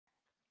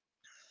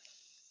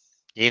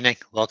Good evening.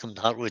 Welcome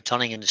to Heartwood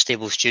Turning in the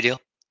Stable Studio.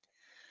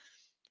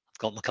 I've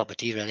got my cup of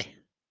tea ready.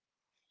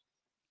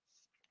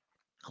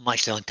 I'm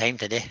actually on time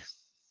today.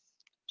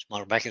 It's my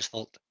Rebecca's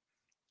fault.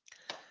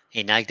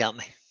 He nagged at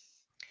me.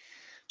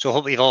 So I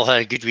hope you've all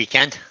had a good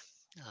weekend.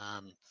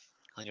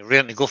 And you're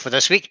ready to go for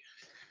this week.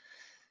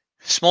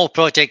 Small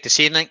project this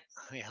evening.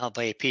 We have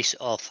a piece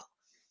of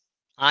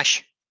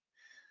ash.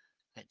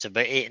 It's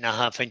about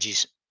 8.5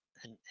 inches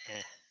in,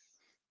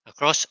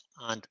 across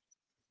and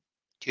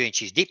 2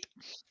 inches deep.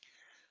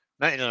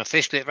 Mounted on a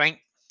faceplate ring.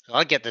 So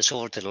I'll get this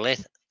over to the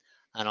lathe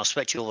and I'll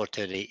switch over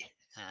to the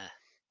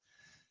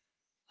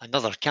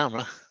another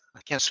camera.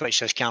 I can't switch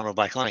this camera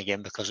back on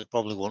again because it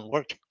probably won't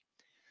work.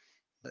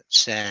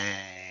 Let's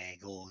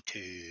go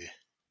to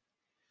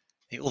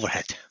the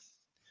overhead.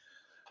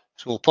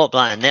 So we'll pop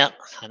that in there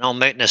and I'll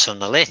mount this on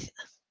the lathe.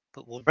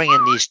 But we'll bring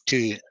in these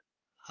two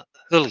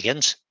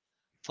hooligans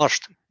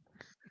first.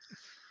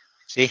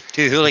 See,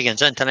 two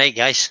hooligans in tonight,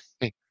 guys.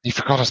 He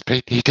forgot us,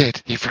 Pete. He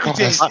did. He forgot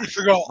us. He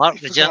forgot. Mark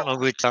he the forgot. gentleman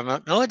would turn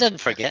up. No, I didn't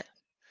forget.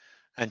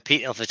 And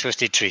Pete of the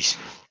Twisted Trees.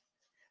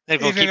 They're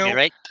going to keep me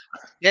right.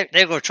 They're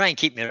going to try and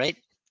keep me right.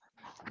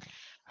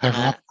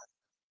 And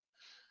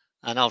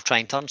I'll try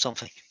and turn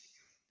something.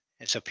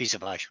 It's a piece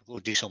of ash. We'll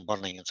do some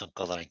burning and some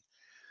colouring.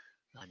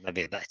 And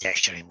maybe a bit of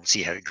texturing. We'll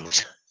see how it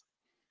goes.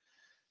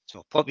 So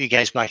I'll pop you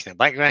guys back in the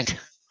background.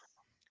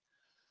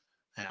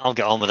 And I'll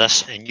get on with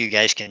this and you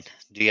guys can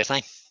do your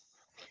thing.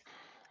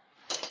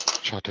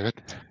 Shall I do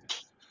it?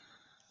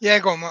 Yeah,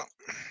 go on, Mark.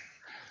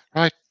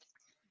 Right.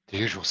 The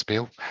usual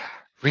spiel.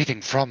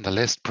 Reading from the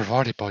list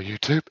provided by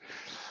YouTube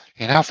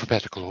in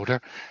alphabetical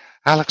order.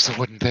 Alex of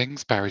Wooden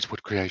Things, Barry's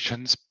Wood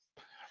Creations,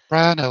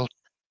 Brian L.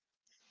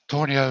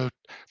 Tornio,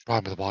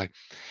 Brian with a Y,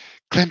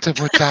 Clinton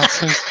Wood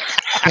Dancers,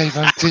 Dave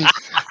O.T.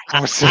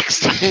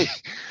 460,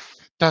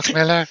 Doug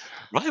Miller,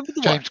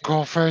 James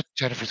Crawford,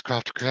 Jennifer's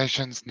Craft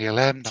Creations, Neil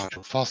M,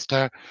 Nigel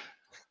Foster,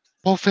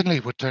 Paul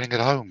Finley, Wood Turning at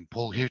Home,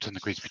 Paul Houghton, the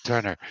Greasby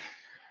Turner,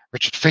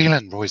 Richard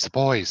Phelan, Roy's the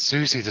Boys,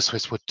 Susie, the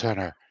Swiss Wood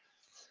Turner,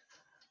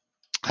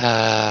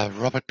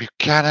 Robert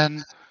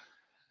Buchanan,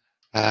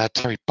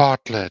 Terry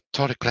Bartlett,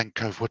 Tony Glen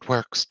Cove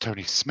Woodworks,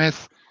 Tony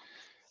Smith,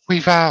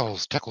 Weave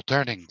Owls, Tackle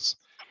Turnings,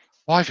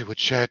 Wivey Wood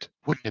Shed,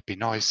 Wouldn't It Be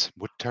Nice,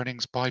 Wood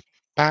Turnings by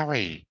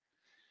Barry.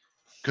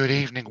 Good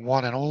evening,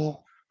 one and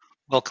all.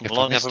 Welcome if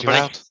along, I missed everybody.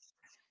 you out,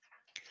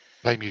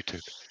 blame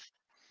YouTube.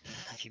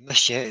 If you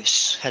missed you,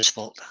 it's his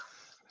fault.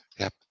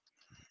 Yep.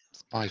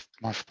 It's my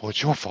fault.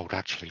 It's your fault,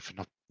 actually, for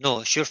not. No,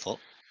 it's your fault.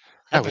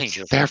 No, Everything's it's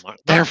your fault, Mark.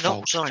 their No,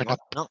 fault. sorry, For Mark.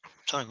 not... No,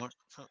 sorry, Mark.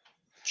 No,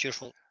 it's your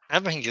fault.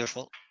 Everything's your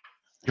fault.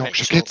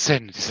 Yorkshire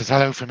Kitson. He says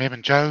hello from him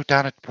and Joe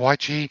down at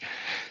YG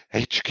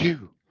HQ.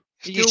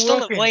 You're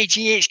still at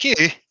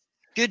YGHQ?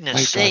 Goodness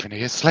slave sake. driving,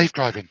 he is. Slave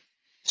driving.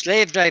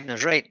 Slave driving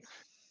is right.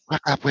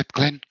 Whack that whip,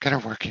 Glenn. Get her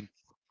working.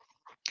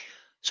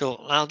 So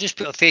I'll just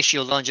put a face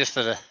shield on just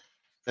for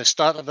the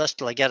start of this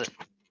till I get it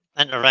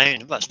into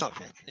round. But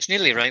it's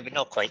nearly round, but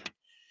not quite.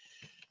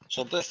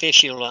 So I'll put a face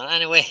shield on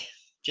anyway,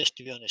 just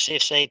to be on the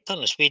safe side.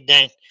 Turn the speed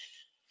down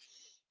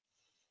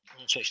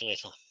and switch the lathe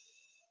on.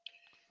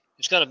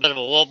 It's got a bit of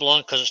a wobble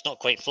on because it's not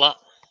quite flat.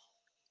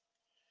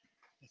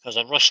 Because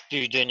I rushed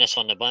through doing this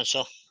on the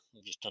bandsaw.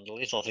 I'll just turn the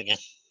lathe off again.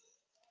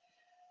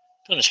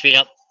 Turn the speed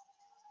up.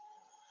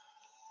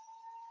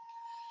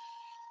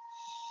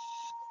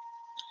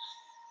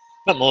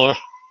 A bit more.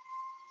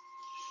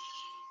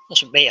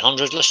 That's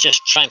 800. Let's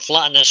just try and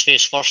flatten this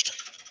face first.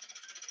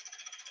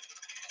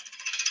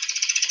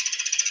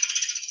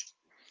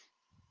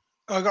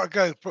 I got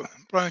to go.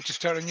 Brian just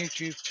started on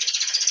YouTube.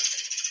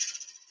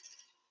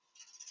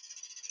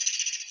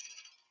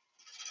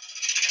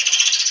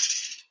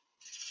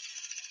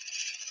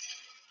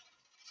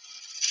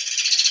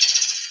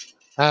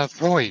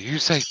 Roy, you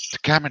say the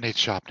camera needs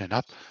sharpening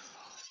up.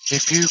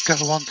 If you go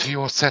onto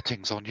your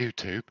settings on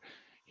YouTube,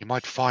 you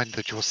might find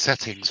that your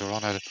settings are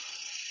on a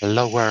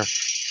lower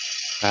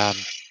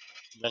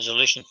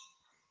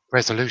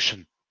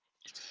resolution.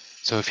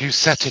 So if you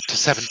set it to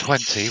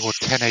 720 or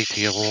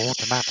 1080 or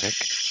automatic,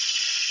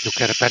 you'll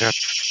get a better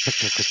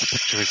picture because the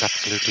picture is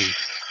absolutely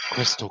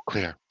crystal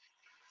clear.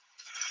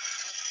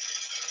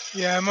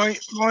 Yeah, my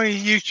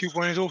YouTube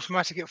one is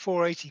automatic at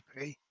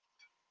 480p.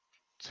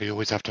 So you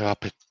always have to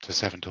up it to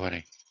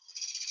 720.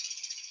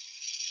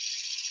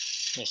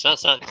 Yes,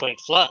 that's quite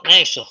flat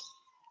now, so.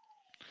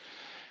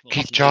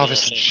 Keith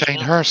Jarvis and Shane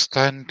Hurst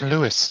and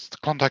Lewis, the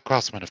Klondike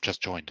Grassmen, have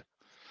just joined.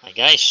 Hi,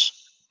 guys.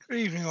 Good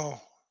evening,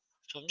 all.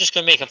 So I'm just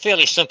going to make a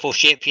fairly simple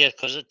shape here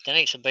because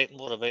tonight's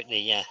more about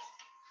the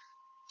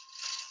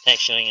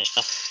texturing and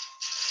stuff.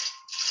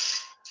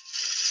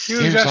 He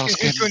was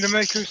asking who's going to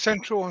Mako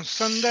Central on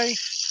Sunday.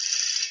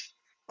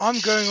 I'm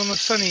going on the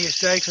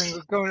sunniest day because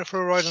I'm going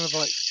for a ride on the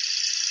bike.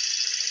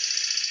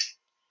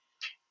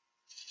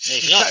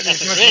 If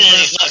it's raining,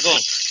 he's not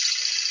going.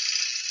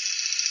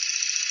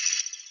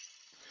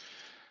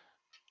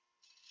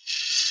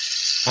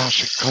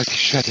 Ash, Clyde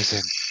Shed is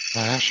in.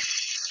 Hi,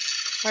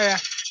 Ash. Hiya.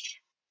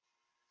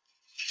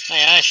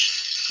 Hi,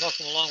 Ash.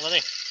 Welcome along,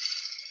 buddy.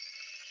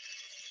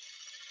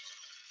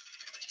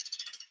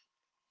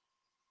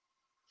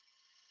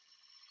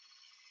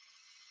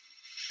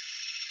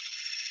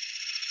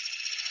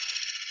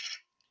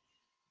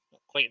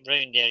 quite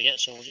round there yet,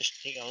 so we'll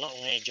just take a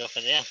little edge off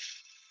of there.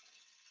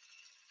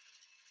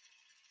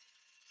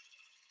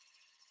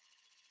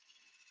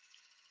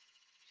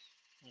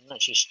 And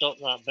that should stop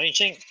that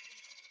bouncing.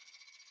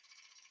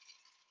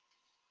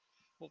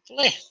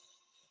 Hopefully.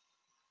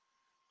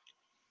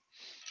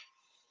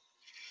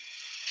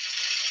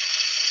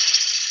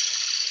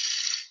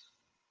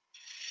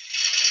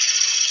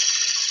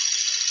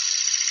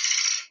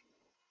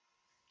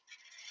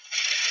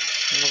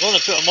 And we're going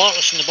to put a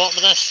mortise in the bottom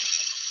of this,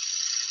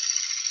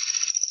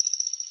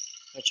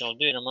 which I'll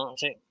do in a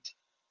minute.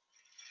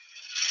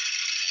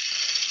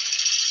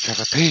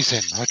 Trevor P's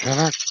in. Hi,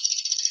 Trevor.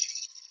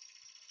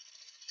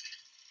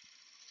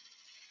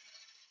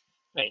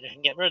 Right, I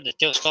can get rid of the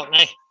tailstock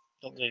now.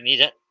 Don't really need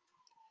it.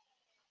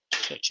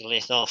 Switch the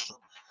lathe off.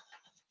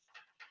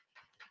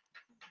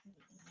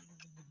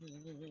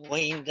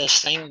 Wind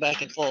this thing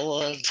back and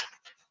forward.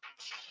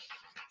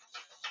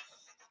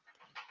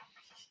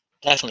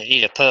 Definitely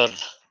need a powered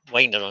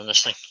winder on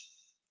this thing.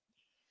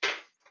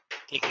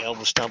 Take the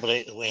elbow stabber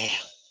out of the way.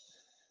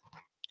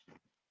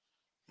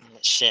 And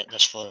let's set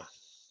this for. I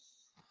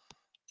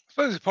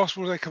suppose it's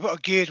possible they could put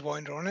a geared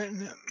winder on it,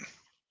 isn't it?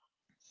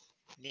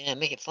 Yeah,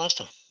 make it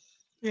faster.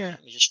 Yeah.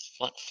 Let me just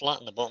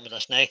flatten the bottom of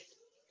this now.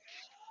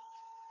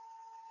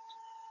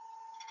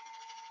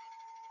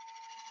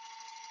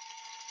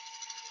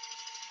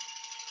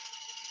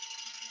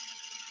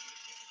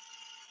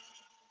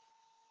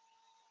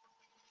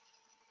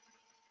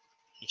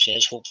 He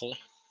says, hopefully.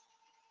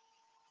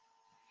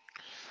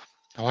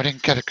 Now, I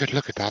didn't get a good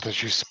look at that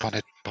as you spun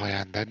it by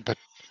hand then, but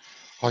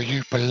are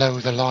you below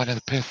the line of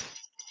the pith?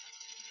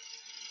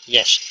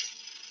 Yes.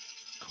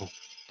 Cool.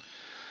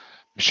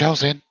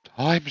 Michelle's in.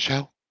 Hi,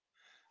 Michelle.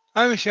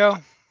 Hi,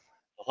 Michelle.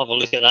 I'll have a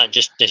look at that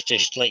just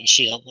let you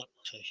see that one.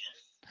 So,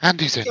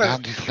 Andy's in. Right.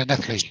 Andy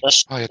Lynethley.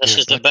 this How you this doing,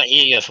 is the bud? bit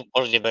here you're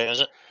worried about, is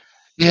it?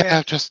 Yeah,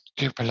 Yeah. just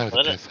you're below the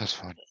Well, pith. That's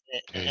fine.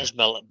 It Yeah, is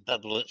a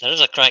bit below. There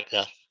is a crack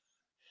there,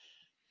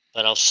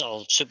 but I'll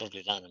super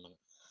glue that in a minute.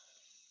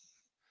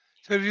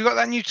 So have you got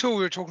that new tool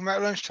we were talking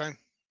about at lunchtime?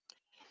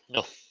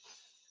 No.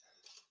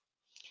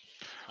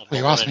 I've Well, got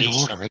you one asked of me to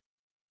these. order it,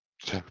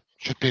 so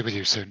should be with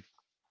you soon.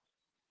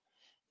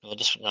 No,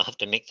 this one, I have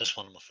to make this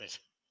one, I'm afraid.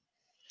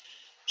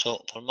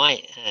 So for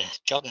my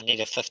jug, I need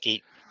a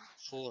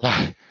 54.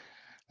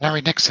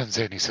 Larry Nixon's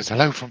in. He says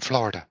hello from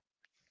Florida.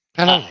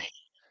 Hello. Hi.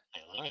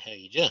 Hi, Larry, how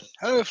you doing?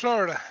 Hello,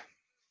 Florida.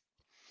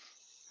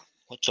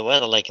 What's the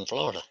weather like in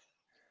Florida?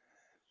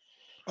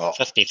 Oh,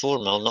 54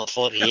 mil, not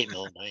 48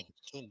 mil, Brian.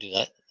 Don't do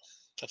that.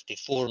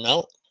 54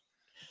 mil.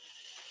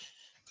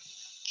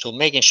 So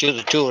making sure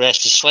the tool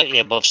rest is slightly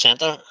above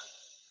center.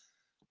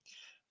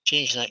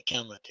 Change that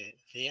camera to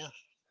there.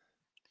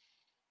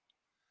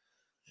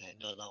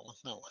 Not that one,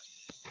 that one.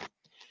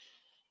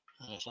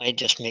 And if I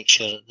just make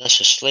sure that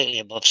this is slightly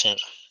above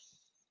center,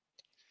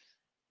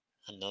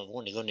 and I'm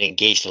only going to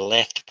engage the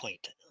left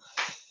point.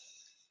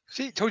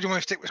 see, told you my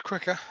stick was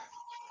quicker.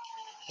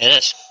 It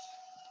is.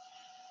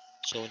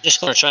 So we're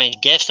just going to try and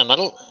guess the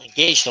middle,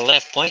 engage the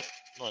left point.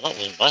 Well, that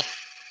wasn't bad.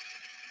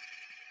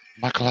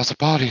 Michael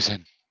Azabadi's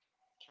in.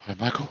 Hi,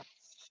 Michael.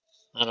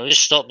 And I'll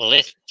just stop the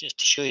lathe just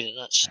to show you that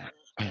that's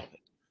perfect.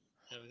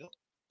 There we go.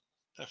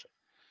 Perfect.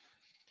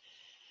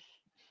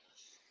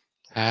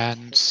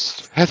 And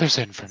Heather's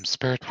in from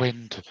Spirit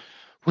Wind,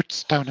 Wood,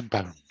 Stone and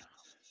Bone.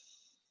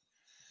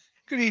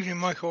 Good evening,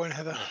 Michael and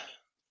Heather.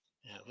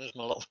 Yeah, where's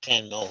my little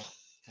 10 mil?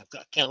 I've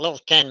got a little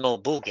 10 mil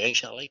bow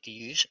gauge that I like to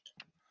use,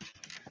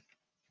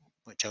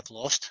 which I've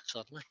lost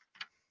suddenly.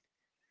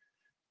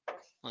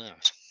 Oh, there it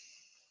is.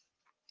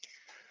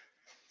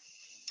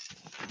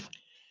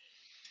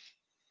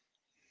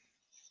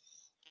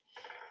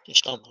 Just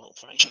stop a little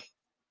fraction.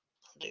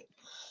 I'll do.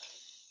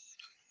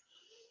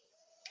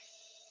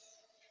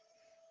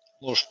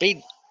 More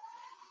speed.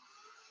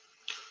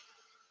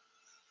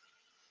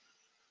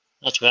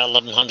 That's about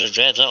 1100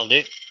 revs, that'll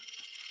do.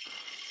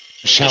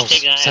 So just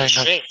take that out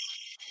straight.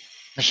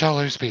 Michelle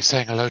Oosby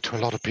saying hello to a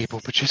lot of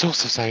people, but she's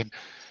also saying,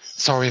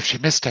 sorry if she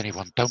missed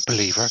anyone, don't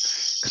believe her,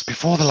 because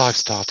before the live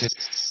started,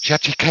 she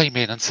actually came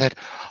in and said,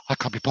 I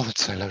can't be bothered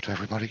to say hello to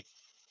everybody.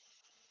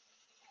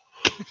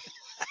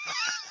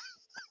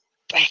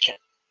 Back it.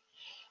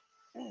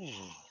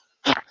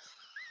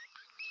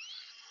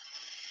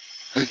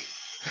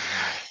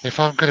 If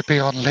I'm going to be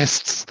on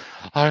lists,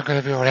 I'm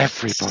going to be on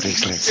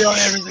everybody's list. Be on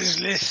everybody's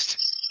list.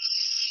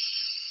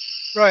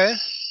 Ryan?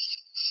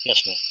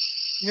 Yes, mate.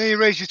 You know you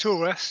raised your tool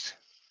rest?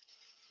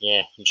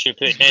 Yeah, you should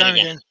put it down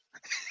again.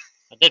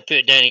 I did put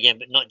it down again,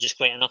 but not just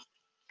quite enough.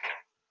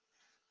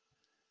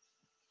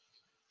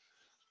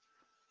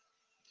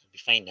 It'll be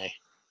fine now.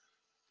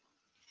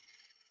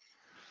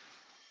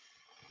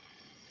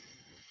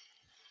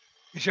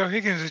 Michelle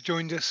Higgins has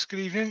joined us. Good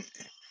evening.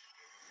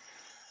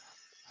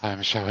 Hi,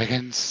 Michelle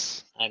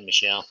Higgins. Hi,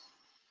 Michelle.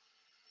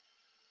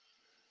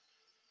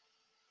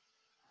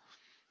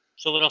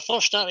 So when I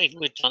first started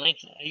wood turning,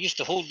 I used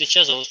to hold the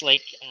chisels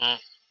like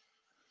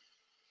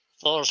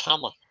Thor's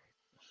hammer.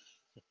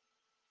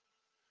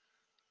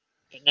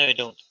 But now I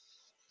don't.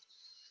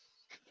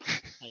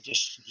 I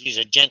just use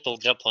a gentle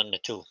grip on the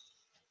tool.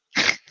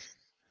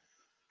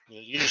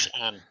 we'll use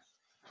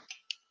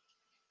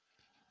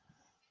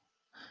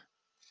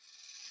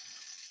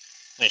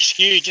my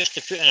skew just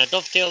to put in a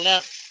dovetail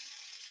there.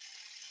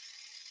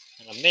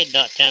 And I've made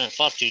that turn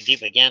far too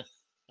deep again.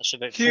 That's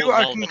about 4 Hugh,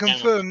 I mil can of a turn.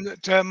 confirm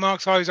that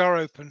Mark's eyes are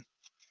open.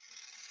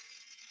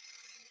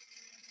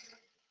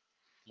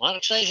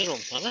 Mark's eyes are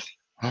open, are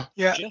they?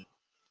 Yeah. Sure.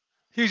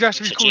 Hugh's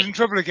actually Looks a causing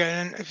trouble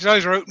again, and if his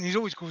eyes are open, he's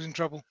always causing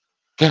trouble.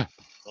 Yeah,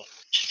 Oh,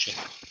 it's true.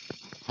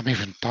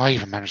 I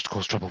even managed to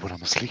cause trouble when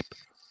I'm asleep.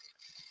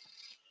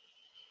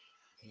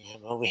 Yeah,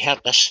 well, we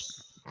have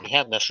this. We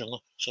have this rumor.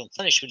 So I'm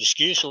finished with the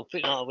skew, so we'll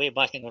put that away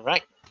back in the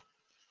rack.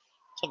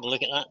 Let's have a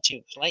look at that, see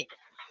what it's like.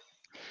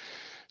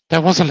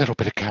 There was a little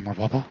bit of camera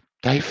wobble,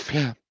 Dave,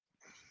 yeah.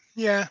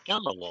 Yeah.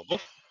 Camera wobble.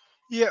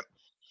 Yep.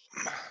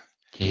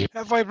 Yep.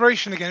 That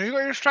vibration again. Have you got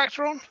your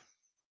extractor on?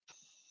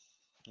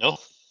 No.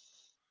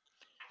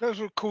 That was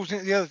what causing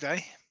it the other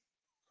day.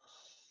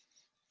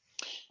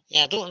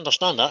 Yeah, I don't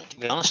understand that, to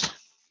be honest.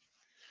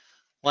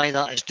 Why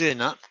that is doing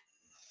that.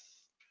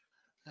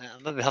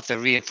 Maybe have to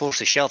reinforce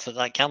the shelf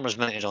that camera's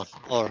mounted on,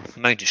 or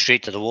mount it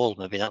straight to the wall.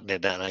 Maybe that'd be a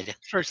better idea.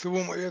 Straight to the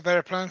wall might be a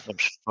better plan.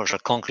 It's a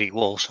concrete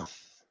wall, so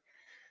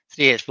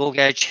 3/8 bow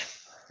gauge,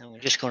 and we're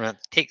just going to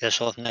take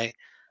this off now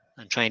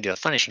and try and do a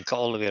finishing cut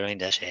all the way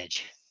around this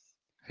edge.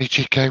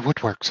 HEK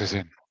Woodworks is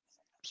in.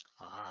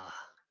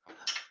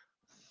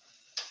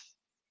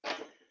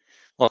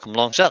 Welcome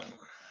along, sir.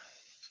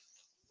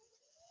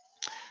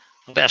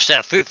 I better set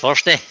a foot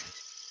first, eh?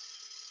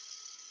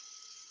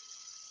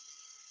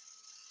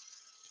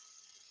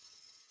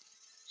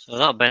 So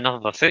that'll be enough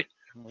of a foot.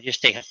 We'll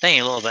just take a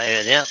tiny little bit out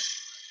of there,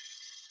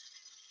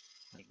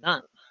 like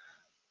that.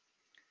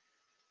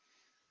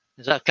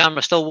 Is that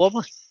camera still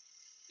wobbling?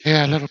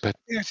 Yeah, a little bit.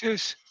 Yeah, it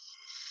is.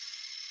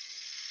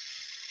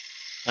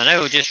 And now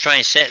we'll just try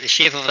and set the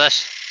shape of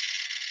this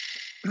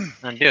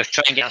and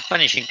try and get a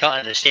finishing cut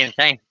at the same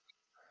time.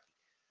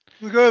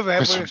 We go overhead,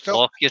 Chris will you from- stop?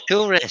 Off your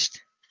tool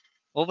rest.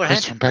 Overhead.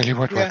 Chris from Bailey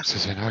Woodworks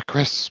is in. Hi,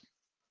 Chris.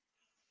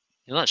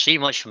 You'll not see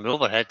much from the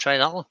overhead. Try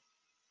that one.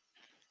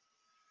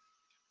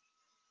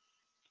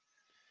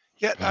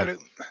 Yeah, that'll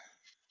do.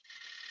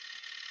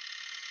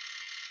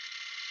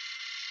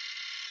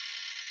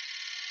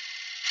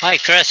 Hi,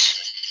 Chris.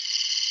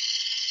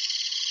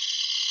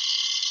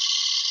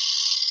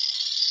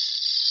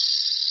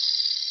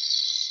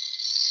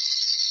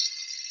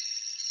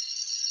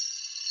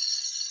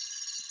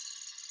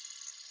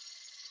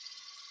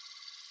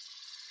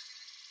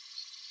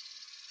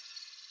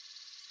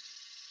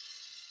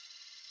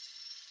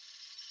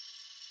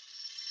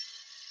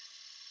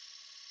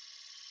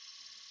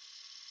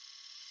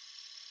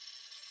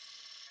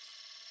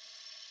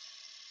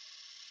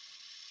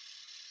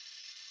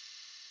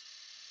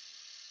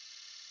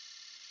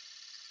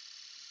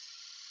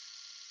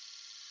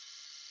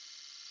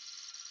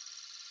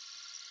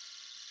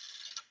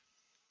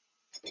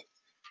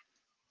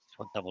 Just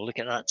want to have a look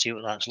at that, see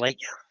what that's like.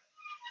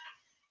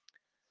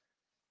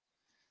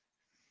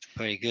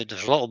 Very good.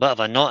 There's a little bit of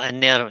a knot in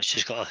there. It's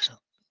just got a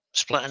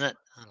split in it,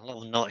 and a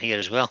little knot here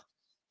as well.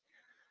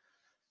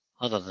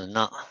 Other than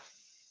that,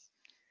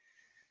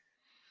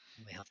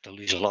 we have to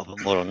lose a little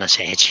bit more on this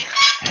edge.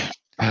 It's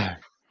not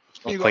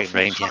You got a quite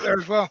full round spot here. there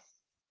as well.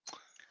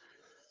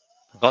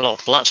 I've got a little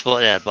flat spot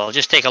there, but I'll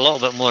just take a little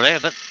bit more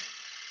out of it.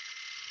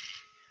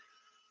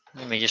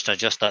 Let me just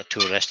adjust that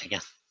tool rest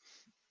again.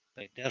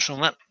 Right there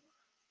from it.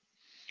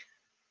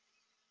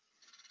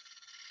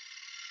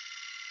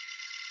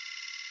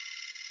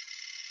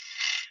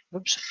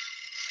 Oops.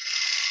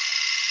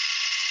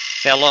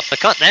 Fell off the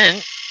cut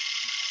then.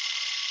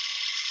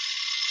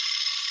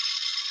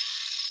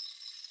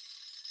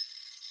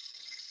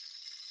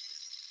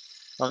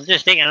 I'm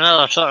just taking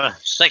another sort of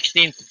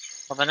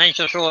 16th of an inch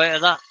or so out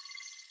of that.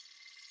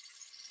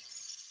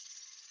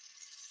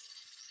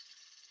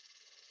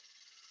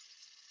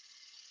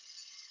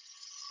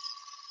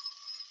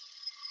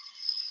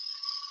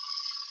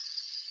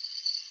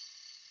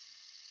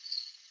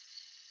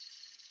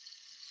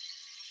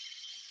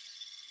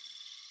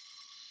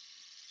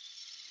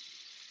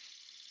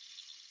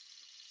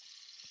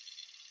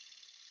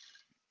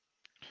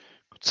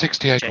 Got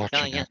 68 Check that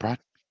watching again. now, Brian.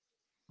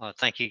 Oh,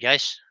 thank you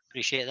guys.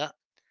 Appreciate that.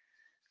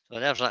 So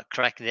there's that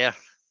crack there.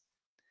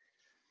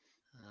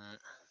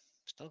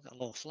 Still got a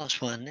little flat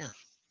spot in there.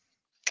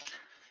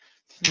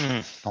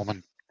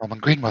 Norman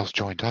Greenwell's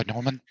joined. Hi,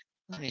 Norman.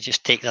 Let me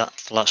just take that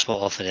flat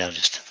spot off of there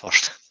just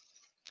first,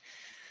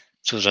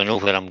 so as I know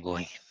where I'm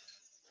going.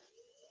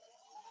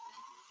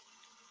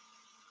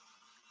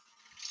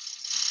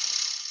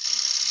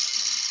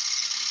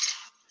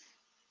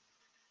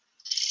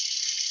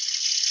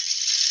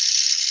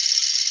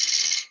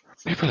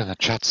 People in the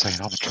chat saying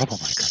I'm a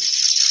troublemaker.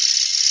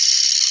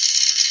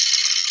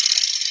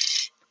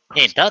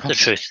 Ain't that the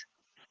truth?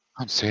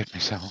 Can't see it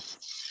myself.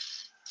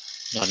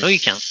 No, I know you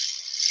can't.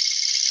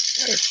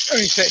 It's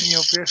only setting the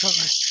obvious, aren't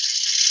they?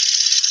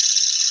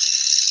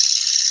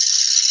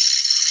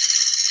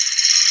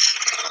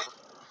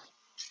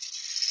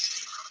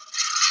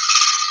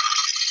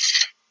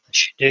 I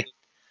should do.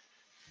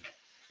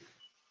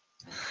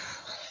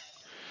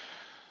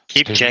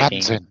 Keep Stephen checking.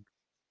 Madden's in.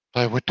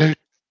 So would do.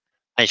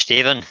 Hi,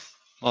 Stephen.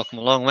 Welcome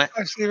along, mate.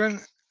 Hi,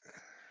 Stephen.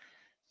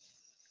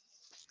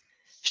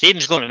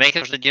 Stephen's going to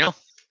Makers, did you know?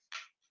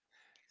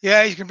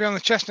 Yeah, he's going to be on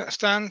the chestnut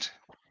stand.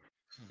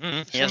 He Some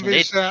has of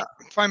indeed. his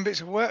fine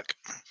bits of work.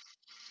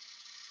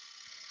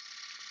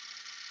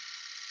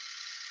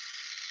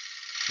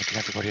 Making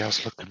everybody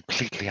else look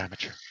completely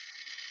amateur.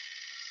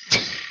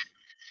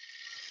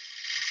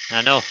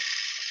 I know.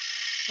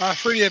 I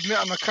freely admit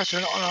I'm a cutter,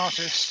 not an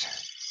artist.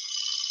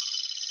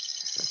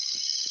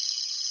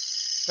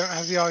 Don't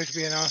have the eye to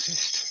be an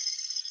artist.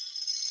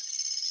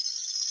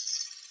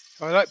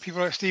 So I like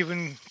people like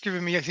Stephen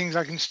giving me things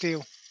I can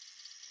steal.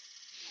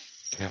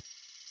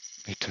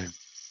 Me too.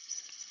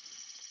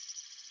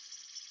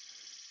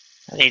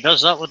 And he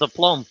does that with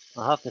aplomb,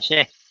 I have to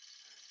say.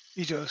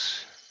 He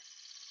does.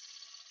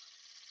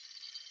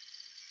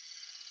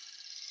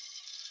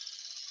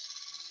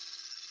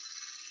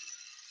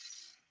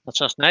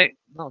 That's us now.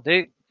 That'll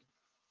do.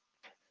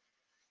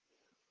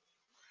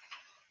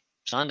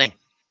 Standing.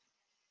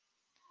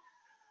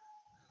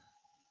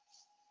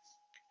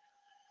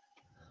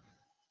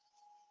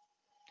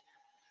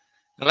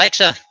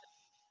 Alexa,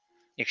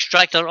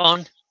 extractor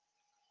on.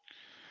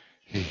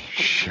 You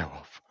show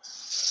off.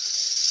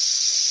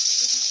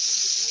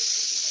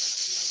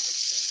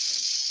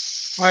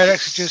 My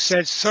Alexa just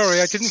said, sorry,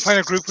 I didn't find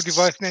a group or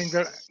device named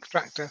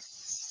extractor.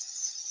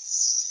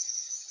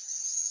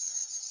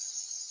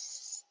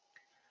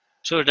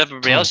 So did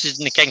everybody else is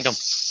in the kingdom.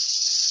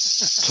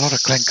 A lot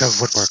of Glencoe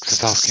Woodworks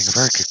is asking a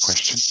very good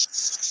question.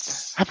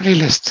 How many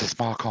lists is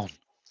Mark on?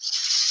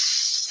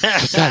 To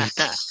date,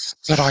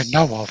 that I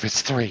know of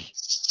is 3.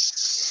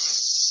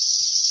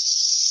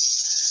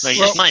 Well, he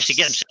just managed to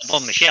get himself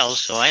on Michelle's,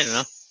 so I don't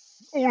know.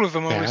 All of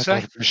them, I would Yeah,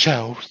 say.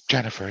 Michelle's,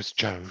 Jennifer's,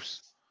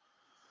 Joe's.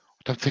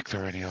 I don't think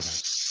there are any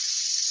others.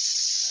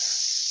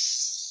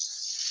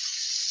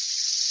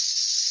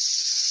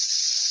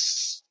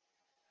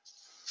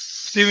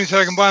 Stephen said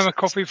I can buy him a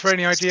copy for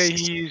any idea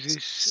he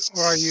uses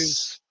or I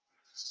use.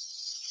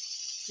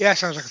 Yeah,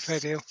 sounds like a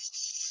fair deal.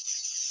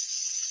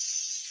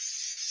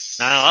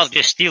 No, I'll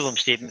just steal them,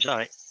 Stephen.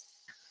 Sorry.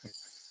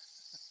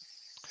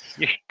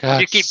 You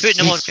keep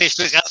putting them on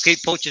Facebook, I'll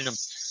keep poaching them.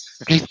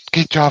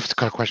 Keith Jarvis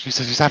got a question. He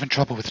says he's having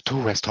trouble with the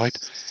tool rest height.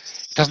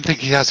 He doesn't think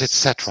he has it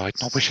set right,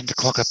 not wishing to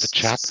clog up the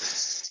chat.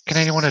 Can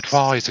anyone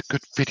advise a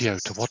good video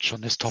to watch on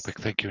this topic?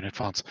 Thank you in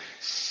advance.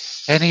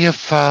 Any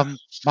of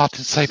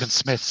Martin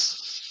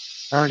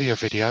Saban-Smith's earlier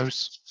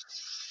videos,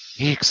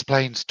 he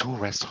explains tool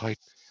rest height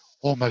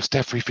almost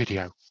every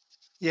video.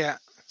 Yeah.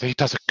 So he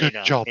does a good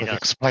job of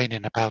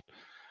explaining about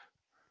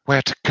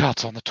where to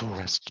cut on the tool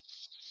rest.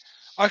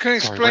 I can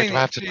explain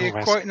it to you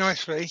quite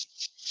nicely.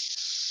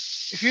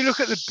 If you look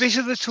at the bit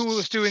of the tool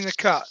that's doing the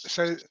cut,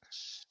 so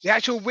the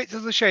actual width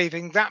of the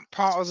shaving, that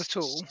part of the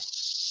tool,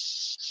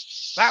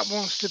 that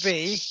wants to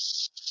be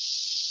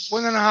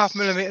 1.5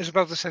 millimeters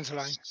above the center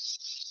line.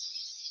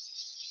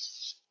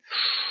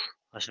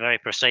 That's very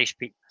precise,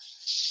 Pete.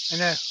 I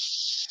know.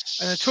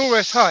 And the tool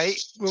rest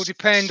height will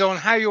depend on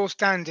how you're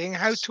standing,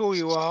 how tall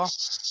you are,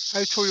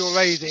 how tall your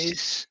lathe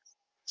is.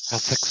 How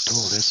thick the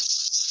tool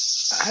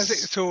is. How thick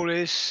the tool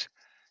is.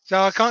 So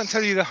I can't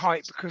tell you the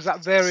height because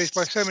that varies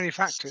by so many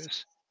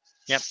factors.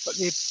 Yep. But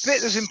the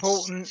bit that's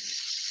important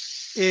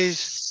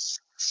is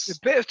the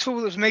bit of tool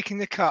that's making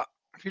the cut.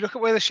 If you look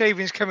at where the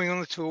shaving is coming on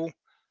the tool,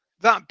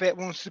 that bit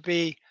wants to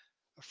be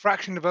a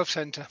fraction above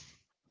center.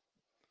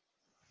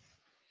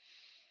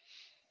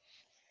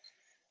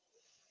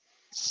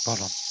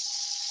 Spot on.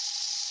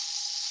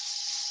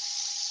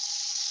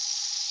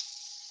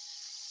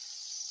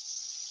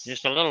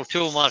 Just a little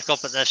tool mark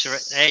up at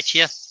this edge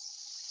here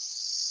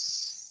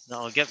that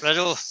I'll get rid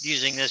of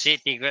using this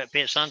 80 grit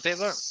paint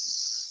sandpaper.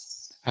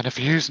 And if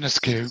you're using a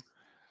skew,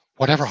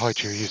 whatever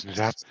height you're using it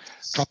at,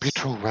 drop your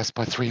tool rest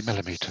by 3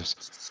 millimeters.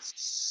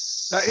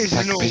 That is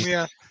the norm,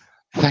 yeah.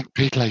 Thank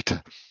Pete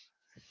later.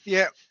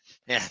 Yeah.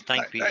 Yeah,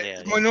 thank Pete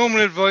later. My normal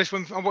advice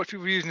when I watch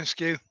people using a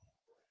skew.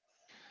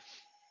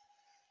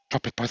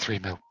 Drop it by 3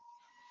 mil.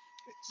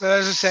 But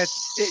as I said,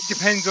 it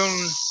depends on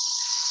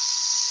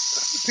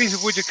the piece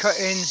of wood you're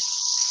cutting,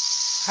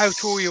 how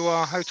tall you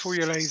are, how tall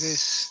your lathe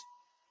is,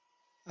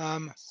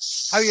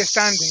 how you're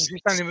standing. If you're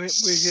standing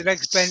with your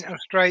legs bent or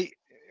straight,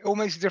 it all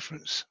makes a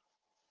difference.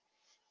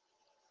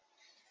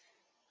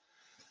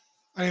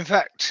 And in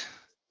fact,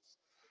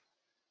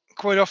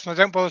 quite often I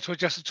don't bother to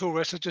adjust the tool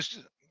rest. I just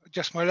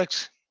adjust my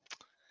legs,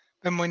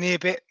 bend my knee a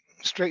bit,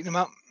 straighten them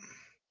up.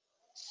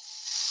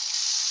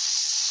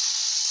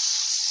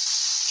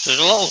 So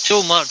there's a little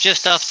tool mark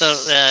just after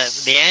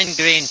the end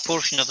grain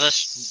portion of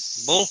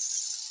this bowl.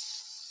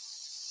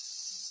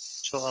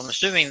 So I'm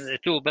assuming the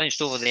tool bounced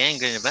over the end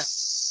grain a bit.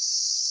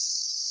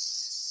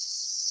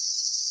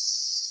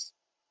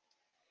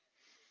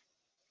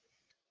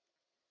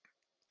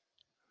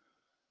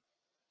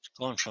 It's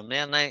gone from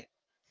there now. It's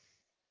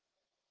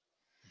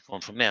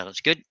gone from there,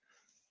 that's good.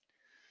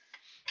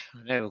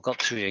 And now we've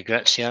got 3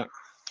 grits here.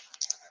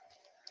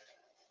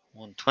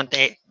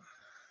 120.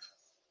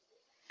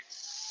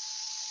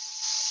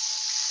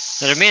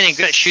 The remaining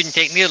grits shouldn't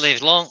take nearly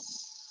as long.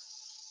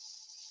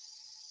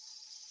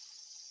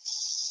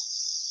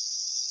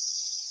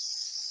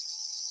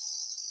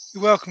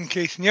 You're welcome,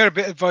 Keith. And the other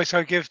bit of advice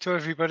I give to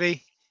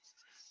everybody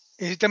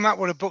is it doesn't matter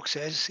what a book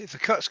says. If the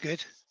cut's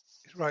good,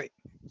 it's right.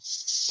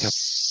 Yep.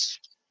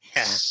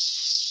 Yeah.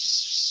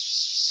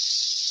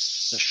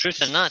 There's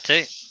truth in that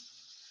too.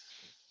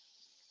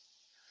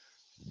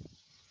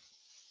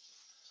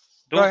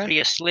 Don't Brian? be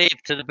a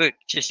slave to the book.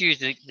 Just use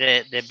the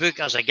book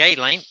as a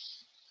guideline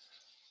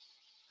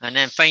and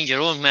then find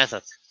your own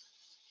method.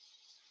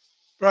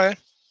 Brian?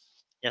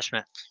 Yes,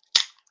 mate.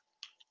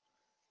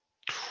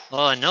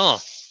 Oh, no.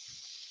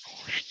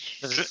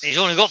 He's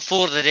only got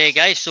 4 today,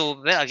 guys, so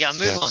we better get a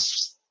move on.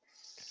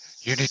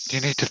 You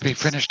need to be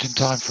finished in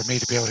time for me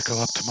to be able to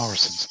go up to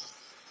Morrison's.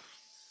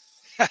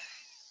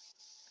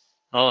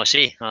 Oh,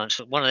 see,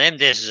 so one of them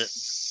days, is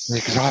it?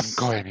 Because I haven't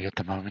got any at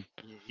the moment.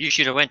 You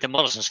should have went to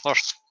Morrison's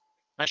first.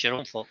 That's your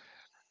own fault.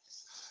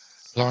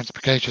 Lawrence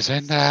Bagage is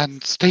in,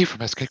 and Steve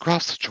from SK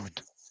Crafts has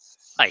joined.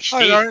 Hi, Steve.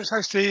 Hi, Lawrence.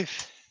 Hi, Steve.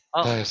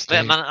 Oh, Hi,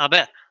 Steve. I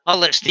bet I'll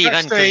let Steve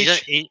in because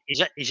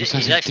he's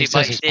actually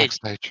backstage.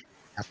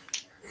 Yep.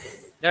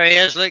 There he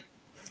is, look.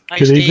 Hi,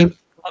 Good Steve. evening.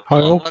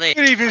 Hi, all.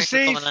 Good evening,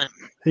 Steve.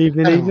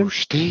 Evening, Hello, evening.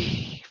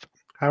 Steve.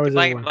 How is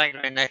everyone? Back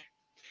right now.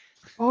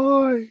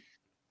 Hi.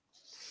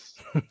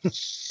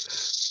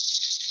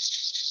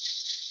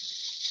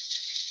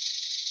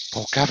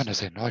 Paul Gavin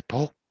is in. Hi,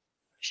 Paul.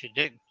 Should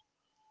do.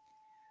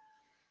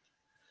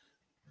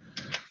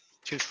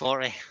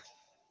 240.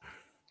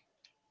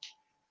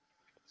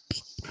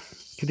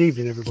 Good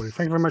evening, everybody.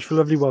 Thank you very much for a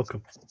lovely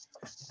welcome.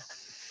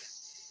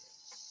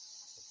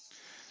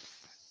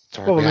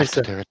 Sorry, What we were have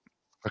they to do it.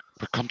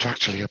 We're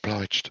contractually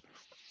obliged.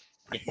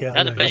 Yeah,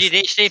 Had a busy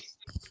day, Steve?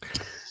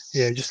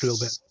 Yeah, just a little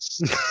bit.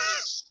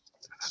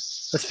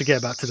 Let's forget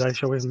about today,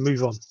 shall we? And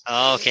move on.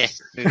 Oh, okay.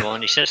 Move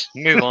on, he says.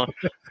 Move on.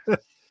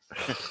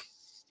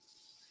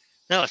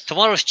 No,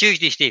 tomorrow's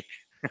Tuesday, Steve.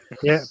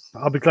 Yeah,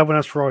 I'll be glad when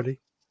it's Friday.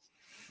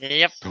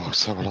 Yep. Oh,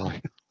 so will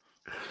I.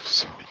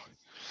 So will I.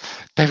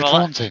 David Well,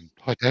 Vaughan's in.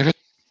 Hi, David.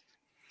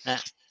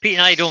 Pete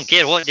and I don't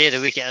care what day of the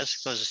week it is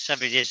because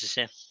every day is the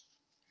same.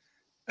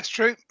 That's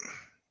true.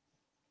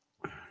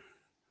 I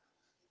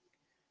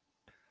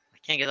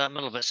can't get that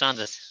middle bit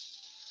sanded.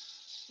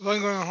 Well,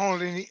 I'm going on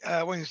holiday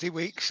Wednesday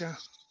week, so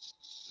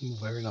Ooh,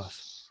 very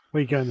nice. Where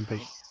are you going to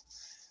be?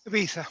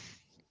 Ibiza.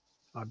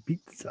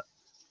 Ibiza.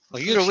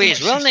 Well, you're away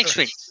as well next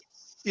week.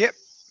 Yep.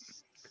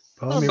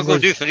 What am I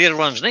going to do for the other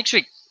ones next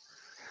week?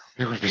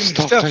 You're going to be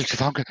stuffed too, because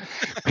I'm going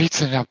to...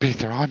 Pete's in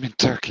Ibiza, I'm in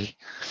Turkey.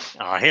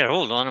 Oh, here,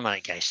 hold on a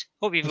minute, guys.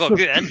 Hope you've got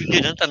good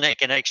internet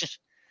connections.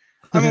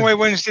 I'm away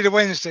Wednesday to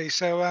Wednesday,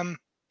 so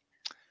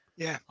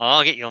yeah. Oh,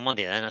 I'll get you on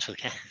Monday then, that's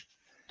okay.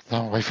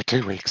 I'm away for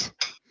 2 weeks.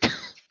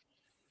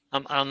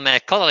 I'm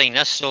colouring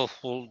this, so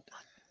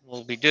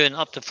we'll be doing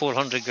up to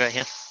 400 grit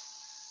here.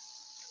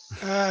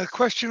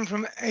 Question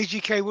from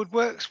AGK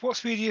Woodworks. What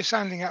speed are you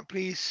sanding at,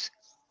 please?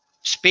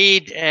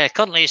 Speed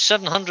currently is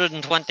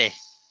 720.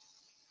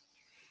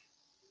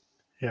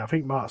 Yeah, I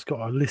think Mark's got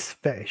a list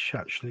fetish,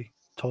 actually,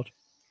 Todd.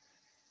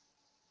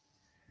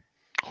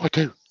 Oh, I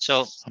do.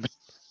 So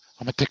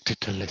I'm addicted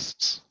to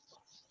lists.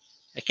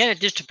 it kind of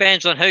just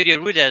depends on how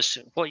your wood is,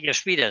 what your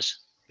speed is,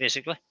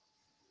 basically.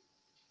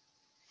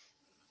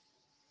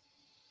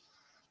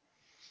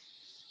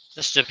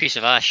 This is a piece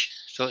of ash,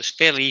 so it's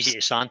fairly easy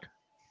to sand.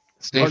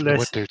 Steve, the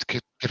wood dude's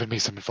giving me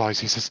some advice.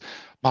 He says,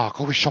 Mark,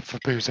 always shop for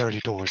booze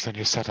early doors, then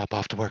you set up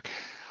after work.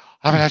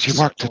 I haven't actually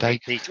worked today.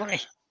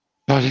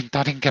 But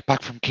I didn't get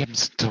back from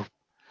Kim's until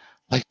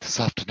late this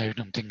afternoon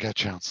and didn't get a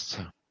chance.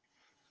 So.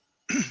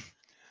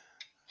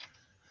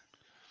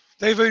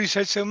 They've already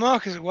said so.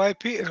 Mark is away,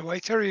 Peter's away,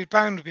 Terry is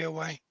bound to be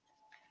away.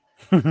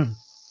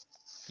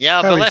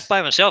 Yeah, I'll be left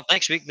by myself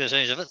next week, the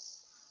sounds of it.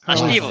 And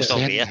Steve will still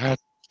be here.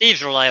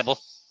 Steve's reliable.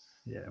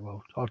 Yeah,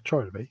 well, I'll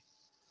try to be.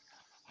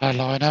 Hi,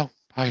 Lionel.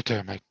 How you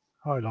doing, mate?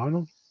 Hi,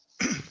 Lionel.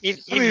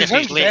 Even if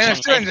he's late I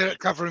still ended up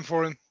covering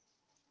for him.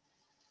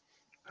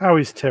 How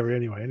is Terry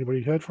anyway?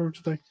 Anybody heard from him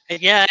today?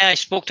 Yeah, I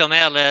spoke to him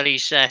earlier.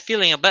 He's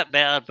feeling a bit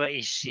better, but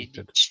he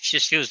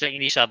just feels like he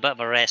needs a bit of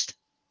a rest.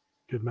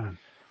 Good man.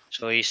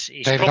 So he's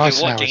David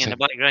probably watching in the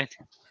background.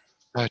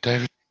 Hi,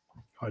 David.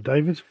 Hi,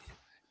 David.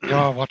 You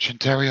are watching,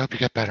 Terry. Hope you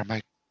get better,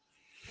 mate.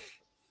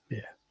 Yeah,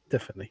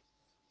 definitely.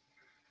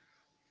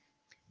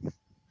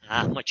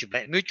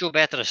 Mucho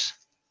better.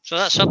 So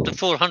that's up to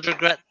 400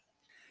 grit.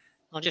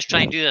 I'll just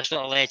try and do this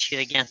little edge here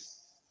again.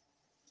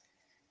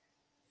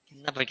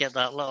 You never get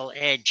that little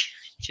edge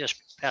just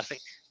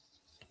perfect.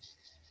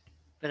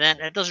 But then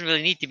it doesn't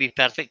really need to be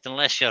perfect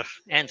unless you're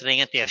entering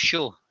into a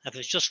show. If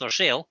it's just for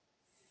sale,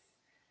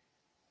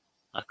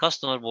 a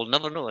customer will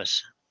never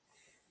notice.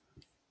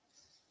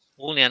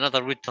 Only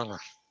another wood turner.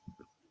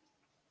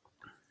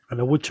 And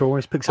a wood turner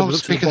always picks up the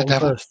looks at the bottom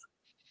first.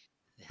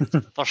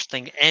 First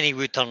thing any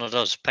wood turner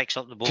does, picks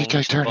up the bone.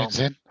 TJ Turning's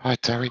in. Hi,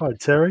 Terry. Hi,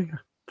 Terry.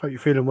 Hope you're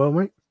feeling well,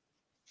 mate.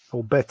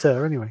 Or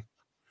better, anyway.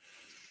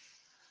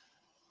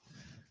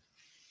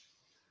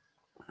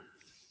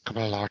 Come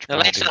on, large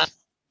Alexa,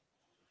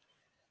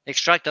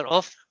 extractor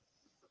off.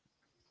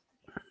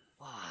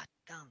 Oh,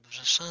 damn,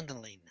 there's a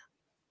sanding line.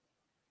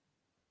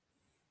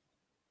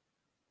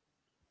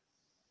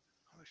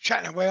 I was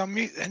chatting away on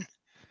mute then.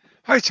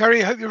 Hi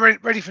Terry, I hope you're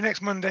ready for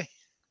next Monday.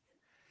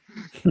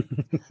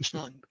 It's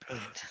not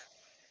brilliant.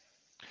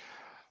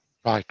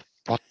 Right.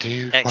 What do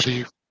you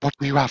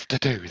have to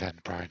do then,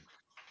 Brian?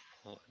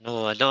 Oh,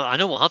 no, I don't. I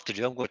know what I have to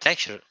do. I'm going to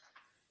texture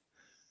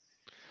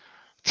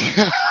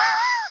it.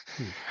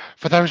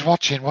 For those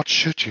watching, what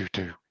should you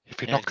do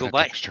if you're Yeah, not going to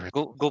texture it?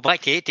 Go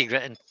back to 80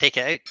 grit and take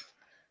it out.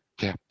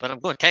 Yeah. But I'm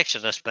going to texture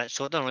this bit,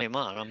 so it doesn't really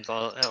matter.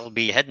 It'll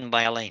be hidden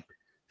by a line.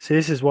 See,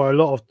 this is why a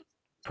lot of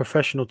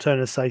professional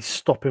turners say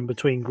stop in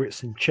between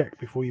grits and check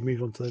before you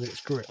move on to the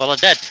next grit. Well, I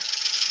did.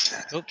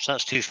 Oops,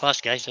 that's too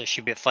fast, guys. That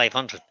should be at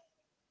 500.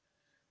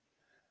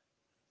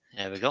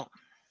 There we go.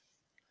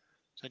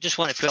 So I just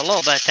want to put a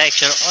little bit of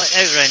texture out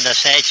around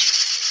this edge.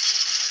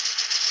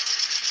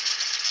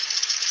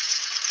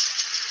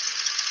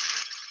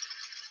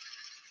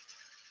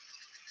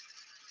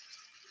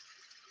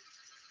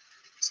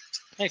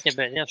 Take a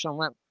bit there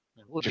somewhere.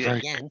 We'll do it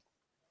again.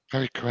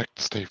 Very correct,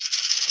 Steve.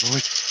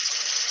 Always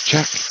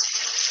check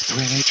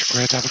between each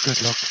grid, have a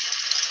good look,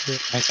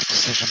 make a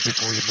decision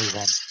before you move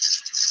on.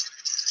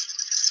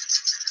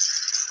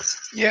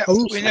 Yeah,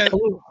 we know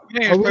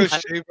you're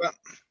supposed to, but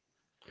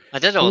I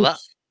did all that.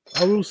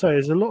 I will say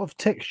there's a lot of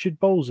textured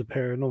bowls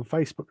appearing on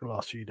Facebook the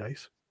last few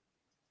days.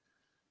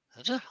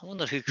 Is there? I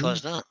wonder who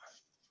caused that.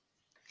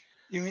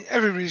 You mean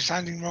everybody's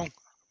sounding wrong?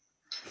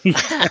 So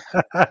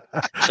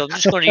I'm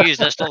just going to use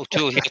this little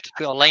tool here to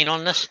put a line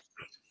on this.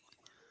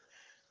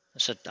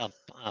 It's a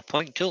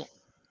point tool.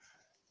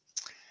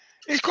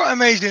 It's quite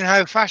amazing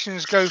how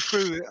fashions go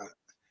through.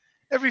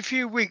 Every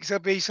few weeks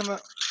there'll be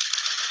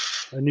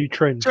a new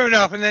trend turn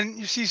up, and then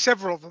you see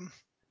several of them.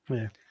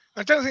 Yeah.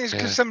 I don't think it's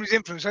because somebody's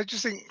influence. I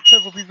just think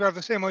several people have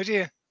the same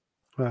idea.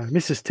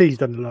 Mrs. T's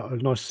done a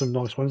lot of some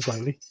nice ones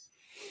lately.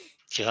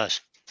 She has.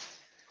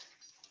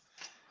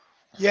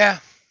 Yeah.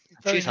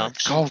 She's had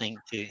something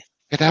too.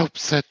 It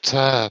helps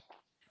that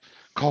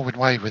Colwyn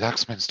Way with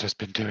Axminster has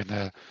been doing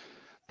the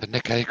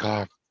Nick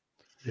Agar.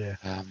 Yeah.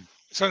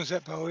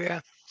 Sunset bowl, yeah.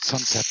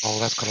 Sunset bowl,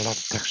 that's got a lot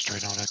of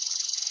texturing on it.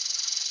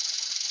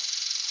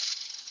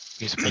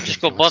 He's a big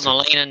just got bottom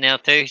line in there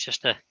too,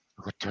 just to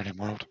good turning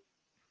world.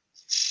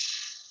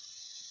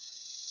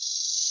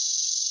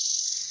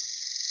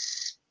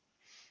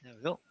 There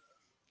we go.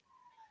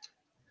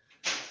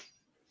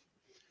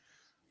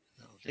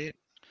 That'll do.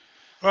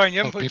 Ryan, you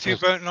haven't put two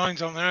burnt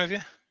lines on there, have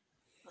you?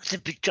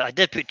 I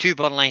did put two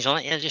burnt lines on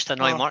it, yeah, just to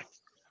annoy Mark.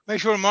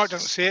 Make sure Mark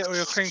doesn't see it or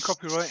you'll claim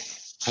copyright.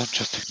 I'm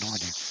just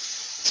ignoring you.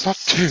 It's not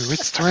 2,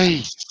 it's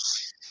 3.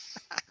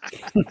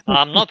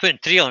 I'm not putting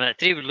 3 on it.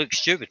 3 would look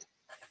stupid.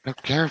 I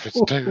don't care if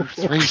it's 2,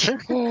 3.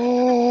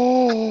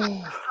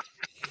 Oh,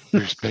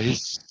 Bruce B.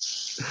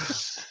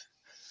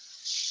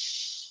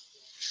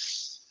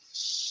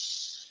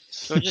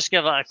 So just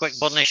give that a quick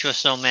burnish with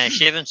some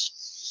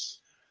shavings.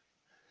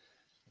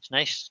 It's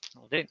nice.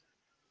 That'll do.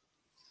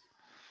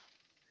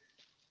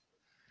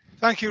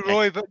 Thank you,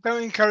 Roy, but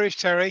don't encourage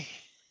Terry.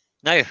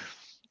 Now, you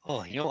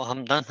know what I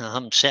haven't done? I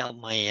haven't set up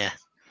my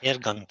air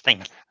gun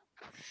thing.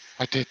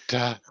 I did.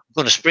 I'm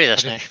going to spray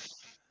this now.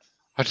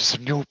 I did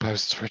some mule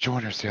posts for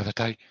joiners the other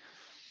day.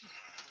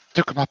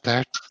 Took him up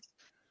there,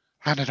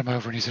 handed him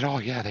over, and he said, "Oh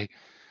yeah, they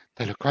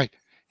look great."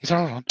 He said,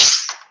 "Hold on,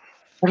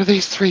 what are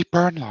these 3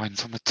 burn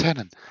lines on the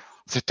tenon?" I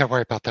said, "Don't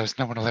worry about those.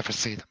 No one will ever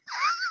see them."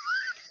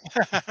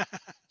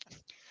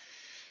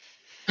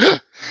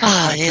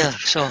 Yeah.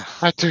 So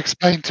I had to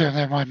explain to him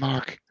there, my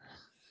mark.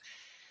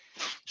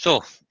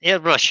 So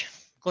airbrush.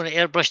 I'm going to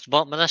airbrush the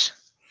bottom of this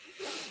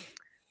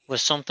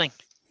with something.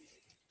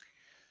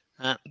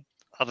 I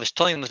was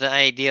toying with the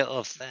idea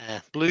of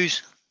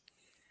blues,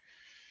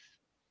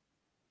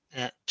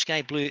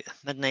 sky blue,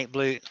 midnight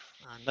blue,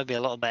 and maybe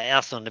a little bit of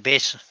earth on the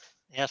base,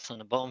 earth on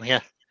the bottom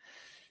here,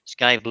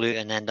 sky blue,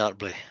 and then dark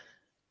blue.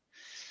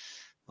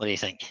 What do you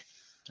think?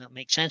 Does that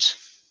make sense?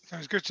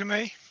 Sounds good to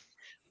me.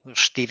 Well,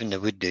 Stephen the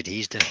Wood dude,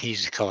 he's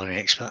the colouring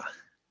expert.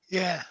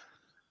 Yeah.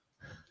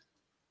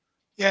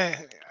 Yeah.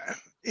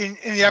 In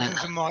the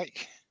absence of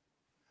Mike.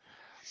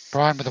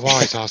 Brian with the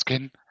Y's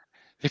asking,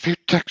 if you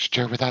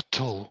texture with that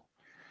tool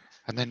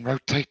and then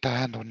rotate the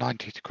handle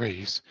 90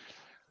 degrees,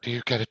 do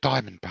you get a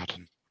diamond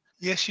pattern?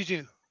 Yes, you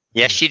do.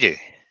 Yes, you do.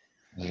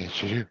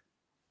 Yes, you do.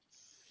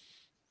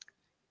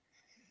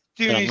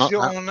 Do you need to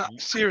do it on that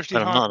seriously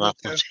hard? I'm not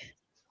that much.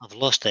 I've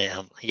lost it.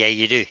 Yeah,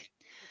 you do.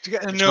 To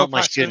get a no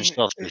pattern,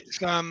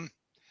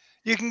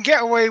 you can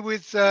get away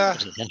with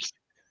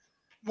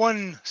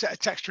one set of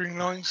texturing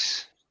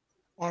lines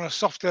on a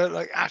softer,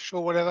 like ash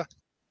or whatever.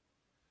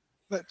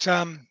 But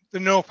the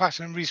no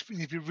pattern needs to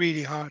be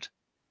really hard.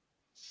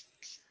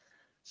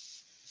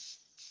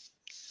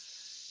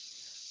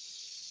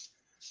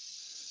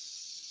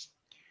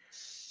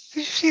 Did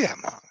you see that,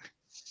 Mark?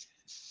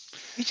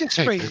 He just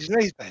sprayed his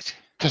lathe bed.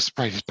 Just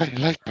sprayed his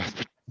lathe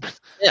bed.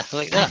 Yeah,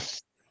 like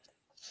that.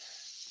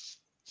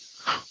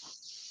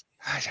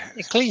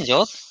 It cleans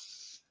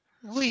off.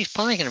 What are you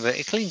panicking about?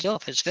 It cleans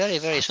off. It's very,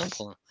 very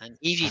simple and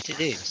easy to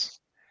do.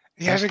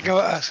 He has a go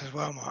at us as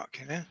well, Mark,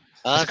 you know?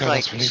 That's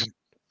right.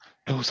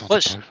 Tools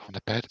on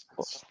the bed.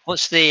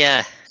 What's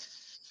the...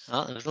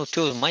 there's no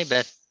tools in my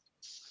bed.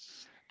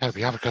 No, but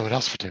you have a go at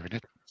us for doing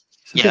it.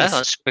 Yeah,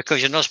 that's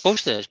because you're not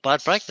supposed to. It's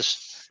bad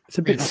practice. It's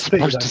a You're bit not spitty,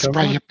 supposed that to gun,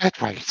 spray right? your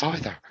bed rates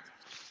either.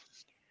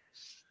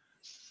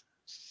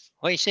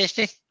 What you say,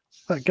 Steve?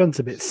 That gun's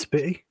a bit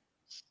spitty.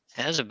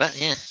 It is a bit,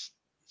 yeah.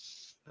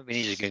 Maybe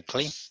needs a good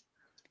clean.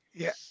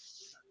 Yeah.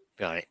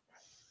 Be alright.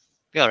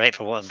 Be alright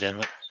for what I'm doing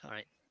with. It's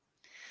alright.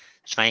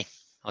 It's fine.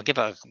 I'll give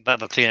it a bit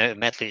of a clean out of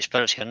methylated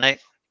spirits here now.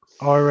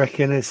 I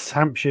reckon it's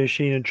Hampshire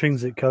Sheen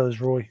intrinsic colours,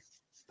 Roy,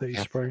 that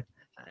he's spraying.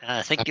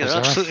 I think That you're was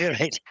absolutely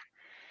right.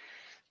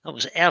 That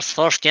was Earth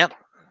first, yep. What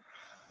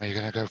are you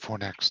going to go for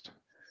next?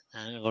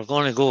 And we're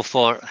going to go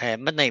for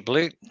Midnight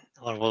Blue,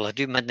 or will I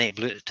do Midnight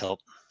Blue at the top?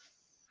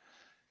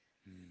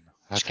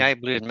 I Sky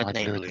think Blue and Midnight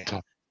Midnight Blue Blue. at the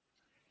top.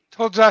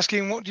 Todd's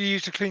asking, what do you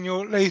use to clean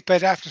your lathe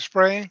bed after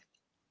spraying?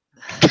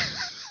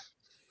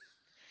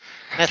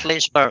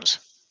 Methylated spirits.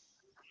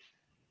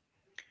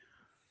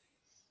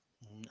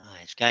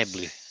 Aye, Sky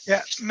Blue.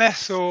 Yeah,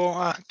 meth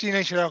or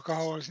denatured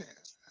alcohol, isn't it?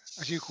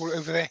 As you call it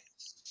over there.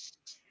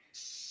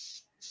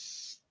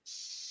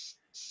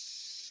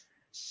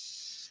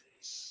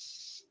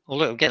 Oh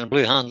look, I'm getting a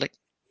blue hand, look.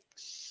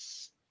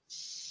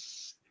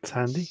 It's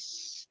handy.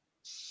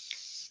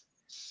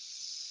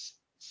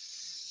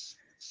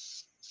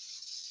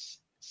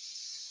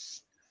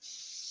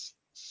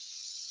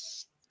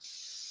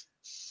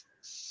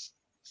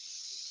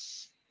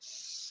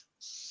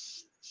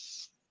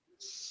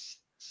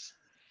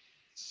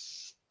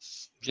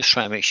 Just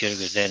trying to make sure it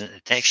goes down at the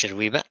texture a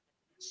wee bit.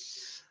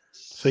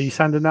 So you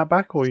sanding that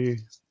back, or you?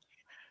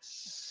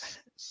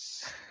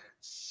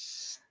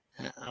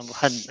 I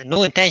had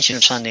no intention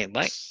of sanding it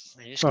back.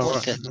 I just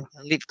wanted to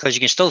leave because you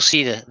can still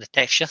see the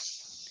texture.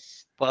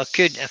 But I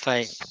could, if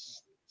I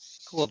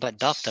go a bit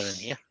darker in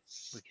here,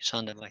 we can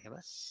sand it back a bit.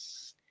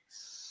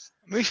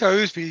 Misha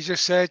Oosby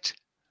just said,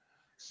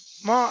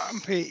 Mark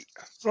and Pete,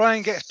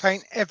 Brian gets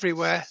paint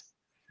everywhere.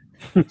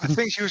 I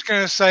think she was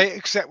going to say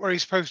except where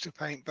he's supposed to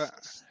paint, but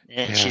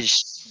Yeah, Yeah.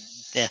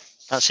 yeah,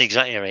 that's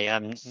exactly right.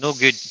 I'm no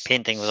good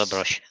painting with a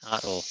brush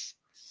at all.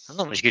 I'm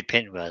not much good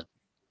painting with a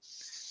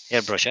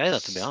airbrush either,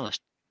 to be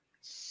honest.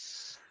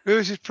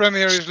 Lewis's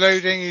premiere is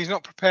loading. He's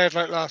not prepared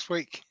like last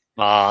week.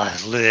 Ah,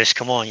 Lewis,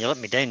 come on, you let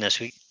me down this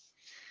week.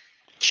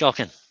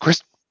 Shocking.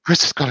 Chris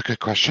has got a good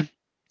question.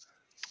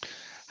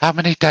 How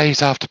many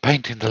days after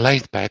painting the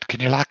lathe bed can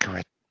you lacquer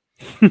it?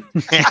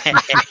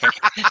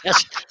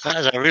 That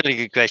is a really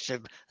good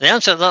question. The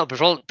answer to that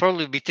would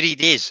probably be 3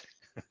 days.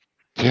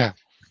 Yeah.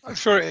 I'm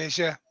sure it is,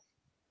 yeah.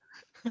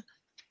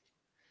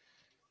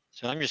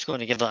 So I'm just going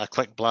to give that a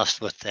quick blast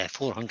with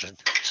 400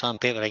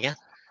 sandpaper again.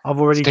 I've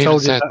already Stephen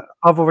told you said- that.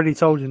 I've already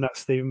told you that,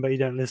 Stephen, but you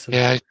don't listen.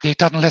 Yeah, he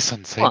doesn't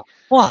listen, see?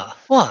 What?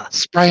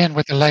 Spraying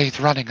with the lathe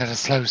running at a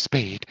slow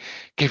speed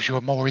gives you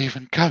a more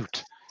even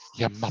coat,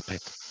 you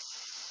muppet.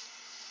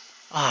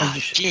 Ah,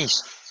 And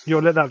jeez.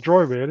 You'll let that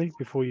dry, really,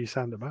 before you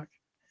sand it back.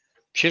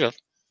 Should have.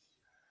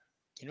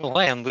 You know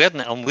why? I'm wearing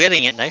it. I'm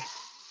wearing it now.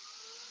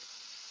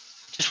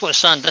 Just want to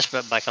sand this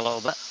bit back a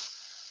little bit.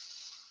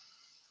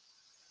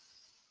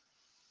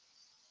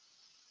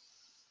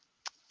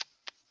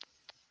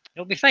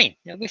 It'll be fine.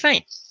 It'll be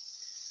fine.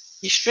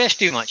 You stress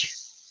too much.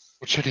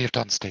 What should he have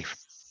done, Steve?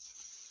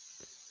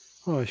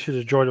 Oh, I should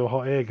have dried a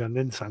hot air gun,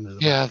 then sanded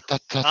it. Yeah,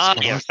 that's You're what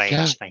fine.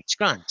 yeah. It's fine. It's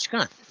grand. It's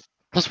grand.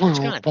 That's what, It's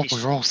we grand. what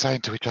we were all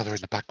saying to each other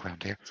in the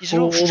background here. You're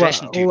not All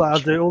stressing too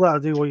much. that'll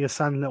do while you're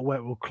sanding it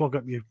wet will clog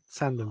up your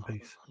sanding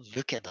piece.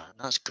 Look at that.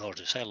 That's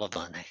gorgeous. I love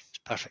that now. It's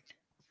perfect.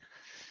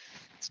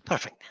 It's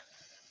perfect.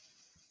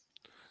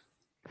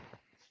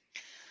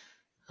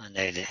 And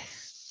now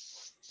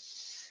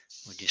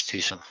we'll just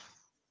do some.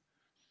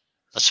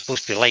 That's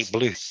supposed to be light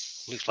blue.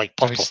 Looks like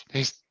Oh, purple.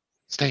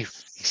 Steve,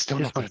 he's still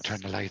Yes, not going mate. to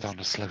turn the lathe on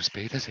a slow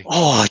speed, is he?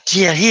 Oh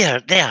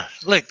dear, there.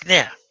 Look,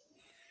 there.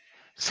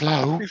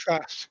 Slow? Too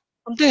fast.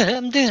 I'm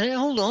doing it.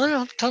 Hold on,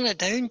 I'll turn it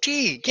down.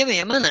 Gee, give me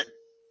a minute.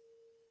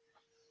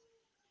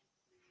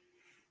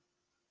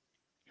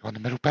 You on the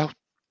middle belt?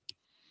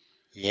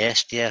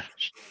 Yes, dear.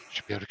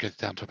 Should be able to get it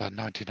down to about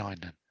 99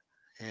 then.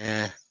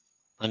 Yeah,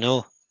 I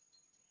know.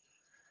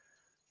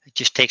 It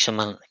just takes a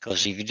minute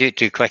because if you do it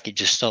too quick, it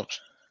just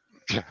stops.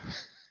 Yeah.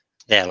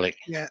 There, look.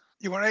 Yeah.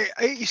 You want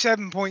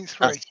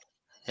 87.3.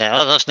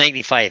 Yeah, that's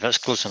 95. That's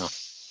close enough.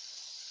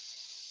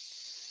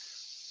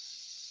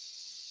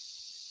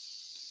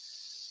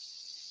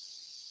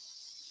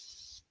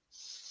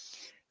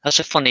 That's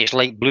the funniest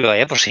light blue I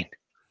ever seen.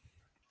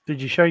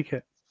 Did you shake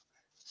it?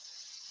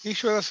 You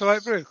sure that's a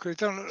light blue? Because it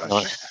don't look like No,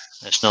 it.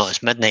 it's not.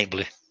 It's midnight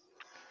blue.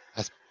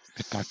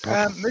 Midnight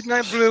purple.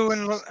 Midnight Blue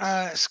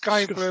and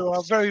Sky Blue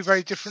are very,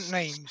 very different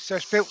names. They're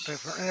built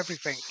different and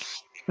everything.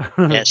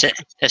 Yeah,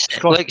 it's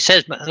Sky- look. It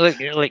says look.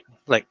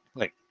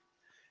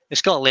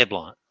 It's got a label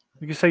on it.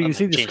 You can say you Okay,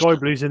 see the change sky colour.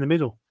 blues in the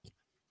middle.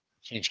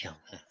 Change colour.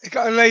 It's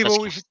got a label.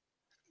 Let's Which,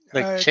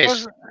 Look, it it says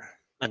doesn't-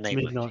 midnight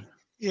blue. Midnight.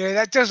 yeah,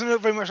 that doesn't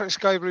look very much like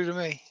Sky Blue to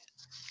me.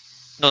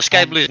 No,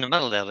 sky blue's in the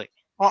middle there. Look.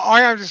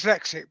 I am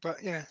dyslexic,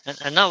 but you know.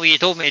 And that's what you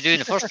told me to do in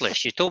the first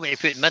place. You told me to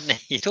put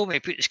midnight. You told me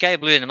to put the sky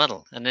blue in the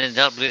middle and then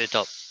dark blue at the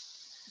top.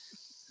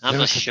 I'm not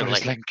Lewis has sure. put his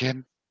Like, link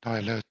in. No,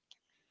 Lewis.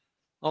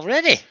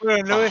 Already? Well,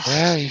 Lewis.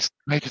 Yeah, he's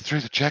made it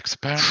through the checks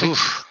apparently.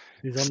 Oof.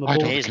 He's on the Despite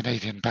all board. the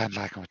Canadian band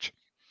language.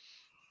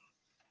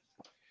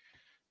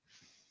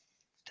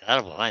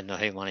 Terrible. I don't know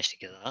how you managed to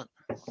get that.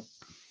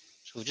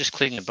 So we'll just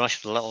clean the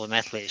brush with a little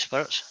methylated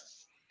spirits.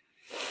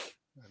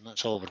 And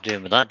that's all we're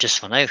doing with that just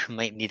for now. We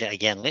might need it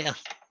again later.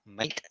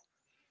 Might.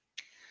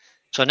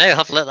 So now I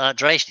have to let that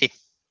dry, Steve.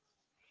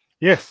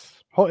 Yes,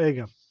 hot air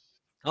gun.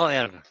 Oh,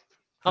 yeah. Haven't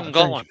That'll got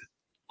change one. it.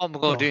 What am I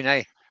going to do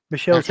now?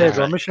 Michelle's Okay.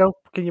 hairdryer. Michelle,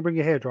 can you bring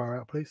your hairdryer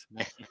out, please?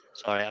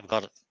 Sorry, I've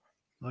got it.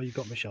 Oh, you've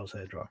got Michelle's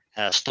hairdryer.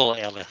 Stole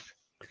it earlier.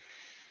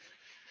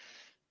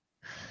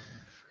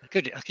 I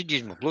could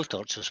use my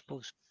blowtorch, I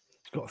suppose.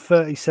 It's got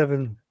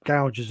 37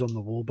 gouges on the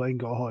wall, but ain't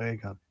got a hot air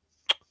gun.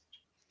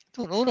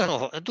 I don't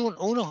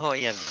own a hot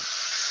air gun.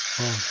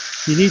 Oh,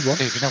 you need one.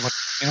 Dave, you know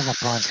what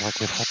Brian's like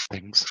with hot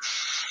things.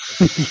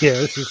 Yeah,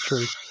 this is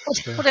true.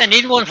 Yeah. What do I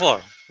need one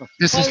for?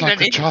 This Why is would I like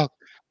the need- child.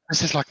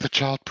 This is like the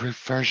childproof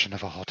version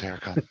of a hot air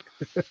gun.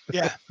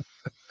 Yeah.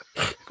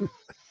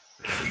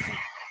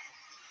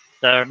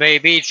 There may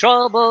be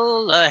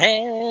trouble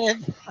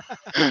ahead.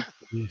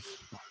 Yes.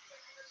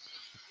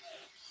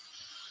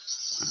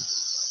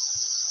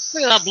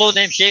 Look at that blow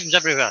them shavings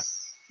everywhere.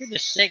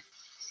 Goodness sake.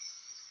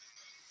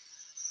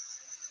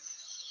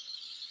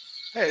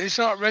 Hey, it's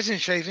not resin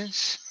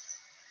shavings.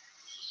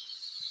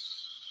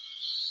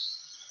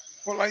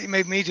 What like you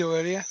made me do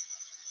earlier?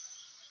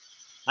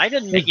 I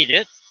didn't make you do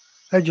it.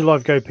 How'd your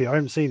live go, Pete? I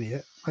haven't seen it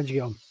yet. How'd you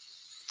get on?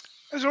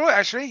 It was alright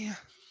actually.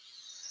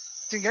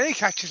 Didn't get any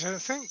catches, I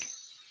don't think.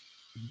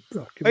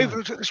 Oh, good I man. even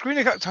looked at the screen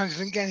a couple of times,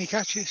 didn't get any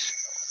catches.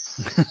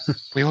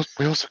 We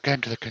also came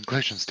to the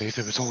conclusion, Steve,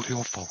 it was all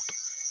your fault.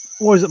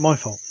 Or is it my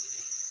fault?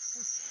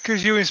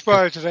 Because you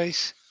inspired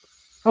today's.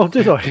 Oh,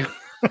 did I? You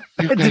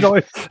How gave, did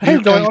I? How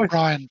you did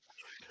I?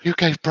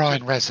 gave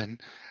Brian resin,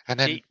 and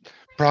then See,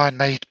 Brian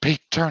made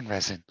Pete turn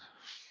resin.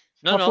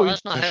 no, I no, thought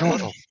that's not It's how your it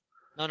fault.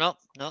 works.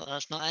 No,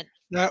 that's not it.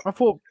 No, I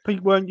thought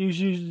Pete weren't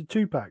using the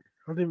 2-pack.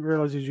 I didn't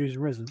realise he was using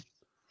resin.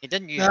 He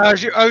didn't use no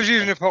I was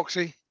using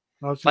epoxy.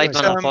 I was 5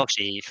 just minute Um,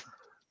 epoxy.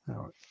 all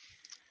right.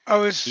 I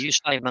was He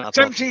used 5 minute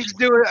attempting epoxy.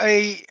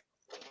 to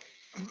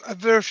do a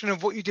version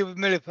of what you did with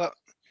Milliput.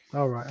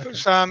 All right. Put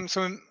Okay.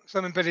 some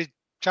embedded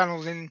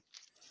channels in,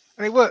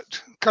 and it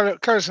worked. Color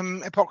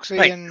some epoxy,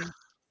 Right. and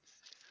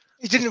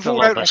it didn't Let's put a fall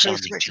little out bit like of I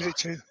sanding expected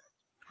sealer. it to.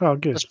 Oh,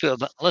 good.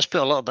 Let's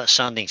put a little bit of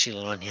sanding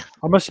sealer on here.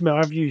 I must admit,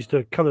 I've used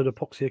a coloured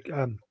epoxy.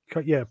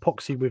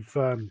 Epoxy with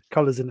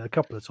colours in it a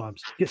couple of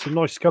times. Get some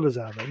nice colours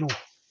out of it. No.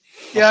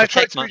 Yeah, I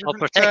tried protect to my- do I'll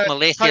different, protect my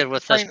lathe types here of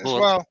with this paint as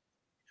board. well.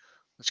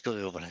 Let's go to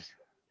the overhead.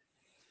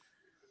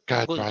 Go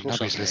ahead, Go Brian. close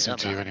Nobody's up now, listening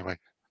that to you man. anyway.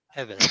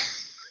 How about that?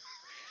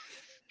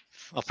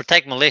 I'll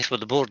protect my lathe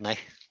with the board now,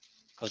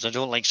 because I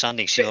don't like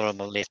sanding sealer on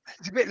my lathe.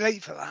 It's a bit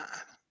late for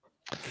that.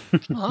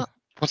 Uh-huh.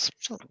 What's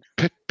So-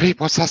 Pete?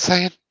 What's that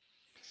saying?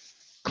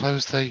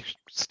 Close the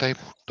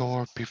stable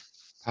door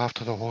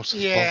after the horse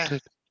is Yeah.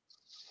 bolted.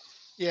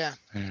 Yeah.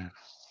 Yeah.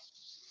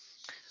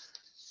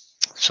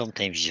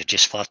 Sometimes you're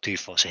just far too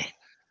fussy.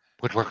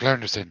 Woodwork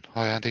learners in.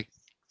 Hi, Andy.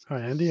 Hi,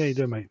 Andy. How you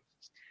doing, mate?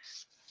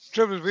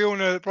 Trouble is, we all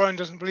know that Brian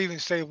doesn't believe in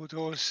stable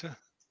doors. So.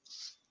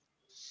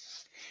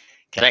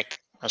 Correct.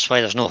 That's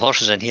why there's no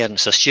horses in here and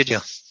it's a studio.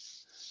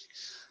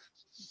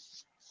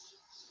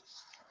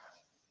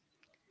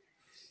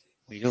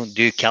 We don't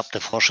do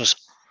captive horses.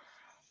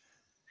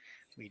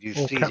 We do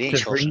Or free range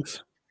captive horses.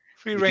 rings.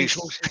 Free We range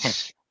do-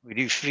 horses. We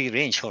do free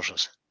range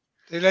horses.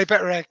 They lay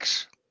better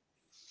eggs.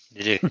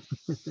 They do.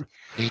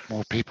 Need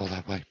more people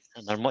that way.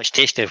 And they're much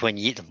tastier when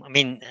you eat them. I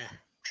mean,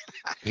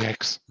 The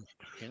eggs.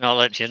 you're not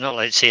allowed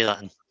to say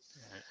that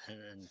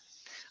in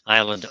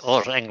Ireland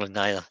or England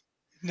either,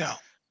 No.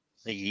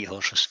 that you eat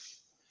horses.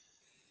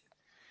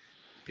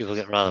 People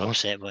get rather What?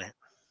 upset by it.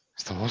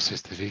 It's the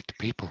horses that eat the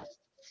people.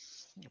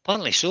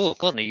 Apparently so,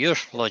 according to your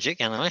logic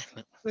anyway.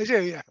 But, They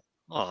do, yeah.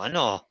 oh, I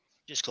know.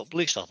 Just got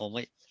blue stuff on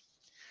white.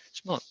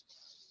 It's not.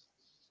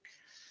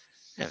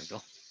 There we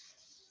go.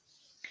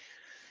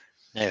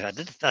 Now,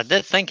 I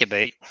did think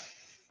about,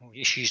 we'll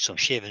just use some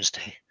shavings to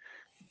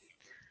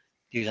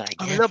do that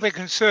I'm a again. little bit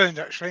concerned,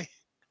 actually.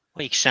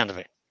 What are you concerned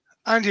about?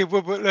 Andy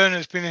Woodward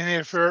Learner's been in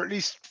here for at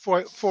least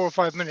 4 or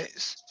 5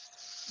 minutes.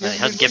 He He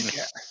hasn't given moved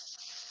me, yet.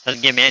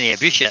 hasn't given me any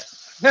abuse yet.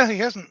 No, he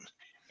hasn't.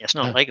 It's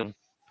not No. like him.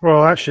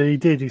 Well, actually, he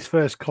did. His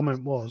first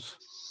comment was,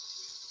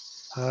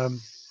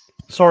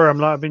 "Sorry,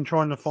 I've been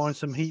trying to find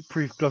some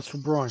heat-proof gloves for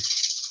Brian."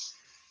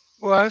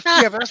 Well,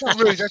 yeah, but that's not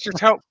rude. That's just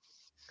help.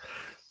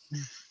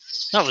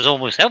 That was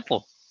almost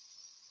helpful.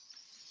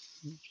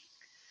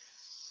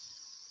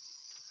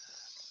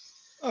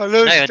 Oh,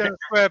 Lewis No, I has done a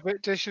square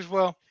bit dish as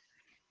well.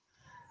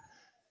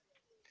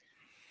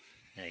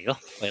 There you go.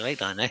 Quite like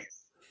that now.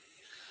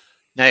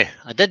 Now,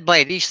 I did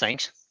buy these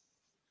things.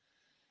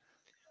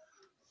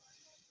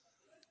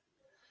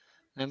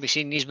 Have you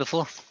seen these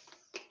before?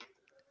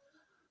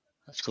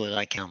 Let's go to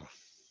that camera.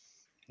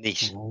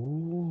 These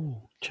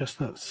Oh,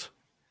 chestnuts.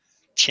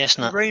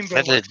 chestnut, rainbow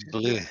vivid waxes,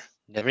 blue, yeah.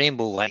 the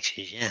rainbow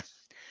waxes, yeah.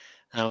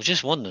 And I was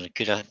just wondering,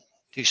 could I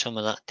do some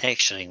of that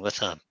texturing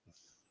with a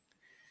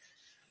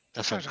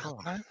different Sounds like a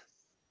colour? plan.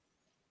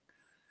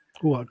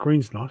 Oh, that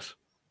green's nice.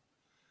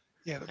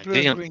 Yeah, but blue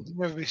and green can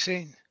never be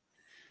seen.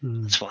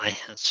 That's why.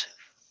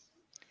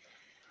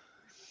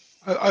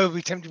 I would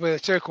be tempted by the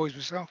turquoise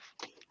myself.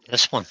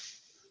 This one.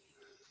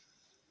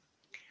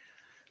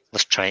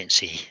 Let's try it and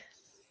see.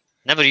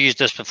 Never used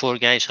this before,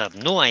 guys. I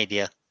have no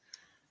idea.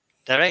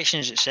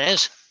 Directions, it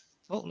says.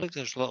 Oh, look,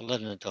 there's a lot of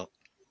lid on the top.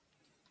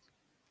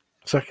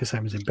 Exactly the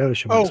same as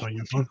embellishments on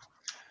your one.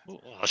 Oh,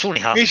 it's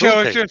only half.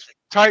 Michelle just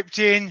typed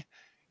in,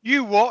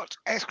 "You what?"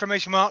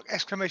 Exclamation mark!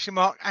 Exclamation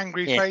mark!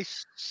 Angry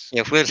face.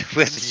 Yeah, where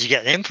did you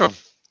get them from?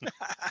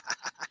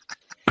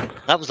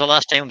 That was the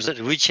last time I was at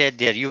the woodshed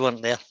there. You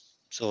weren't there.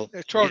 So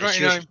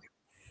 $12.99.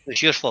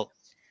 It's your fault.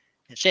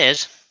 It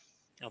says,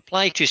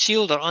 apply to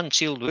sealed or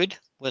unsealed wood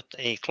with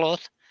a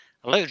cloth.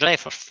 Allow to dry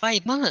for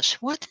 5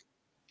 minutes. What?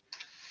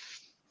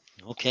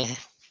 Okay.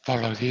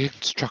 Follow the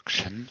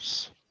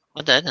instructions.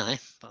 I did,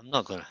 but I'm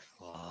not going to.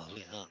 Oh, look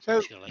at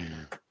that. So,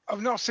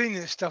 I've not seen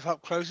this stuff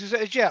up close. Is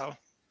it a gel?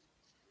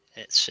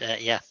 It's,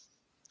 yeah.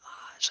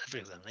 It's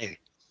everywhere now.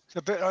 It's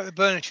a bit like the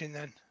burnishing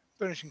then.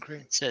 Burnishing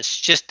cream. It's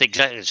just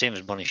exactly the same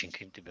as burnishing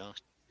cream, to be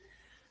honest.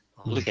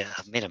 Oh, look at it.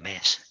 I've made a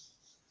mess.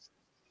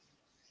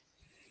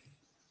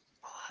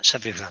 Oh, it's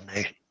everywhere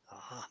now.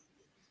 I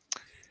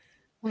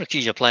wonder if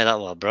you apply that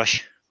with a brush.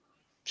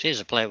 It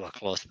says apply it with a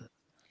cloth. But...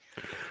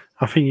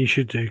 I think you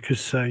should do,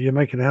 because you're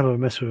making a hell of a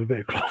mess with a bit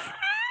of cloth.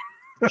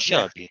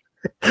 Shut up, you.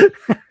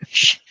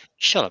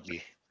 Shut up,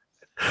 you.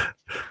 I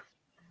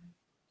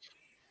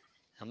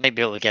might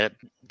be able to get it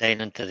down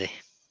into the...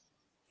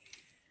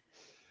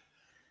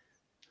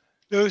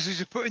 Those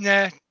who are putting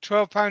there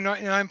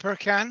 £12.99 per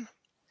can.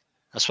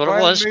 That's what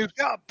it was. Moved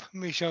up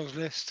Michelle's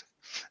list.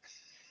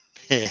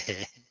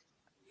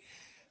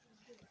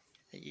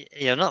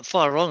 You're not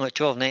far wrong at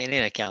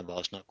 $12.99 a can, but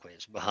it's not quite.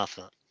 It's about half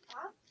that.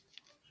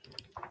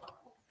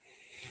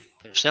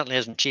 But it certainly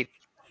isn't cheap.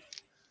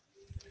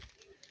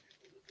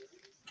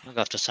 I'm going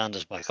to have to sand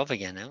this back up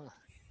again now.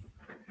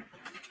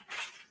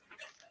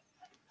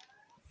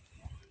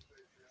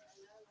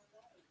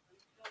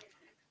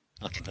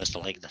 Not convinced to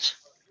like this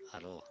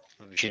at all.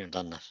 We shouldn't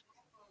have done this.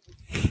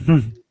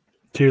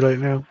 Too late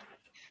now.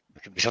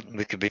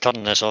 We could be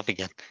turning this off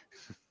again.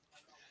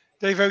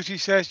 Dave Oaty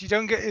says, you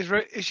don't get his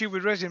issue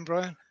with resin,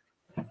 Brian.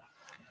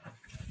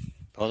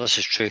 Oh, this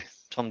is true.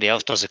 Somebody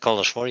else does the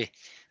colours for you.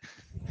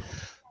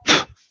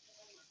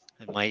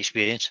 In my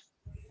experience.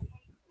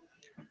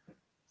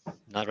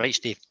 Isn't that right,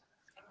 Steve?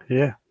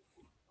 Yeah.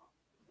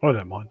 I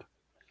don't mind.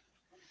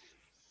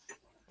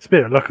 It's a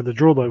bit of luck of the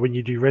draw, though, when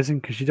you do resin,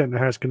 because you don't know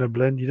how it's going to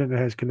blend. You don't know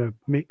how it's going to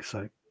mix.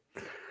 So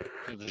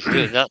it was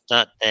really,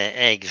 that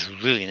egg is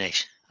really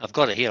nice. I've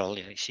got it here. I'll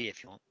let you see it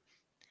if you want.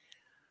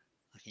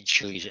 I can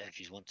show you it if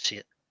you want to see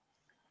it.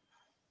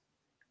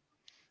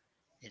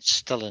 It's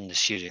still in the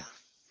studio.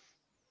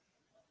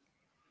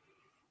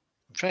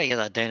 I'm trying to get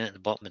that down at the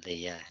bottom of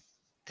the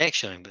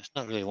texturing, but it's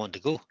not really wanting to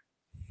go.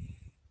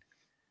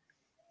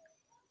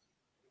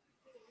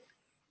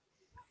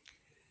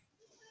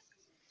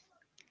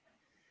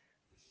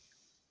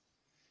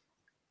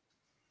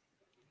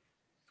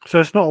 So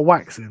it's not a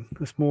wax then.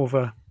 It's more of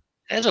a...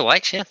 It is a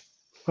wax, yeah.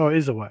 Oh, it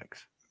is a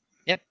wax.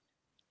 Yep.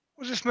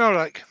 What does it smell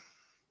like?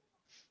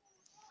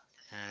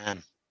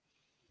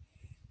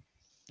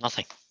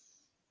 Nothing.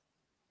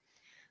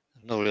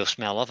 No real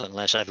smell of it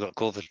unless I've got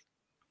COVID.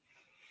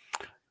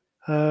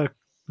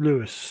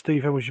 Lewis,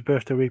 Steve, how was your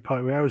birthday week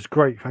party? That was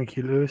great, thank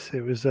you, Lewis.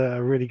 It was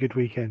a really good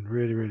weekend.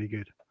 Really, really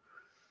good.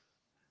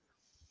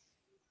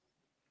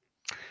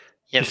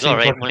 Yeah, it was all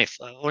right.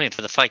 Only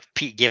for the fact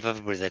Pete gave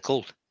everybody the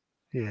cold.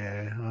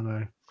 Yeah, I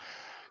know.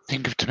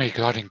 Think of to me,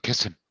 because I didn't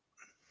kiss him.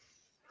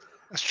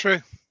 That's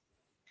true.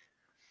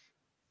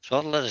 So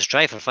I'll let us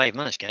try for 5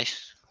 minutes,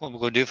 guys. What we're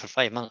going to do for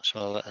 5 minutes, so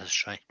I'll let us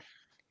try.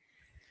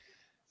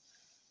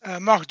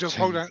 Mark does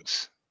pole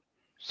dance.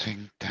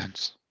 Sing,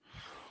 dance. I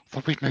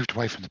thought we'd moved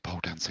away from the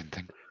pole dancing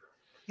thing.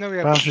 No, we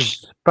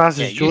haven't. Baz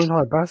is joined.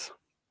 Hi, Baz.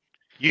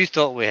 You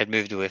thought we had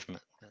moved away from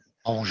it.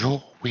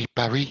 Bonjour, oui,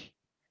 Barry.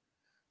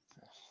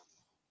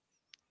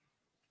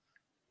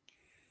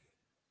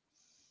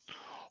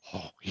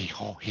 Oh,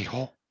 hee-haw,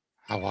 hee-haw.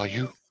 How are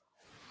you?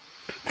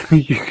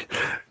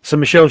 So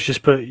Michelle's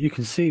just put, you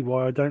can see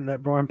why I don't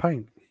let Brian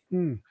paint.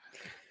 We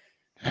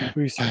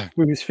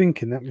was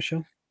thinking that,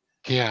 Michelle.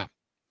 Yeah.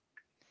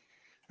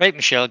 Right,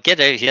 Michelle, get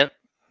out here.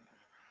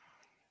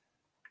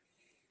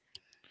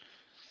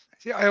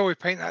 See, I always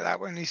paint like that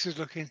when Lisa's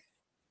looking.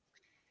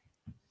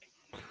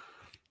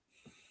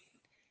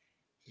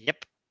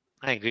 Yep,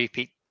 I agree,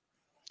 Pete.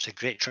 It's a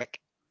great trick.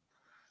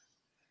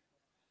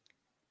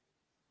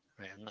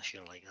 Right, I'm not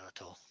sure I like that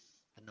at all,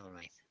 but never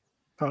mind.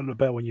 That'll look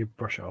better when you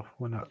brush it off.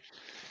 Why not?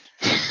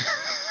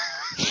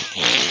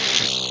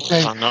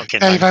 I'm not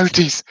kidding. Dave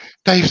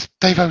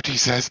Oaty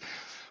says,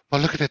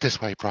 well, look at it this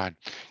way, Brian.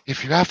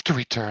 If you have to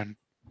return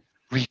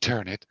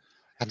it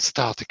and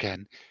start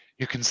again,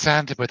 you can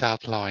sand it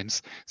without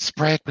lines,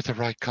 spray it with the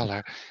right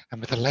colour,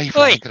 and with a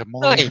label make it a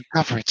more even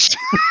coverage.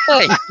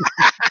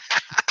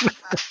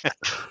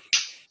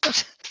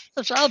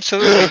 There's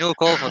absolutely no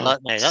call for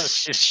that now.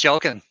 That's just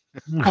shocking.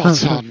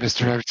 What's on,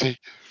 Mr. Oaty?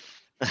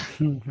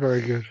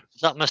 Very good.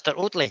 Is that Mr.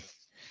 Oatley?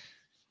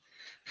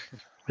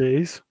 It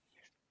is.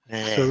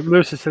 So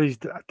Lewis has said his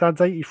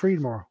dad's 83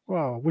 tomorrow.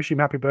 Well, wish him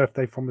happy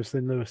birthday from us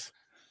then, Lewis.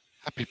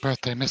 Happy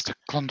birthday, Mr.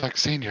 Klondike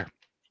Senior.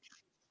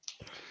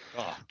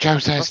 Oh, Joe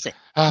says,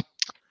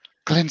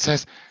 Glenn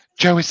says,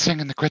 Joe is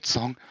singing the grid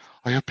song.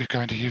 I hope you're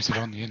going to use it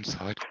on the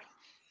inside.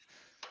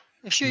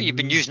 I'm sure you've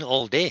been using it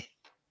all day.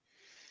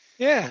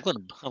 Yeah.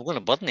 I'm going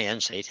to button the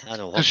inside. I don't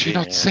know what. Does she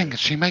not sing?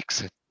 She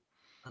makes it.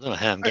 I don't know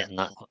how I'm getting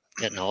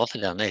off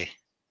of there now.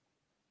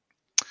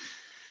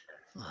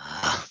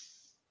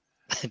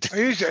 I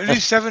used it at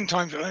least 7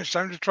 times at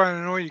lunchtime to try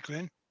and annoy you,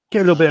 Glenn. Get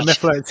a little bit of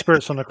methylated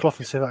spirits on the cloth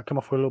and see if that come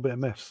off with a little bit of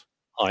meths.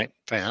 All right,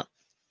 try that.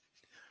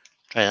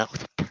 Try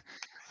that.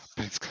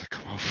 It's going to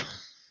come off.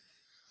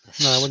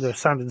 No, when they're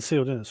sand and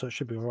sealed, isn't it? So it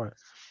should be all right.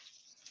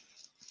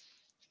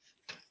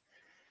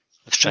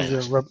 Let's try that.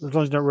 As long as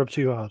you don't rub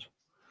too hard.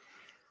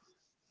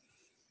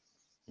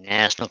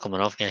 Nah, it's not coming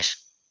off, guys.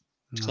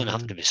 It's going to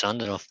have to be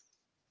sanded off.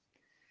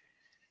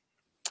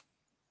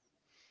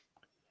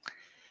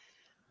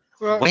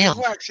 Well,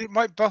 wax, it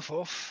might buff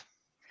off.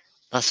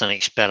 That's an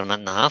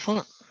experiment and a half on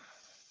it.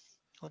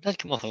 Oh, it did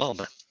come off a little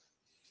bit.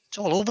 It's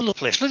all over the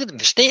place. Look at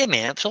the state of me.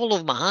 It's all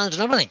over my hands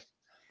and everything.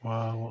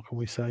 Wow, what can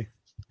we say?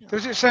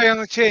 Does it say on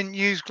the tin,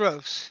 use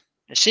gloves?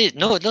 It says,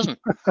 no, it doesn't.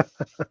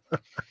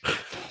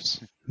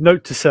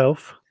 Note to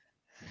self.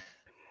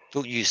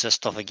 Don't use this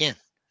stuff again.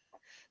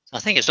 I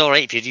think it's all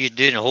right if you're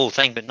doing the whole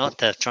thing, but not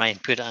to try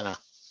and put it in a...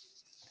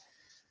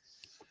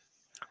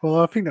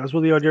 Well, I think that was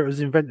what the idea it was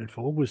invented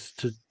for, was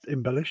to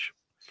embellish.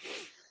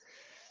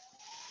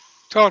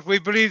 Todd, we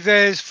believe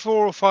there's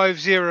 4 or 5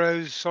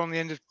 zeros on the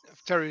end of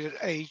Terry's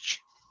age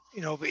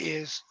in orbit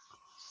years.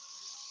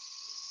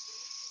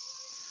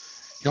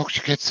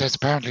 Yorkshire Kid says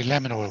apparently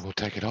lemon oil will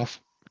take it off.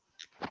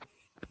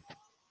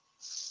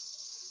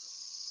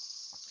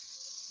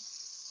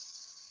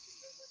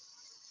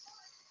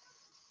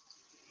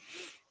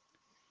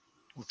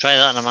 We'll try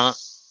that in a minute.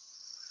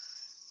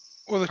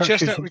 Well, the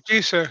chestnut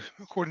reducer,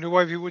 according to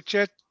Wavy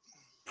Woodshed.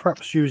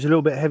 Perhaps you was a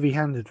little bit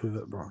heavy-handed with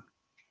it, Brian.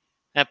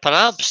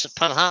 Perhaps.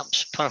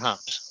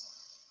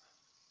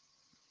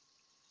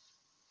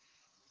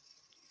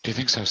 Do you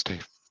think so,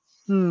 Steve?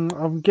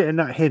 I'm getting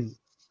that hint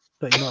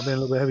that you might be a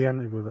little bit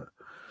heavy-handed with it.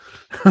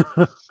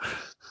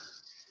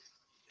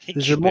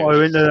 There's a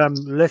motto in there,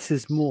 less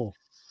is more.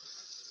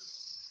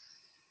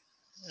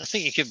 I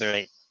think you could be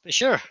right. But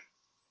sure.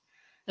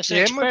 It's an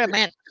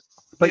experiment.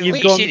 But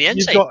you've got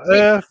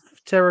earth,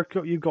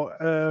 terracotta, you've got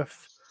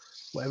earth,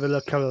 whatever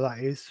the colour that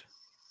is.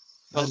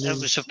 Well,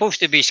 it was supposed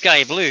to be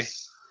sky blue.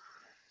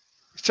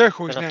 It's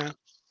turquoise now.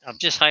 I've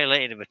just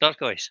highlighted it with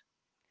turquoise.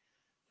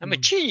 I'm a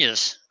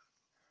genius.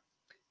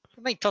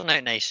 It might turn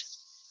out nice.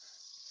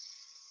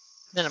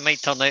 Then it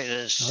might turn out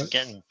that it's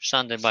getting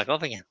sanded back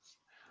off again.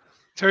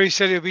 Terry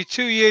said he'll be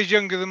 2 years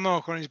younger than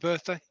Mark on his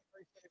birthday.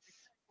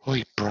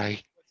 Oi,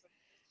 Bray.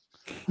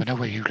 I know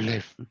where you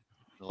live.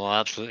 Oh, I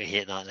absolutely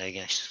hate that now,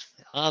 guys.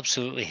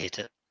 Absolutely hate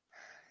it.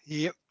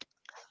 Yep.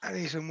 I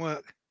need some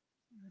work.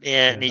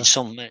 Yeah, it needs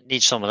some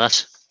of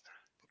this.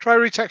 Try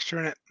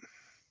retexturing it.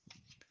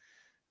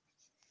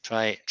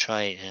 Try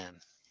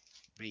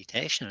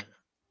retexturing it.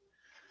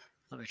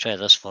 Let me try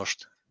this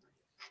first.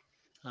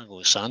 I'll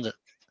go sand it.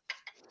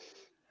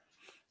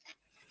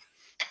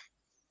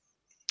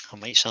 I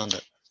might sand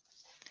it.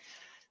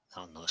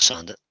 I'll not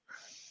sand it.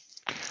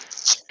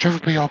 Trevor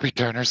B. Orbie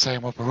Turner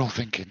saying what we're all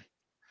thinking.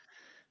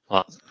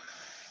 What?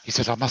 He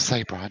says, I must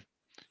say, Brian,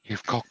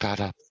 you've cocked that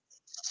up.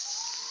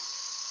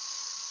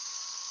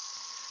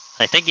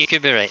 I think you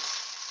could be right.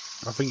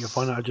 I think you'll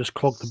find out I just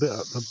clogged a bit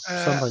up the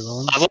sandpaper. I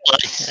will.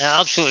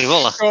 I absolutely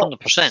will.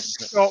 100%.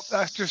 Stop.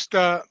 That's just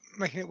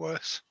making it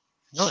worse.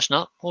 No, it's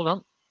not. Hold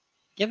on.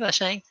 Give it a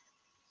second.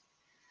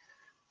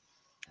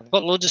 I've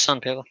got loads of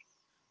sandpaper.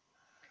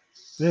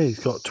 Yeah, he's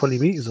got 20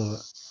 metres of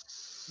it.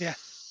 Yeah.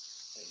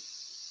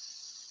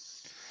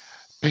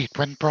 Pete,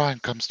 when Brian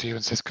comes to you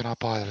and says, can I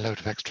buy a load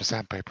of extra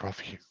sandpaper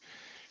off you?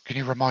 Can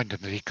you remind him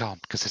that he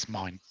can't because it's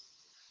mine?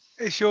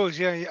 It's yours,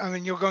 yeah. I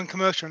mean, you're going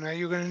commercial now.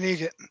 You're going to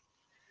need it.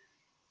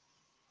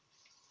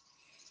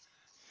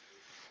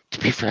 To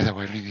be fair, though,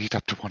 we only need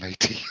up to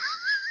 180.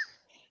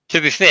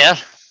 To be fair,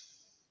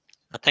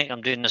 I think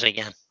I'm doing this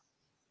again.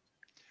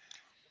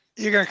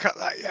 You're going to cut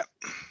that, yeah.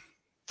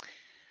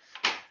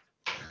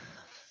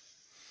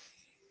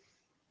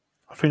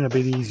 I think that'd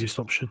be the easiest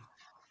option.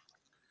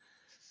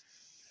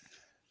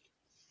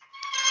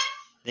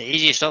 The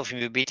easiest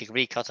option would be to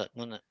recut it,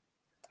 wouldn't it?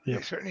 Yeah,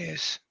 it certainly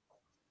is.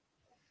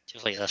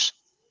 Just like this.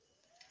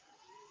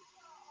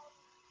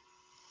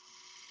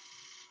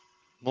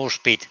 More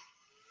speed.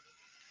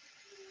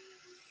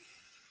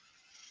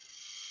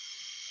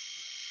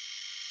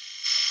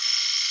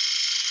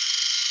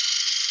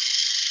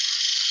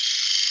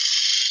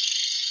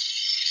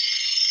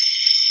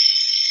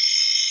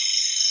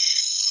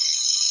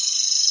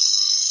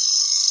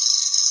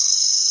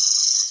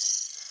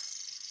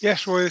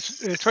 Yes, Roy,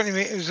 20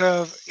 metres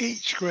of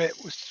each grit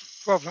was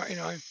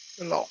 $12.99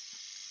 a lot.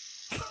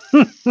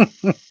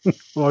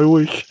 I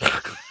wish.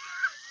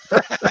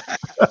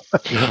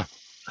 Yeah.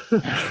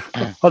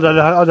 I'd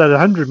have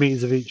 100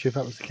 meters of each if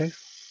that was the case.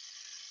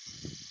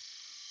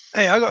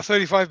 Hey, I got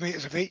 35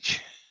 meters of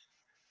each.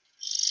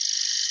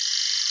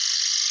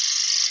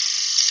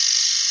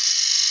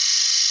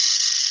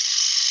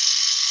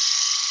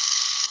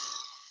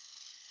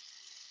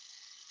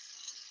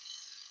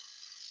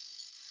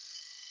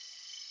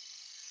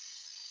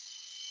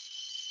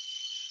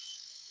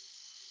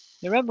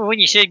 You remember when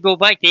you said go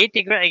back to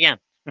 80 grit again?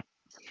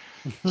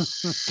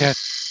 Yeah.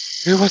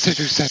 Who was it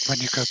who said when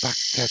you go back?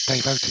 Yeah,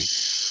 Dave Oatey.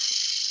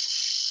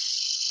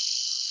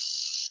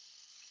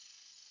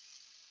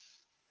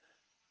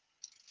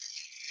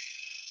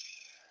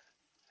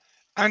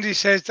 Andy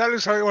says, that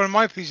looks like one of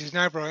my pieces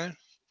now, Brian.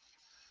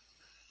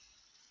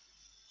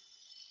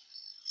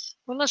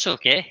 Well, that's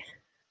okay.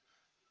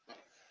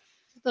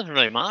 It doesn't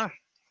really matter.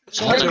 It's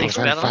all Todd's an got a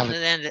very experiment valid. at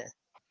the end.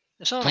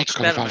 It's all an Todd's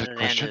got a experiment valid at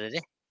the end of question. the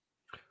day.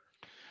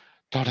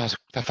 Todd has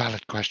a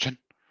valid question.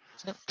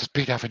 Yep. Does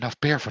Pete have enough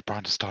beer for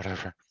Brian to start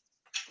over?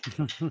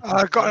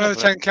 I've got I'm another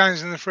not 10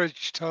 cans in the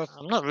fridge, Todd.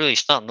 I'm not really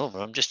starting over.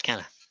 I'm just kind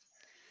of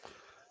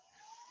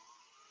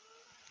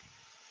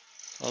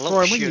a little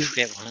Brian, when sheer you-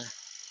 straight one.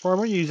 Brian,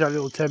 when you use that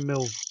little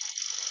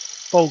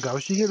 10mm bowl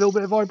gauge, you get a little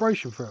bit of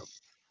vibration for it.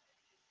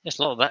 Just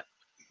a little bit.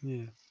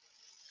 Yeah.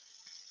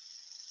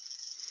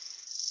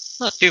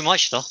 Not too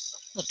much though.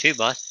 Not too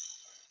bad.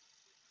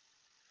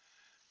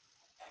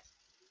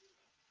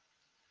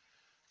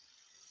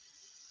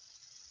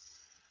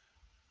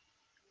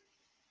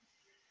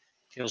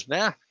 Feels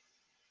better.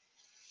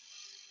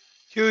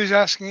 Hugh's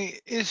asking,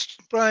 is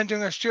Brian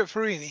doing a Stuart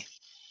Farini?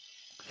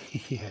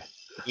 Yeah.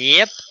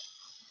 Yep.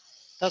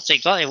 That's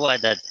exactly what I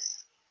did.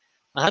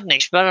 I had an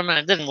experiment,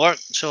 it didn't work,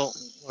 so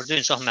we're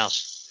doing something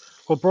else.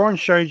 Well, Brian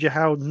showed you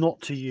how not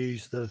to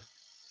use the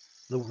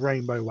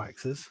rainbow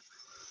waxes.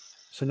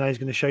 So now he's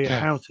going to show you Yeah.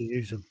 how to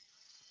use them.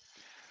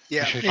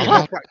 Yeah. You should yeah, know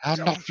well, how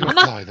not to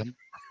Mama? apply them.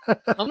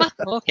 Mama?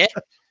 Okay.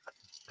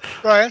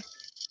 Brian,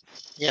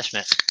 Yes,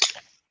 mate.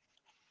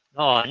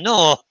 Oh,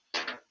 no.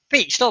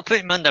 Pete, stop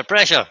putting me under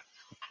pressure.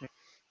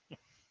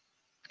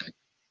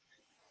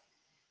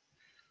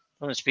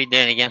 Don't speed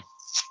down again.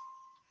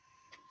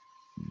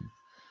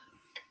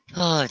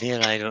 Oh, dear,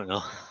 I don't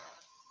know.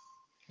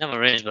 Never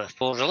raised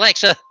before.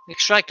 Alexa,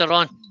 extractor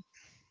on.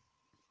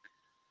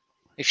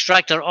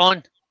 Extractor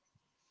on.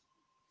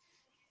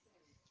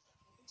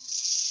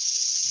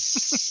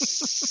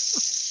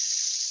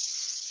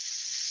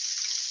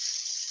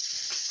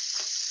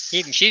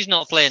 Even she's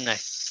not playing now.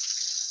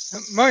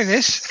 mine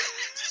is.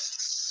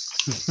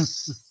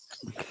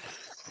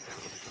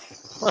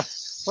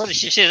 What did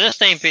she say this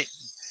time, Pete?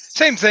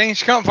 Same thing,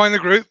 she can't find the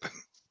group.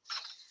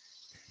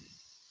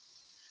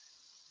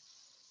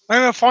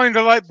 I'm going to find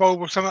a light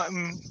bulb or something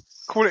and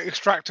call it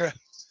extractor,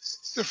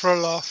 just for a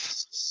laugh.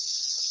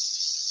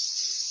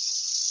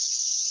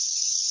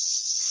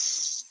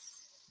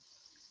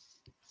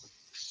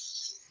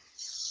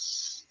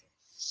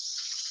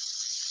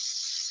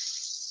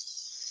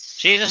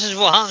 See, this is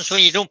what happens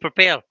when you don't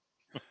prepare.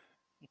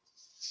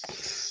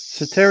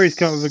 So Terry's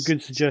come up with a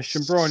good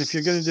suggestion. Brian, if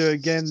you're going to do it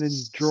again, then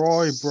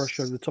dry brush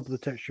over the top of the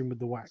texture with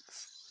the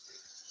wax.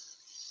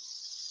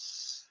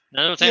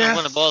 I don't think Yeah. I'm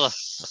going to bother.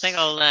 I think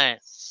I'll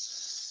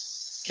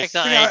kick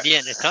that Yeah. idea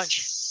into touch.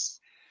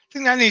 I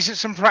think that needs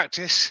some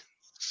practice.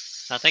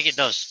 I think it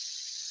does.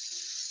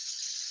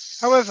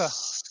 However,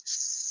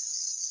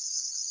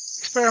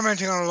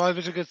 experimenting on a live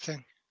is a good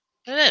thing.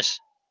 It is.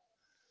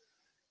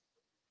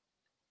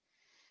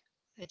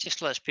 It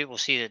just lets people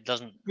see that it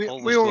doesn't We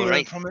always all go learn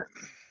right. from it.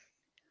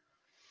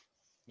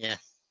 Yeah.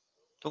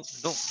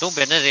 Don't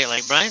be an idiot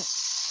like Brian.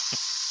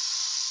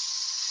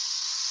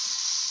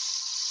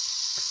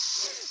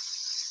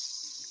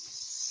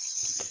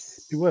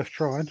 Be worth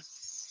trying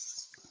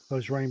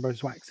those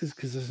rainbows waxes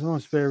because there's a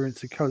nice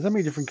variance of colours. How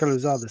many different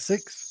colours are there?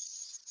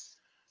 6?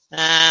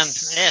 Yeah,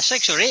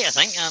 6 or 8, I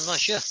think. I'm not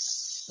sure.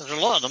 There's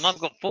a lot of them. I've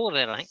got 4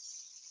 there, I think.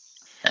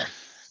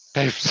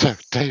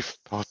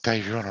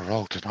 Dave, you're on a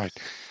roll tonight.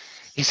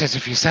 He says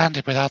if you sand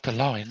it without the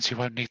lines, you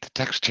won't need the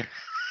texture.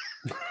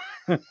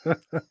 Oh,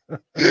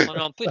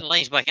 no, I'm putting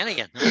lines back in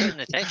again. I'm putting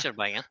the texture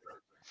back in.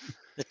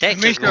 The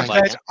texture Misha goes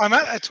back said, in. I'm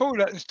at the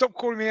toilet and stop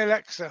calling me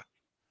Alexa.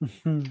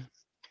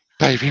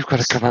 Dave, you've got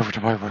to come over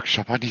to my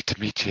workshop. I need to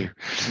meet you.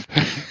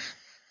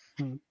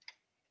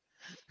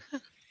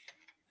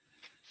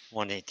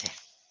 180.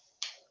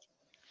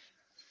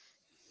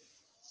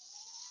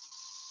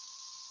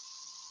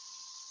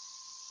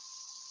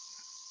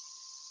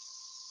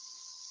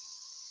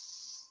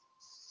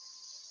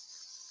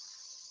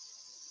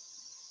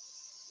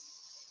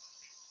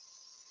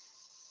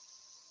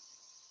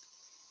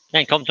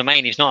 Can't come to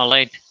mine. He's not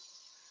allowed.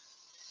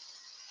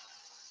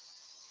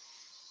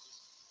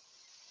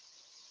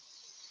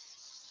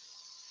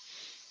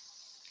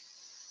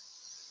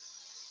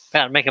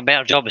 Better make a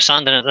better job of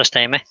sanding it this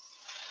time, eh?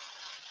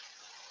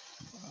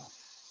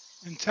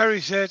 And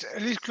Terry said,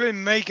 at least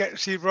Glenn may get to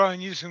see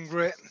Brian use some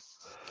grit.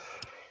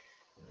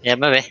 Yeah,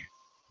 maybe.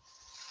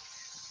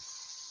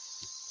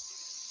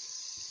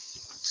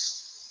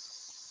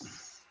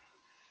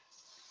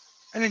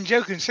 And then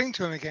Joe can sing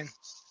to him again.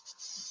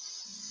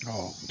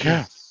 Oh,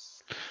 yeah.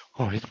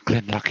 Oh, isn't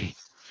Glenn lucky?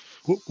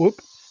 Whoop, whoop.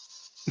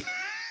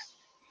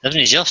 Isn't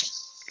he just?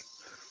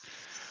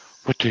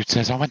 What dude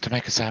says, I went to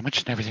make a sandwich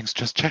and everything's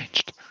just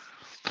changed.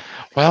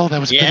 Well, there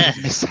was a bit of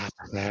a mishap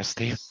there,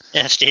 Steve.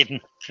 Yeah, Stephen.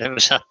 There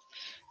was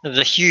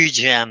a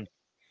huge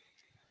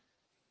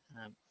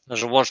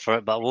there's a word for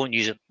it, but I won't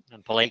use it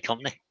in polite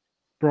company.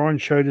 Brian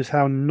showed us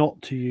how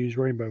not to use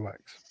rainbow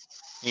wax.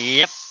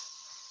 Yep.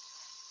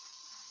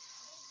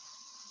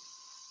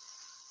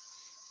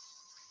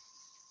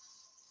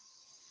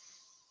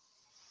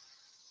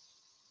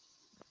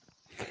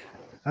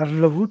 Adam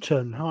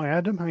Lavuton. Hi,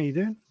 Adam. How you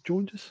doing?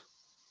 Joined us.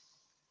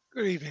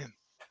 Good evening.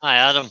 Hi,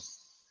 Adam.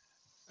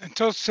 And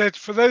Todd said,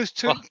 for those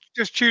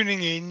just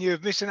tuning in, you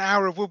have missed an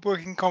hour of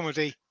woodworking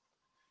comedy.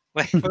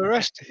 For the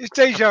rest, it's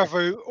deja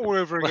vu all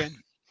over again.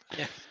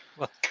 Yeah.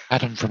 Well,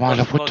 Adam from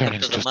Isle of Wood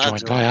Turning's just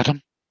joined. Hi,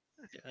 Adam.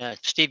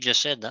 Steve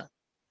just said that.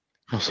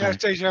 Oh, sorry. Yeah,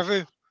 it's deja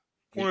vu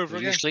all over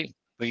again.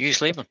 Were you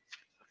sleeping?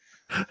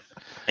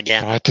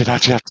 Again. Oh, I did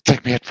actually have to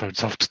take my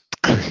headphones off to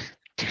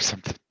do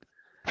something.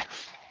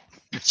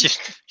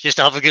 Just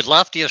have a good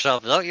laugh to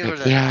yourself. Is that what you were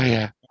doing?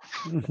 Yeah.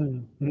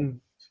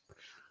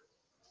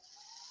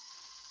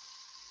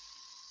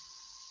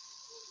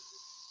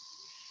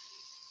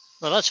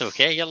 Well, that's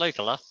okay. You like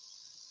a laugh.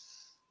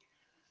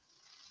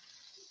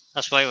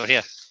 That's why we're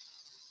here.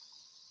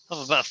 Have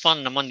a bit of fun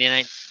on a Monday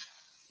night.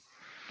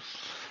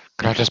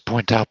 Can I just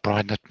point out,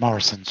 Brian, that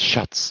Morrison's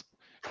shuts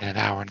in an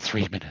hour and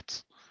 3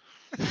 minutes.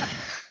 Right,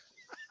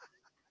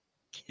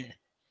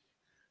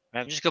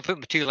 I'm just going to put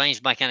my 2 lines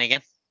back in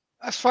again.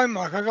 That's fine,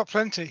 Mike. I've got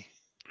plenty.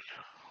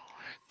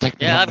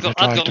 Yeah, I've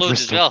got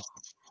loads as well.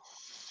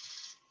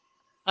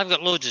 I've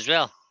got loads as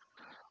well.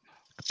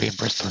 I'll be in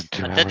Bristol in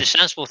 2 hours. I did the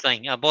sensible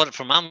thing. I bought it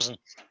from Amazon.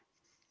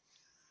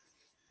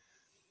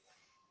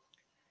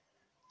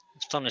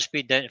 Let's turn the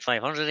speed down to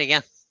 500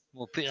 again.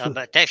 We'll put a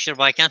bit of texture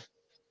back in.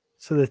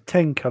 So there's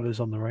 10 colours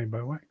on the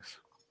rainbow wax.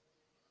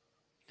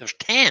 There's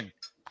 10?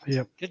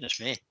 Yep. Goodness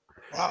me.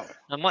 Wow.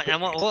 And what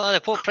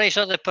price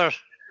are they per?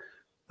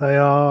 They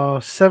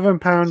are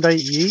 £7.80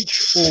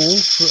 each, all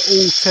for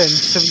all 10,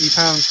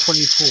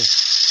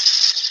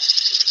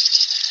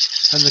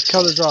 £70.24. And the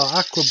colours are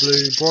aqua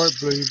blue, bright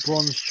blue,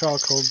 bronze,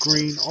 charcoal,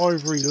 green,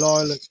 ivory,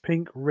 lilac,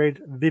 pink,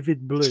 red,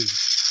 vivid blue.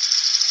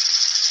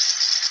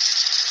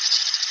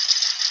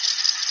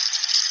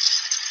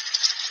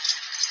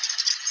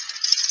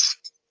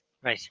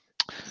 Right.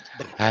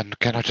 And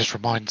can I just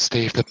remind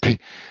Steve that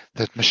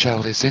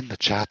Michelle is in the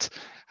chat,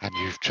 and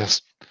you've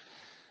just...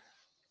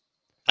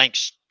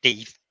 Thanks,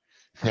 Steve.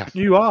 Yeah.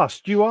 You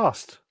asked. Oh,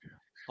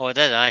 I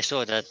did. I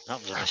saw that. That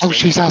was a mistake. Oh,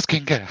 she's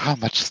asking how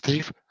much,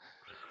 Steve?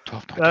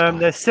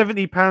 They're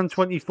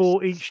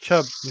 £70.24 each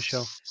tub,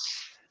 Michelle.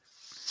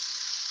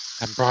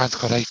 And Brian's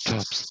got 8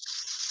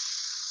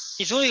 tubs.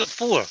 He's only got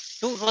 4.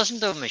 Don't listen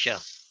to him, Michelle.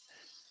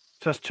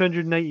 So that's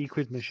 280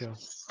 quid, Michelle.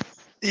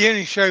 He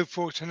only showed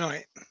 4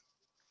 tonight.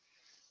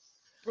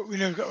 But we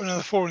know we've got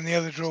another 4 in the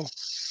other drawer.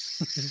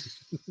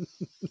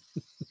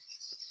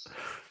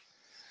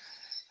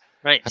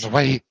 Right. And the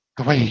way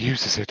he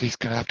uses it, he's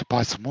going to have to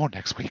buy some more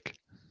next week.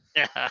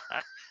 He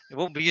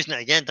won't be using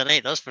it again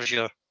tonight, that's for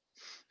sure.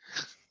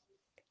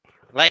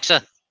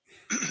 Alexa,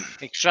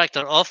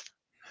 extractor off.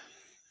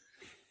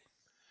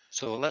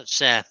 So let's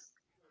what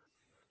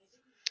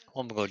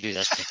am I going to do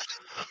this thing?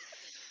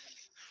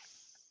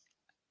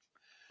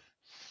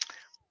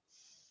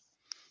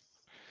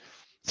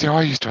 See,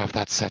 I used to have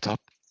that set up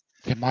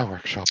in my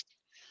workshop.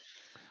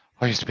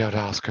 I used to be able to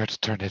ask her to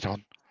turn it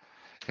on.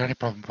 The only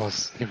problem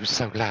was it was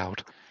so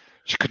loud,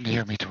 she couldn't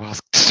hear me to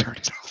ask to turn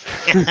it off.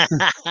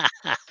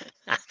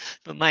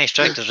 But my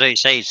extractor's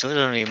outside, so it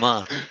doesn't really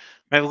matter.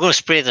 Right, we're going to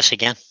spray this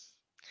again.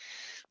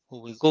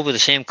 We'll go with the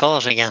same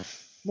colours again.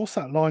 What's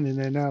that line in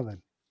there now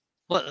then?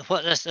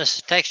 What this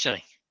is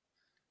texturing.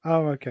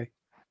 Oh, okay.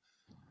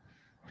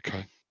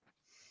 Okay.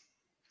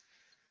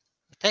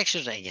 The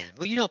textures it again.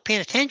 Well, you're not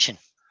paying attention.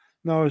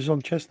 No, I was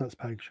on Chestnut's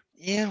page.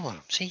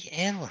 Earworms. See,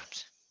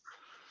 earworms.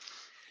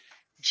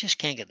 You just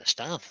can't get the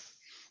stuff.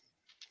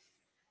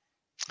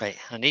 Right,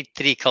 I need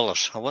 3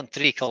 colours. I want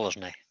 3 colours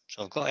now.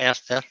 So I've got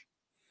earth there.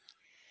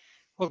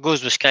 What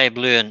goes with sky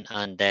blue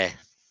and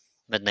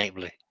midnight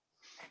blue?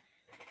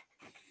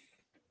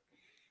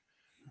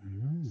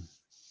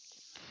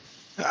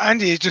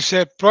 Andy just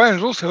said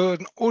Brian's also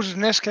ordered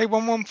an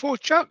SK114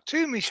 Chuck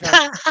too,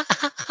 Michelle.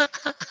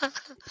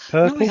 Purple?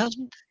 No, he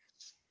hasn't.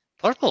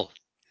 Purple.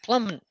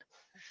 Plum.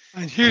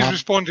 And Hughes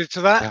responded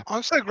to that. Yeah.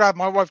 I'm so glad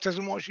my wife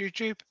doesn't watch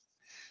YouTube.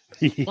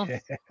 Yeah.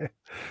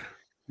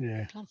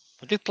 Yeah. Plum.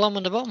 I do plum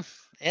on the bottom.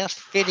 Earth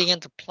fading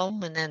into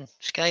plum and then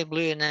sky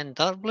blue and then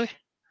dark blue.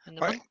 In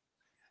the right.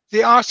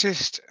 The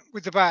artist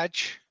with the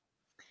badge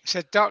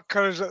said dark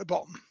colours at the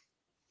bottom.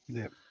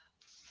 Yeah.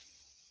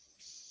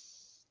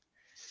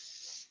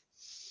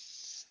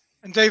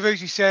 And Dave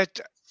Oaty said,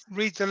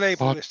 read the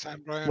label this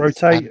time, Brian.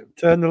 Rotate,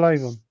 turn the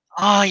lathe on.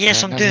 Oh,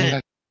 yes, I'm doing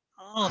it.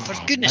 Oh, for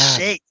goodness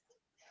sake.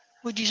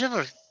 Would you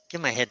ever give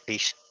me a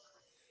headpiece?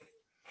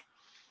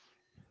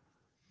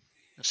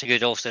 That's a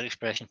good Ulster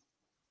expression.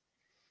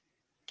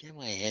 Get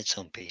my head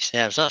some piece.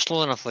 Yeah, is that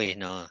slow enough for you?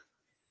 No.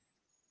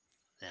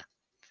 Yeah.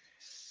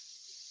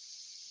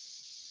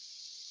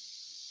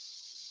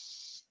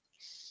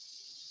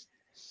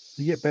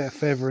 You get better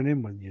feathering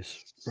in when you're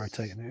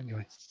rotating it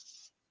anyway.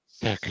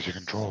 Yeah, because you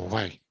can draw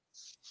away.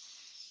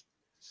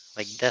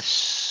 Like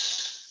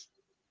this.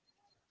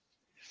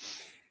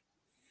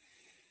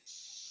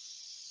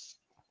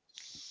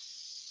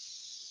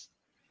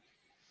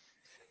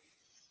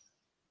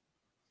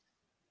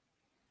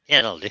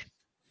 Yeah, that'll do.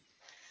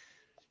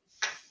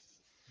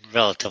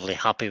 Relatively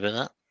happy with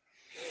that.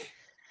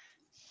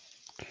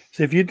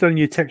 So if you'd done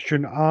your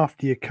texturing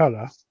after your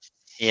colour,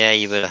 yeah,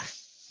 you would have.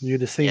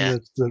 You'd have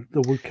seen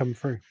the wood come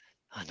through.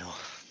 I know.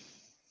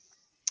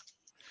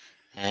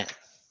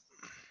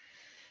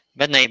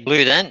 Midnight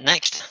blue then,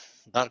 next.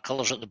 Dark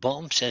colours at the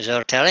bottom, says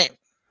our Terry.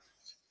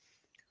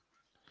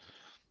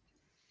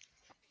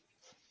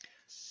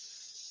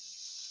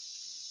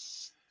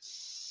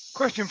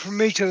 Question from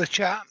me to the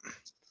chat.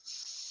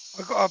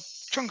 I've got a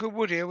chunk of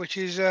wood here, which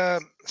is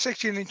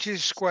 16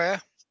 inches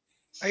square,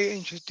 8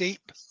 inches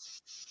deep. Do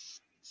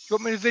you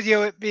want me to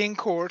video it being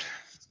cored?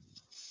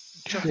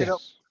 Chuck it up.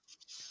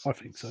 I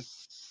think so.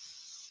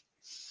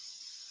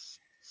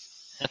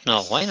 If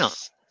not, why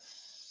not?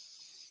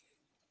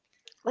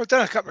 I've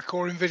done a couple of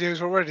coring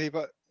videos already,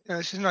 but you know,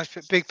 this is a nice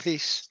big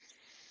piece.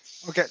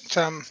 I'll get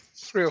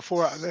 3 or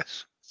 4 out of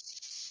this.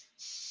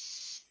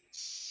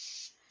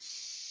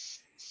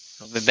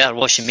 It'll be better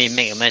watching me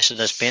make a mess of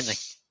this painting.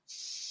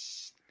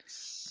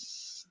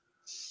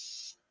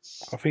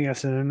 I think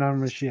that's an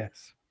unanimous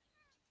yes.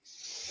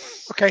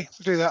 Okay,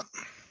 we'll do that.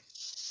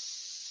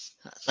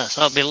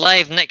 That'll be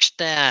live next.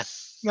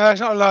 No,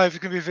 it's not live.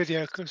 It's going to be a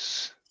video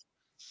because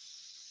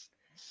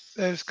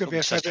there's going to be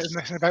a fair bit of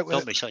messing about with it.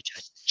 Don't be such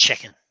a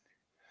chicken.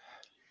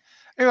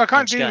 Anyway, I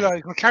can't do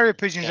live. My carrier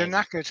pigeons are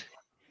knackered.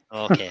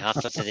 Okay,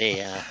 after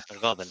today, I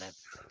forgot about them.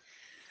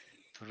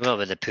 Forgot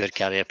about the poor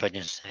carrier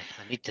pigeons.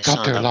 I need to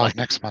can't do it live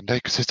next Monday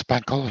because it's a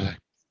bank holiday.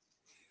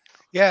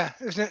 Yeah,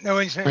 there's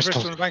no internet in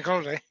Bristol on a bank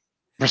holiday.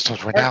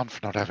 Bristol's renowned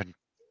for not having.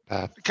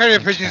 Carrier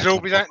pigeons will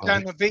all be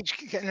down the beach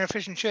getting their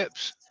fish and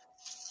chips.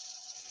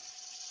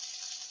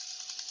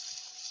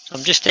 So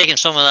I'm just taking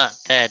some of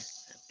that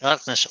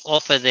darkness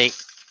off of the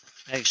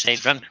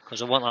outside rim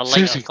because I want a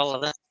lighter colour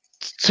there.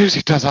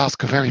 Susie does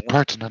ask a very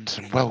pertinent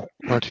and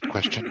well-worded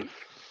question.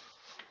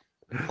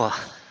 What?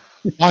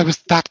 Why was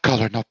that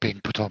colour not being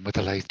put on with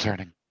the lathe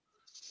turning?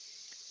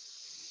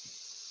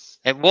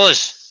 It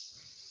was.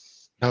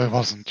 No, it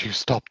wasn't. You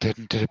stopped it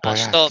and did it by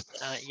hand. I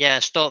stopped. I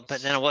stopped,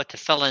 but then I wanted to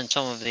fill in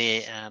some of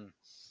the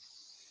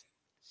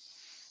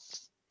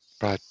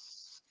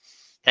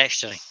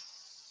texturing.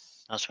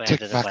 That's why I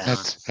did it by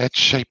hand. Edge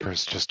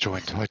Shapers just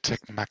joined. Hi, Tick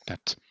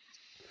Magnet.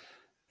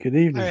 Good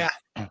evening. Oh,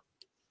 yeah.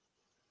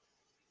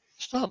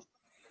 Stop.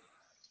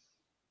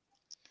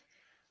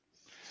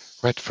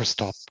 Red for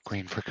stop,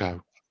 green for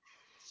go.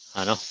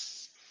 I know.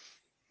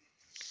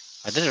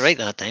 I did it right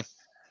that time.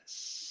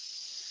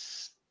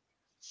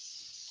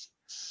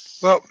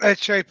 Well, Ed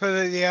Shaper,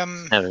 there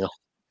we go.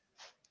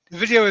 The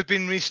video has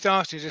been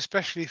restarted,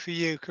 especially for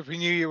you, because we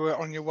knew you were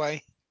on your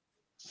way.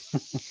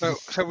 So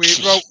we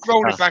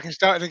rolled it back and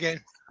started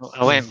again.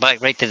 I went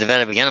back right to the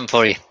very beginning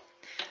for you.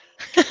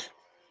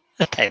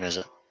 What time is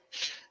it?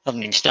 I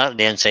haven't even started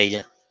the inside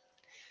yet.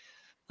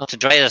 I have to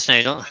dry this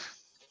now, don't I?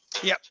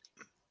 Yep.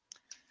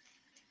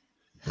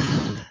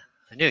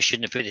 I knew I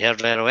shouldn't have put the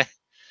hairdryer away.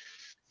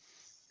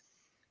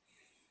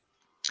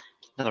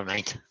 Never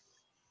mind.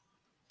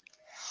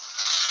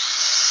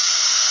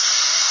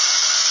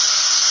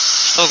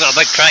 Still got a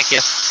big crack here.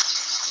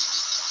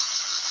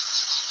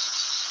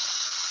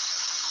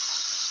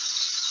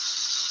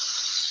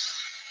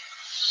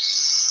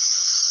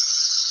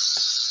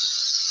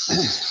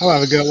 I'll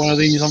have a go at one of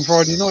these on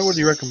Friday night. What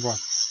do you reckon, Brian?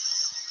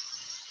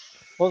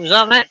 What was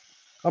that, mate?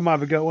 I might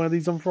have a go at one of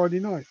these on Friday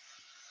night.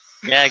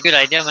 Yeah, good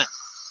idea, mate.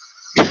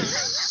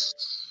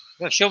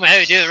 You'll show me how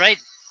to do it right.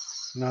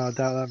 No, I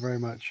doubt that very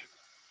much.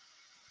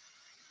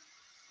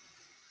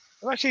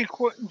 I've actually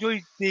quite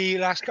enjoyed the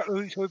last couple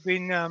of weeks we've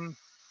been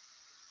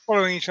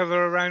following each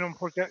other around on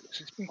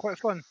projects. It's been quite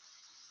fun.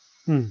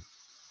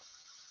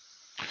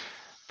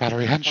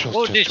 Valerie Henschel's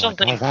we'll just do joined.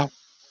 something.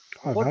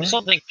 We'll do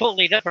something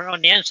totally different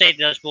on the inside of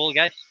this bowl,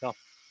 guys. So,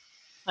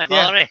 hi,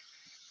 Valerie.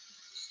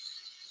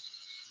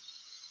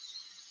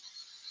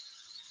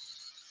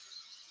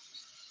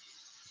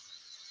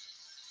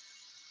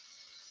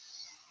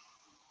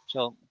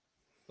 So,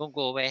 don't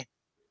go away.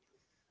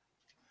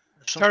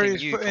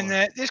 Terry's put in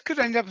there. This could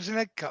end up as an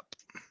egg cup.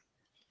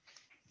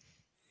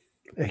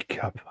 Egg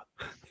cup.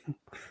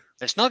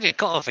 It's not going to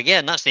cut off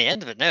again. That's the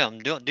end of it now. I'm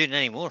not doing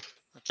any more.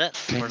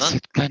 That's it. We're done.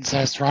 Glenn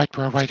says, right,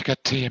 we're away to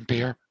get tea and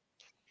beer.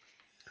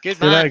 Good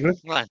man.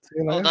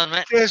 Well done,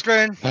 mate. Cheers,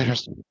 Glenn. Later.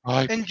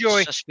 Bye.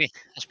 Enjoy.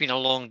 It's been a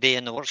long day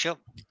in the workshop.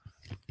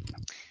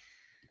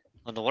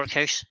 On the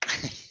workhouse.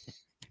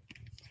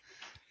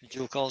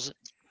 Joe calls it.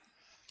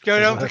 Joe,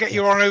 don't forget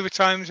you're on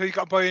overtime, so you've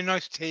got to buy you a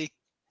nice tea.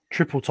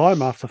 Triple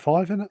time after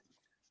 5, isn't it?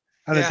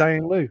 And a day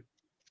in lieu.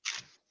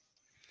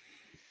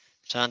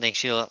 Standing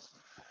Sheila.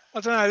 I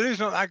don't know. Lou's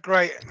not that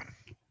great.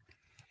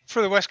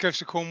 For the west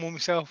coast of Cornwall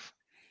myself.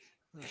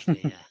 There's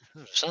the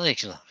sanding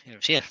sealer.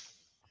 Here's here.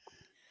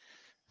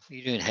 What are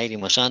you doing hiding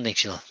my sanding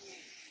sealer?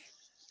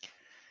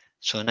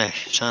 So now,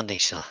 sanding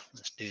sealer.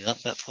 Let's do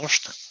that bit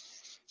first.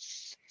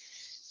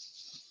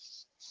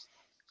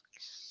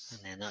 And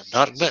then that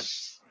dark bit.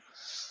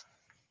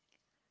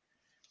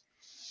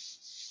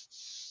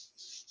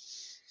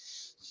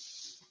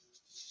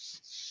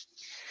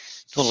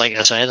 Don't like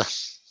this either.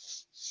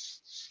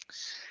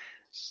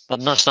 But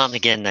I'm not starting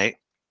again now. It'll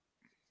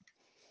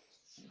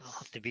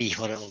have to be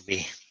what it will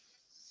be.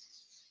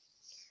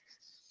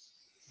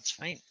 That's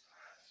fine.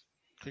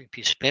 Quick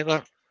piece of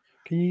paper.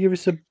 Can you give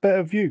us a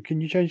better view?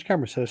 Can you change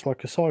camera so it's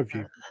like a side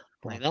view?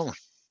 Like that one.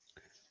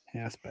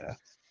 Yeah, that's better.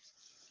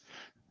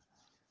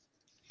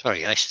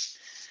 Sorry, guys.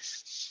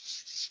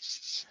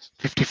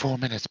 54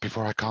 minutes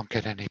before I can't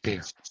get any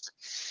beer.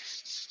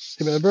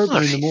 Yeah, but they're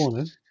open in the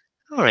morning.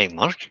 All right,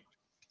 Mark.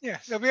 Yeah,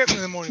 they'll be open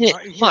in the morning. Yeah,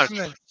 Mark. You can Mark. get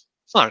some then.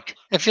 Mark,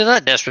 if you're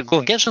that desperate, go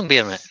and get some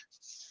beer, mate.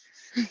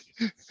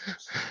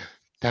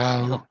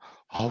 No,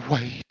 I'll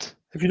wait.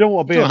 If you don't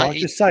want a beer, Don't Mike,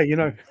 just say, You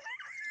don't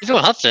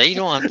have to. You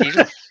don't have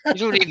to. You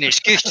don't need an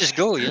excuse. Just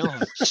go.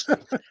 I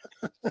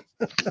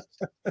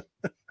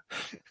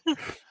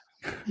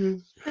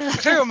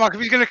tell you what, Mark,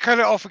 if you're going to cut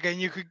it off again,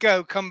 you could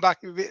go, come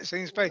back, and be at the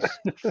same space.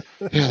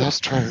 Yeah, that's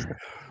true.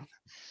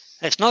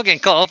 It's not getting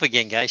cut off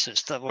again, guys.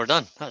 We're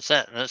done. That's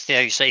it. That's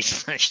the outside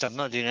finished. I'm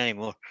not doing any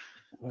more.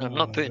 I'm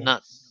not putting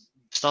that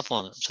stuff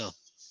on it. So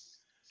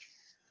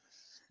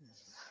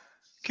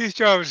Keith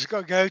Jarvis has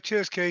got to go.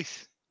 Cheers,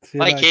 Keith. See you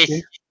bye, later, Keith.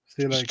 Keith.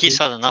 See you later, Keith's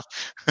Keith. had enough.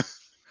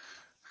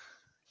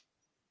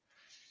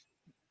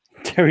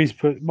 Terry's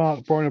put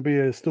Mark Brian will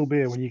be still be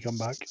here when you come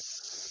back.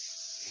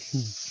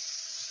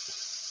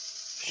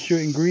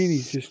 Shooting Green,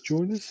 he's just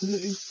joined us.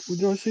 Is it?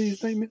 Did I see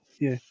his name?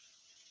 Yeah.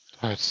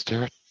 Alright,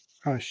 Stuart.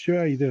 All right, Stuart,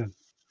 how you doing?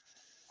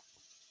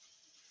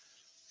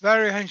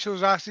 Larry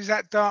Henschel's asked, is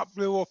that dark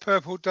blue or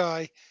purple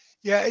dye?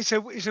 Yeah, it's a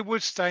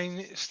wood stain.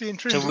 It's the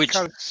intrinsic wood-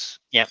 colours.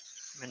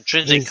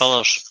 Intrinsic There's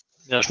colours.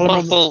 There's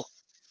plum. purple,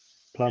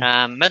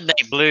 Plum.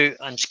 midnight blue,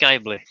 and sky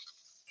blue.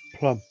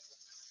 Plum.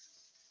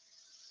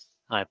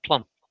 Aye,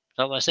 plum. Is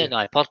that what I said?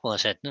 Aye, purple. I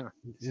said no.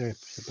 Yeah,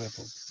 it's a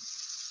purple.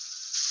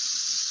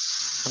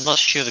 I'm not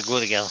sure they go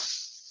together.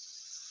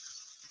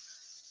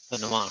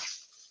 But no matter.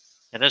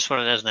 It is what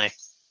it is now.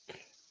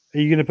 Are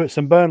you going to put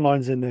some burn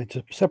lines in there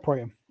to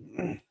separate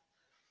them?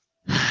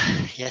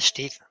 Yes,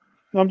 Steve.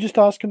 I'm just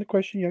asking the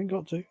question. You ain't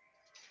got to.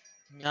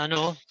 I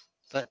know,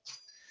 but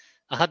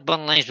I had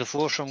burn lines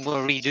before, so I'm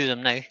going to redo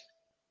them now.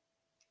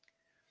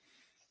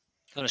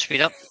 Going to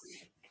speed up.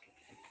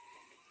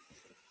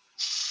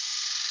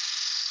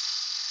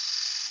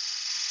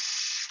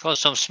 Cause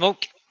some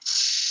smoke.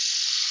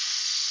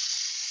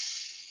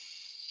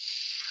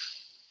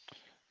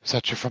 Is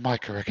that your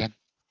Formica again?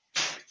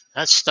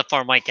 That's the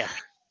Formica.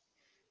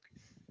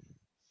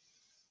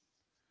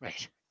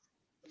 Right.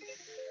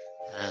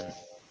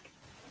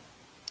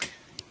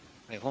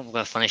 Right, what am I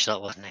going to finish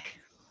that with now?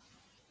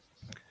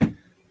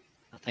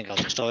 I think I'll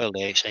just oil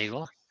the outside,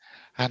 will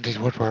I? Andy's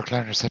woodwork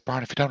learner said,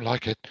 Brian, if you don't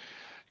like it, you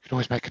can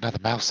always make another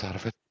mouse out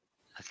of it.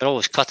 I could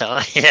always cut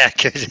it. Yeah, I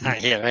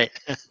could. Yeah,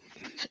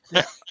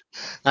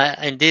 right.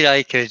 Indeed,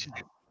 I could.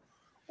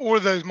 All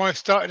of those mice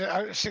started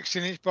out at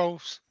 16-inch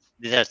bowls.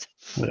 That.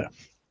 Yeah.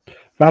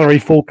 Valerie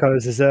full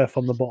colours is earth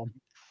on the bottom.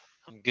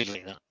 I'm good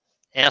like that.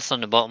 Earth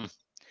on the bottom,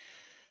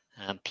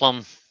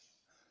 plum,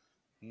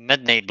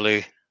 midnight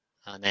blue,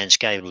 and then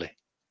sky blue.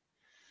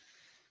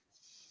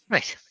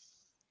 Right.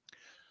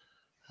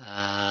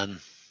 Not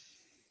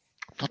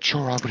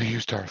sure I would have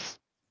used earth.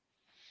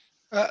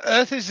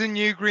 Earth is the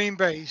new green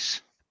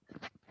base.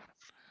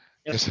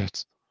 Yep. Is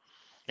it?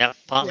 Yeah,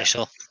 partly Yeah.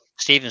 so.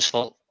 Stephen's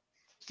fault.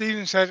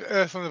 Stephen said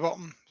earth on the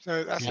bottom,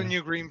 so that's the Yeah.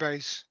 new green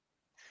base.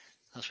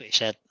 That's what he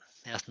said.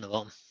 Earth on the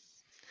bottom.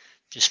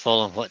 Just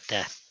following what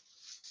I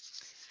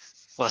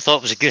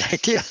thought was a good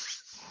idea.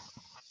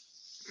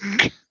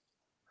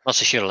 Not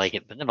so sure I like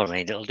it, but never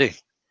mind. It'll do.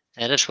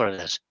 It is what it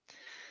is.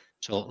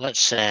 So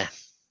let's.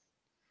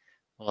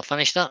 Will I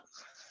finish that?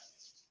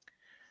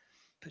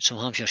 Put some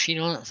Hampshire sheen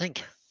on it, I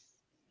think.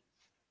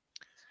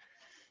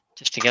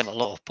 Just to give it a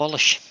lot of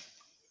polish.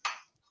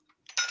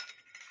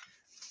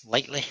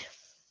 Lightly.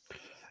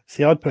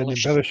 See, I'd put an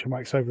Polish. embellishing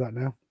wax over that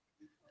now.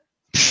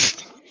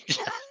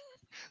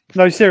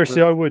 No,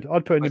 seriously, I would.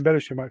 I'd put an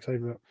embellishing wax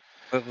over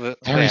it.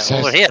 Terry says,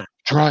 over here.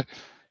 Dry.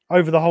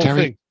 Over the whole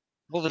Terry- thing.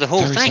 Over the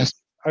whole Terry thing. says,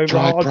 Over the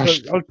dry whole, brush.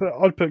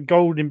 I'd put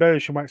gold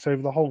embellishing wax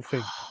over the whole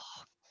thing.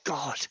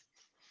 God.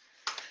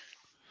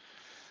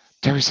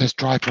 Terry says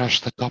dry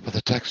brush the top of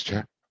the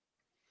texture.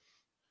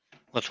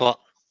 What's what?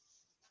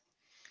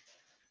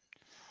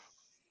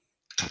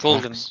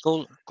 Gold Wax.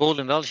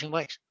 embellishing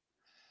wax.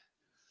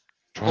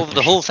 Dry Over the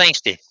brush. whole thing,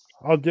 Steve.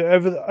 I'd do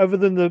other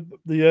than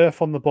the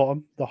earth on the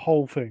bottom, the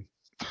whole thing.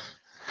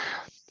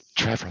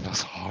 Trevor,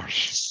 that's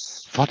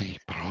harsh. Funny,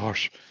 but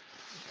harsh.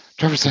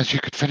 Trevor says you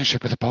could finish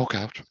it with a poke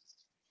out.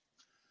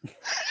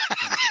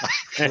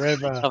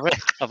 Forever.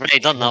 I've already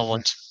done that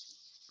once.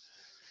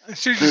 And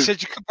Susie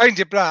said you could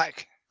paint it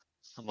black.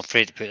 I'm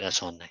afraid to put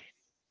this on now.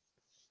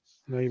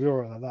 No, you'll be all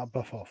right. That'll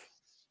buff off.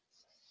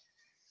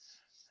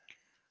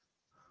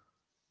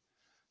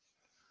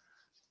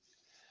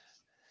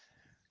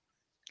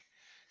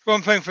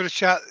 One thing for the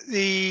chat,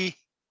 the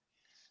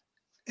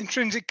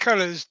intrinsic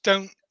colours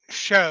don't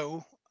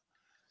show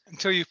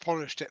until you've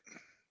polished it.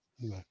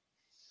 No.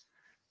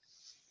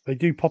 They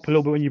do pop a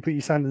little bit when you put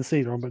your sand and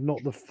sealer on, but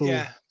not the full.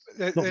 Yeah,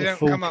 they the don't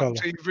full come up colour.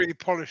 until you've really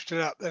polished it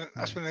up. Then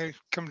that's when they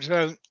come to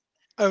their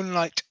own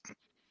light.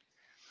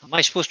 Am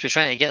I supposed to be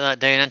trying to get that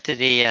down into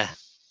the...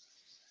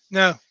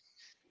 No,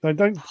 No,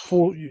 don't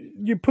fall.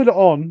 You put it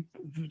on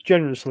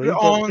generously, put it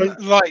on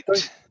light.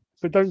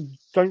 don't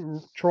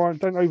try.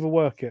 Don't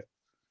overwork it.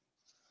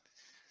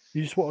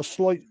 You just want a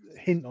slight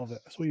hint of it.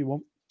 That's all you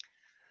want.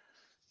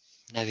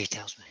 Now he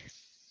tells me.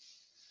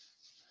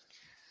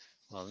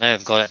 Well, now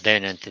I've got it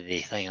down into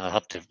the thing. I'll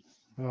have to...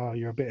 Oh,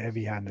 you're a bit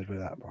heavy-handed with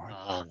that,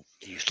 Brian.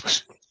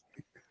 Useless.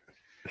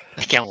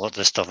 I can't work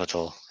this stuff at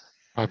all.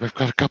 Right, we've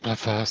got a couple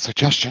of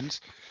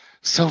suggestions.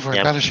 Silver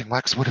embellishing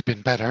wax would have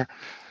been better.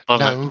 Oh,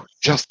 No,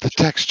 just the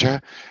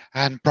texture.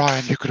 And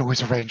Brian, you could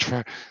always arrange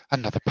for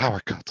another power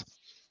cut.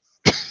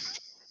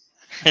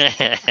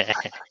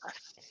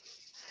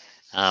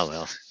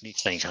 Well,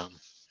 these things happen.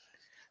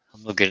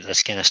 I'm not good at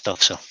this kind of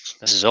stuff, so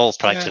this is all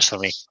practice for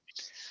me.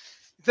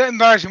 If that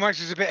embellishing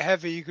wax is a bit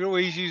heavy, you could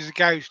always use the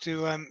gouge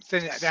to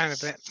thin it down a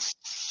bit.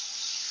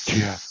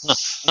 Yeah. No,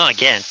 not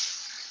again.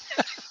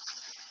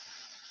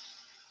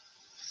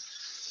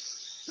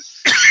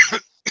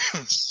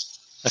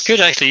 I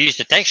could actually use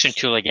the texturing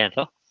tool again,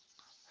 though.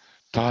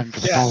 Time for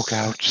the bowl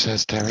gouge,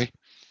 says Terry.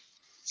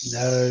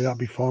 No, that'd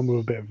be fine with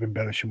a bit of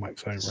embellishing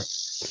wax over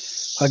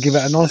it. I'll give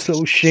it a nice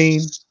little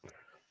sheen.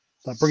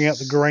 Like bring out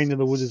the grain of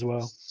the wood as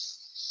well.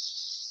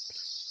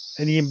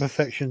 Any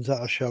imperfections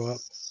that'll show up.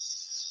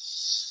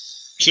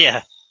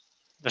 Yeah,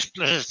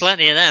 there's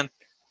plenty of them.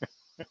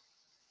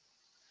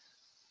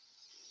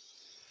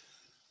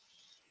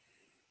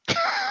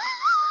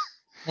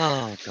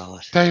 Oh,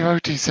 God. Dave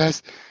Oti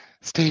says,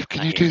 Steve,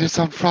 can you do this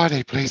on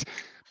Friday, please?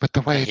 But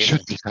the way it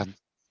should be done.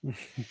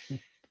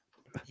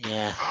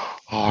 Yeah.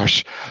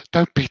 Harsh.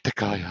 Don't beat the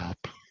guy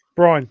up.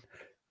 Brian,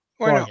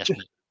 Why not?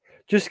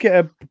 Just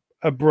get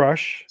a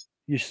brush,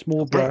 your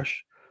small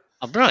brush.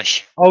 A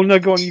brush? Oh, no,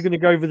 go on. You're going to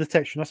go over the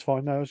texture. That's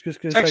fine. No, I was just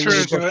going to say.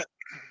 Texture it.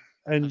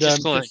 And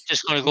just going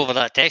to go over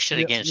that texture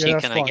again. See,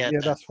 that's can fine. I get Yeah,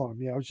 that? that's fine.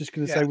 Yeah, I was just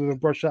going to say with a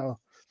brush that'll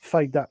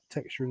fade that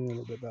texture in a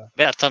little bit better.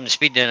 Better turn the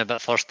speed down a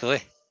bit first, though.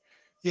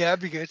 Yeah,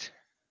 that'd be good.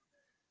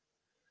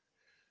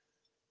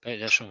 About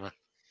this one, man.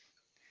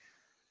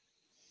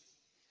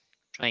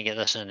 Try and get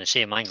this in the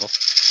same angle. It's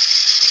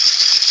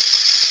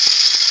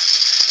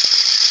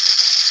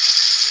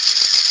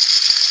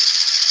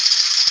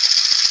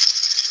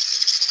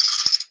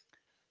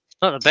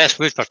not the best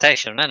wood for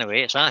texture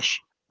anyway, it's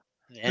ash.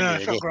 No,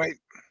 it's not great.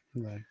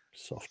 No,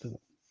 soft, isn't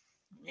it?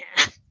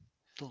 Yeah,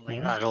 don't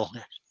like that at all.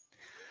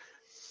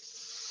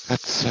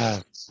 That's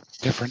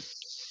different.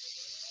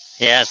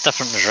 Yeah, it's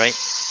different, is right.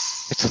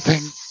 It's a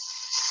thing.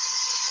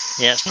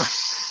 Yeah, it's not.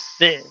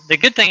 The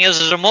good thing is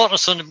there's a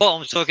mortise on the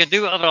bottom, so I can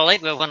do whatever I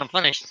like with it when I'm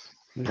finished.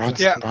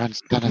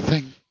 Brian's done a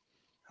thing.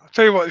 I'll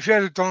tell you what, if you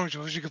had a Donald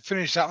George, you could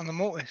finish that on the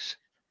mortise.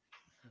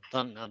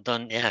 I've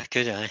done, yeah,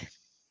 could I?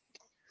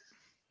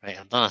 Right,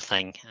 I've done a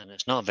thing, and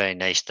it's not a very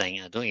nice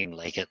thing. I don't even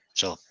like it.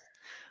 So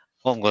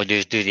what I'm going to do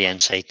is do the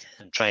inside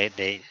and try it.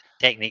 The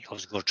technique I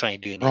was going to try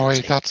and do the Roy,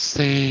 inside. that's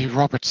the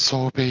Robert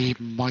Sorby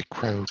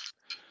micro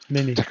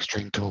Mini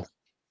texturing tool.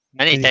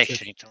 Mini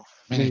texturing tool.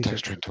 Mini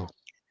texturing tool.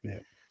 Yeah.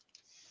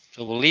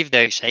 So we'll leave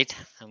the outside,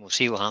 and we'll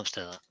see what happens to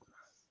that.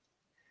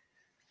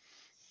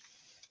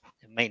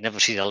 It might never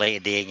see the light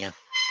of day again.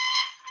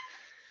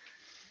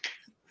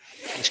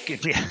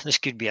 This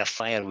could be a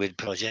firewood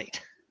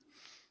project.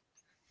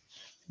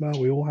 Well,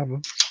 we all have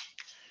them.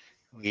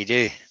 We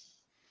do.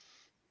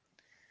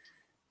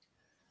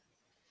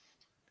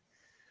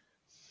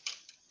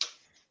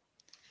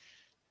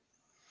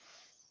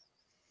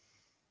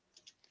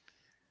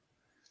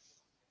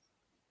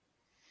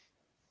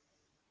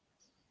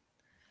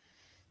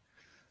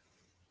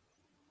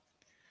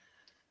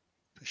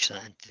 Push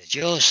that into the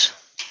jaws.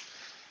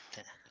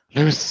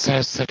 Lewis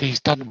says that he's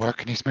done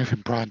work and he's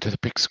moving Brian to the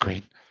big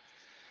screen.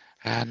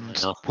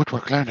 And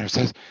Woodwork Learner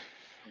says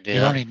you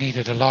only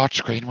needed a large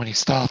screen when he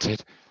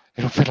started.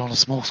 It'll fit on a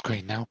small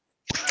screen now.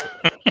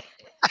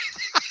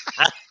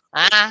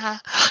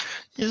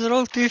 You're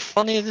all too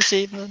funny this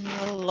evening.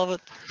 I love it.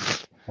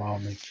 Wow,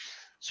 me.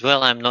 As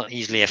well, I'm not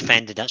easily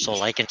offended. That's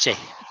all I can say.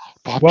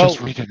 But I'm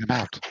just reading them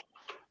out.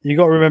 You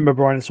got to remember,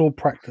 Brian, it's all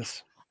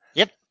practice.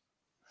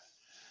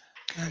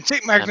 And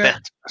Tick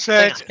Magnet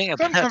said,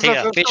 sometimes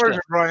I feel sorry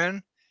for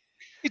Brian.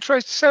 He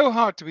tries so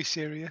hard to be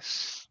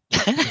serious.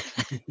 Did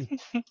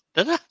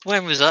I?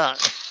 When was that?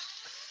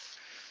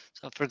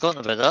 So I've forgotten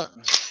about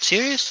that.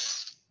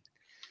 Serious?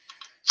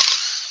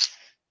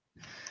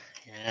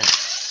 Yeah,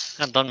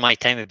 I've done my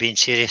time of being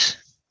serious.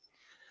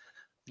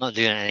 Not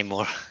doing it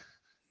anymore.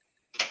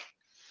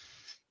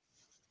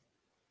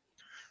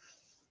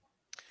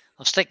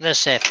 I'll stick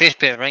this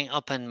faceplate ring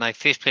up in my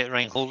faceplate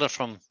ring holder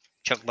from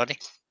Chuck Buddy.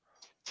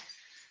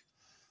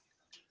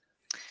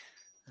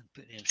 And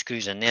put them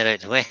screws in there out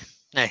of the way.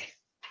 Now,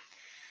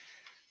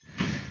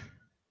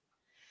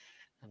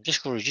 I'm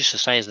just going to reduce the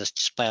size of this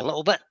just by a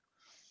little bit.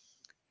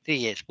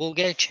 3/8 bolt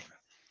gauge.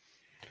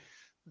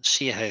 Let's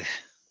see how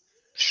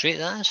straight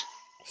that is.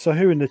 So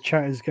who in the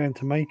chat is going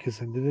to make us?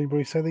 And did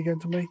anybody say they're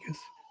going to make us?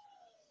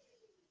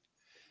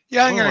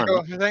 Yeah, I'm going to go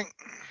off, I think.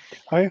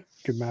 Oh, yeah?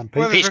 Good man, Pete.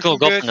 Weather's Pete's going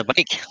to looking go up good. on the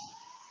bike.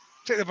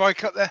 Take the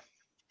bike up there,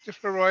 just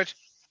for a ride.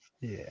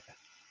 Yeah,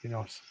 be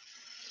nice.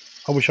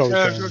 I wish I was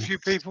Yeah, going. got a few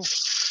people.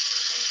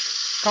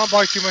 Can't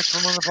buy too much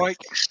from on the bike.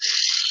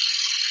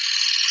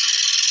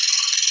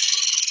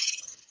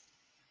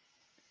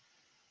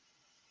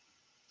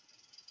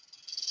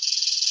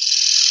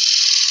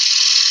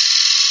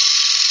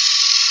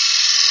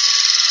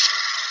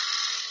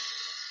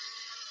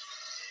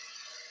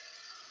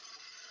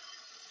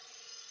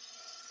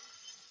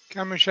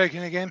 Camera's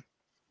shaking again.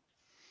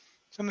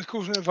 Something's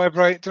causing it to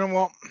vibrate. Don't know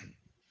what.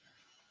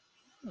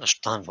 I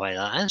understand why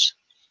that is.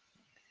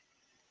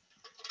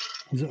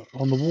 Is it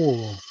on the wall?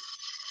 Or?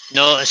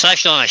 No, it's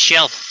actually on a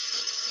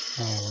shelf.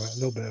 Oh, right, a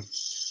little bit.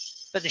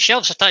 But the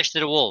shelf's attached to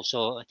the wall,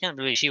 so I can't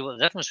really see what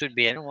the difference would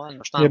be. I don't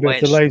understand Yeah, but why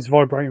if the it's... lathe's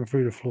vibrating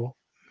through the floor.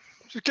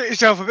 Just get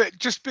yourself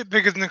just a bit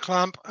bigger than the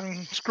clamp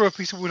and screw a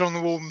piece of wood on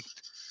the wall and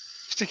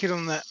stick it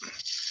on there.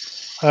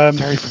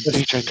 Terry from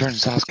DJ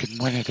Turns asking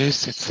when it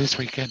is. It's this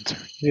weekend,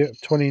 Terry. Yeah,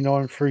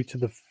 29 through to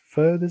the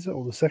 3rd, is it?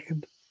 Or the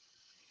 2nd?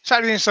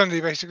 Saturday and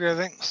Sunday, basically, I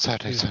think.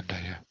 Saturday,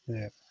 Sunday, yeah.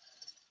 Yeah.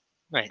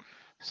 Right.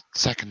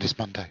 2nd is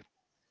Monday.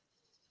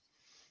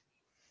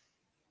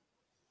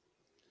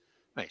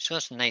 Right, so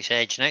that's a nice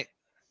edge now.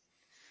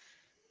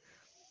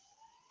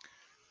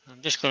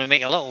 I'm just going to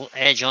make a little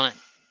edge on it,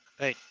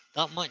 about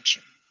that much.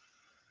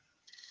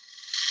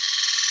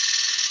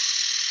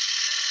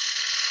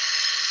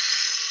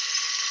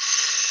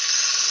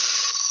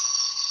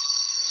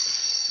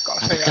 Got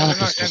to say, that was a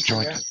nice just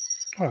entry joined. there.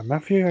 Hi,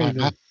 Matthew. How you Hi,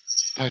 doing? Matt.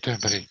 How you doing,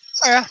 buddy?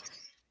 Oh, yeah.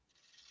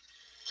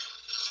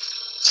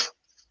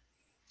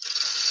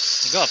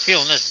 I've got a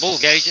feeling this bowl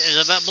gauge is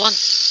a bit blunt.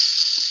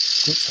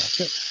 Looks like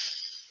it.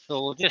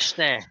 So we'll just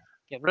get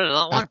rid of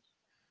that one.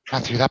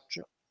 Matthew, that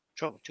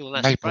Drop it to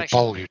less maple pressure.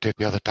 bowl you did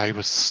the other day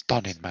was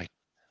stunning, mate.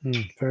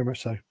 Very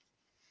much so.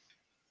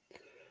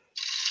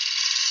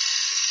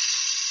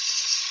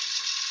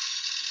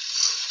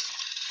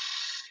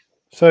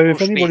 So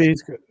if anybody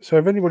is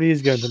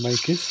going to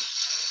make us,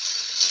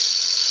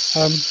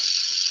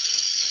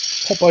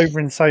 pop over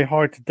and say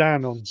hi to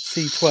Dan on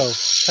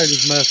C12,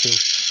 Taylor's Murfield.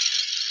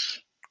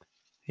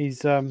 He's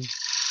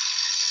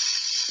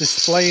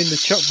displaying the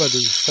Chuck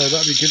Buddies, so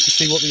that'd be good to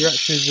see what the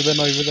reaction is with them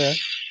over there.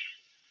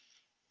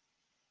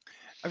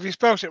 Have you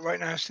spelled it right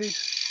now, Steve?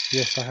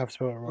 Yes, I have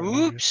spelled it right.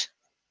 Oops.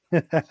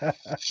 Now,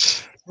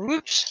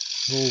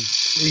 Oops. Oh,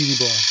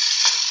 easy boy.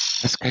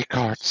 SK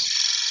cards.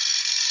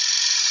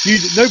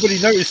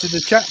 Nobody noticed in the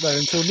chat though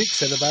until Nick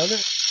said about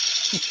it.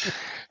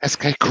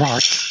 SK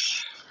cards.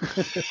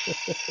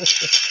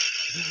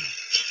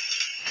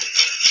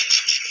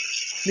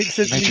 Nick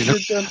said to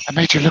me, I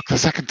made you look the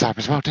second time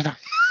as well, didn't I?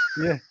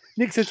 Yeah.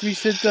 Nick said to me,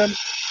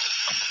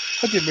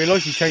 I didn't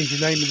realise you changed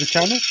the name of the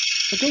channel.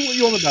 I go, what are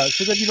you on about?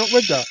 So have you not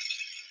read that?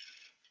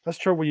 That's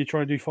trouble when you're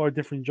trying to do 5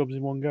 different jobs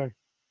in one go.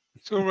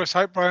 It's all right,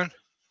 hype, Brian.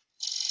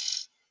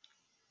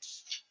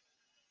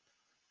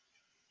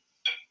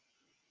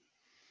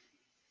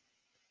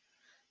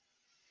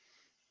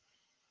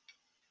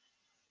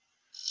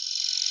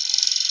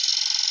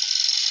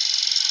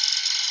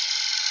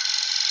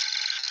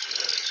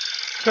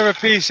 Trevor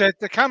P said,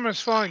 the camera's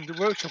fine, the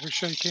workshop is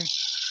shaking.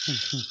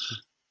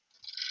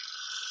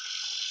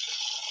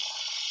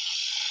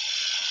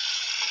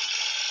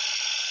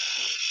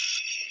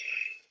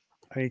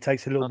 And it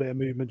takes a little bit of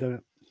movement, doesn't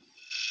it?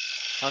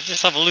 I'll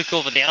just have a look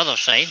over the other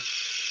side.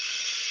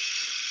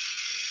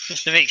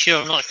 Just to make sure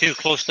I'm not too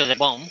close to the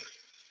bottom.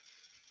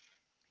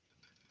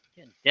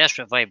 Getting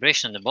desperate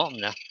vibration on the bottom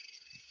there.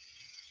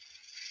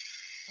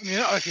 I mean,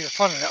 you're not looking at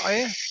fun of it, are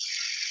you?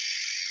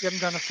 You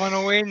haven't done a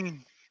funnel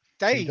in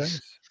days.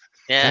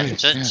 Yeah,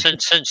 Days,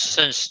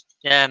 since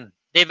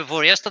day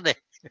before yesterday.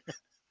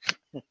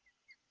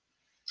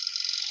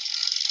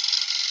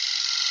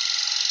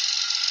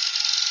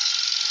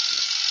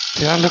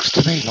 See, that looks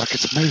to me like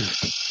it's moved.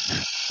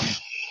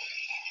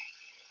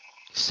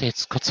 See,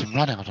 it's got some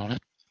run out on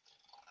it.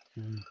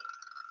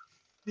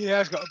 Yeah,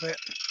 it's got a bit.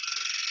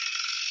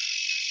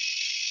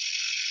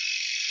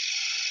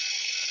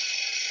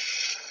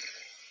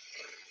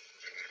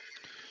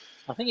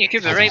 I think you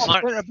could be right,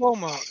 Mark. It's a ball,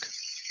 Mark.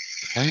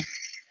 Okay.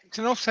 It's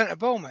an off-centre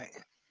ball, mate.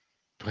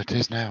 It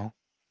is now.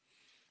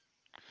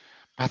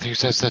 Matthew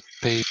says that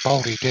the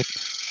bowl he did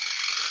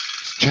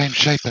changed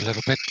shape a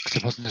little bit because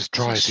it wasn't as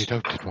dry as he'd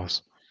hoped it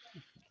was.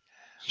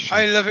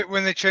 I love it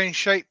when they change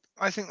shape.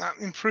 I think that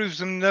improves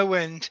them no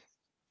end.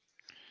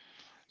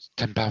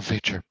 £10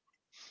 feature.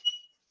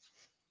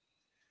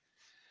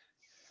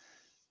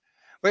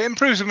 Well, it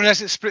improves them unless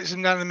it splits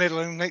them down the middle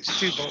and makes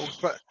 2 balls.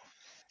 But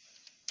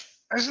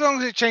As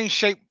long as it changes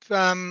shape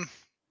and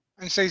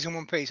stays in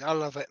one piece, I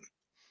love it.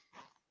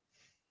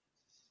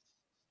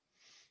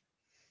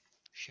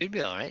 Should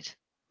be all right.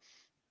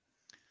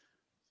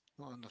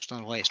 I don't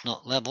understand why it's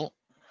not level.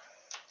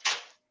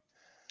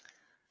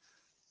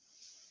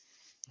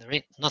 There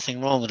ain't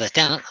nothing wrong with the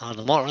tenant or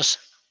the mortise.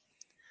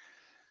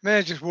 May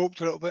have just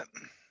warped a little bit.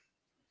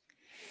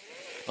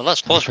 Well,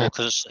 that's possible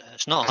because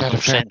it's not 100% Had a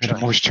fair bit dry.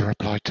 of moisture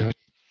applied to it.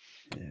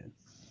 Yeah.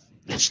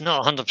 It's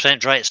not 100%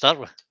 dry to start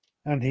with.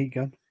 And heat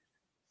gun.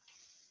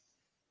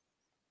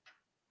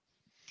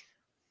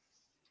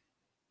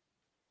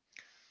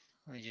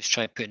 Let me just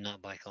try putting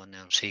that back on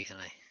now and see can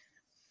I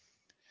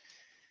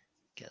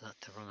get that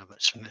to run a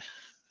bit smooth.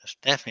 It's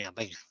definitely a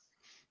big.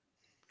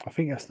 I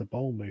think that's the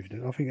bowl moved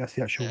it. I think that's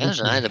the actual. It is,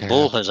 wood aye. moved The Yeah.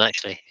 bowl has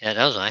actually. Yeah, it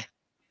is, aye.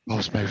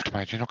 Bowl's moved,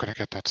 mate. You're not going to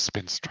get that to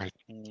spin straight.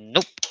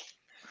 Nope.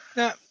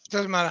 Yeah,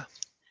 doesn't matter.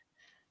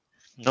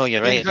 No,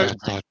 you're right. It Yeah,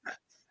 doesn't. Inside.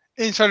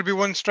 Inside will be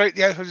one straight,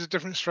 the outside is a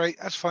different straight.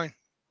 That's fine.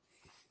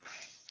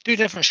 Two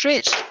different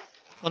straights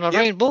on a Yep.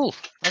 round bowl.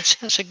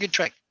 That's a good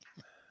trick.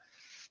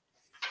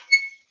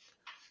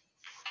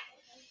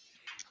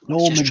 Let's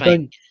Norman, just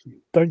try,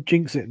 don't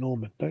jinx it,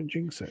 Norman. Don't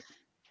jinx it.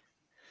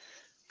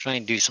 try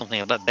and do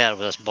something a bit better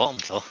with this bottom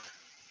though.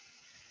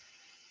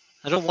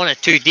 I don't want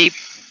it too deep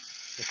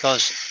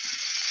because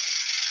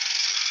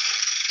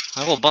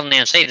I will burn the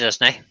inside of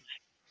this now.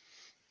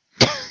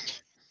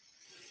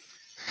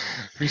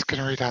 Who's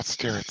going to read out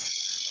stewards?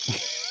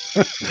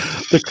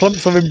 The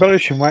clumps of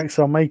embellishing wax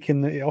are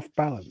making it off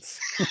balance.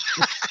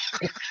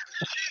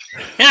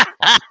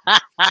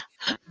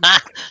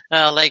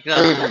 I like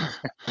that.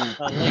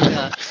 I like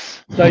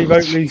that. Dave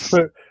Oakley's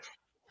put.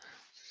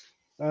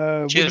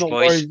 Would Cheers, not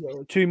boys.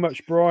 worry too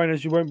much, Brian,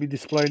 as you won't be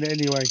displaying it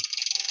anyway,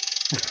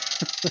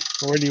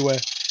 or anywhere.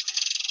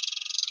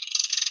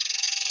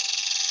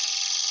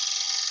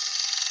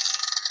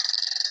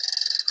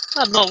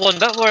 I'm not one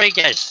bit worried,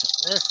 guys.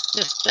 It's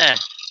just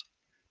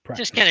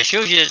Practice. kind of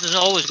shows you it doesn't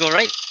always go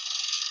right.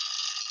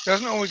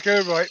 Doesn't always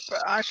go right, but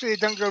actually it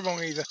don't go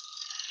wrong either.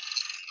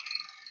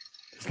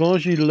 As long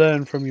as you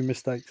learn from your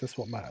mistakes, that's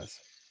what matters.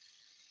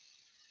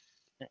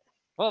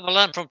 What have I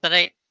learned from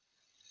tonight?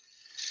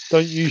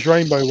 Don't use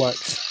rainbow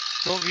wax.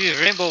 Don't use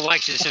rainbow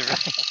waxes.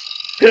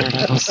 Don't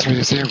have us through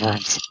his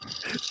earworms.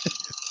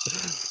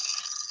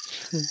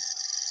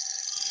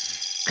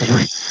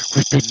 Because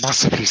we've been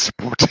massively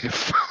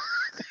supportive.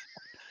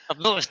 I've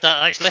noticed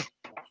that actually.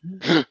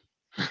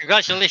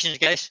 Congratulations,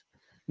 guys.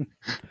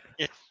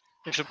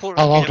 Your support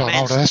has Oh, been hold on.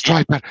 immense. Let's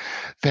try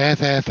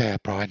better. There,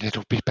 Brian.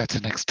 It'll be better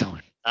next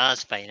time.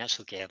 That's fine. That's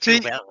okay. I feel See,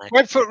 better now.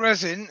 Webfoot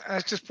Resin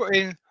has just put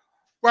in,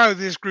 wow,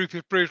 this group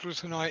is brutal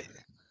tonight.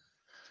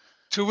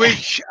 To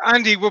which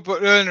Andy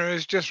Woodward Learner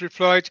has just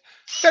replied,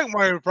 don't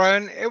worry,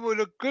 Brian, it will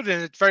look good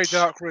in a very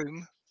dark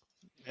room.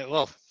 It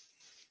will.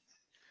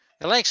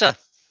 Alexa,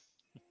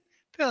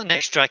 put on the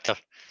extractor.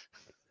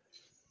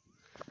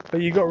 But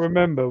you got to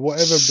remember,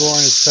 whatever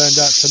Brian has turned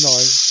out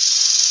tonight,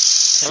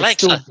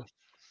 Alexa,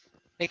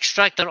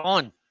 extractor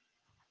on.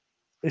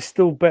 it's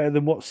still better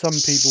than what some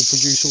people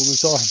produce all the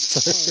time. So.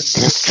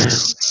 That's true.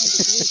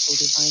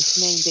 Device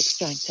named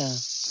extractor.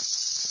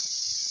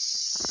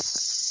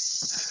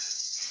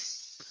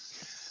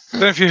 I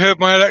don't know if you heard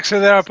my Alexa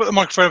there. I put the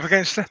microphone up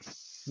against her.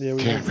 Yeah,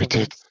 We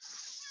did.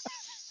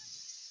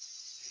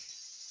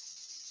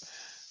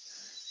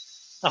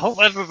 I hope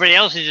everybody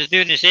else is just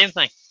doing the same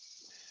thing.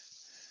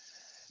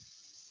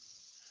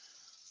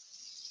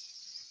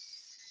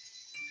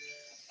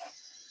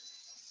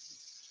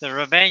 The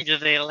revenge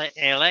of the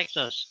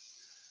Alexas.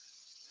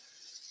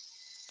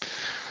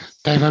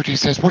 Dave Odie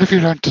says, what have you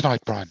learned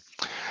tonight, Brian?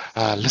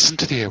 Listen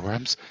to the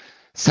earworms,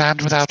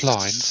 sand without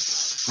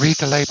lines, read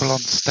the label on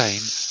stain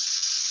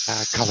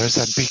colours,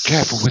 and be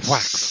careful with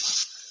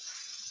wax.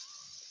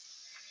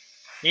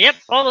 Yep,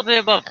 all of the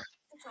above.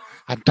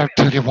 And don't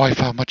tell your wife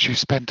how much you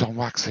spent on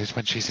waxes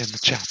when she's in the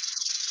chat.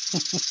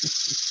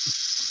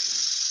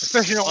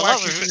 Especially not Well,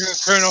 wax, that was- she's going to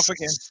turn off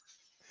again.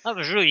 That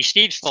was really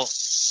Steve's fault.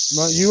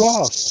 No, you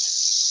asked.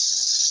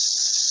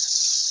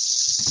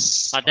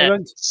 I I did.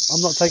 don't,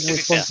 I'm not taking To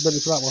be fair.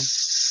 responsibility for that one.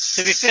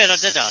 To be fair, I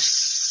did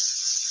ask.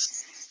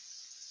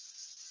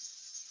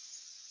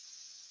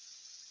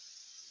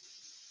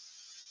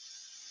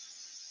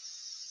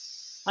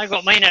 I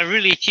got mine at a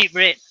really cheap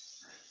rate.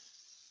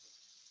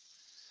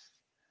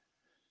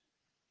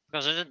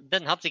 Because I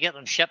didn't have to get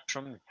them shipped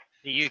from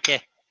the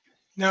UK.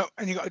 No,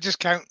 and you got a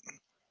discount.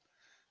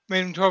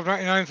 Made them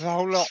 $12.99 for the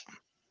whole lot.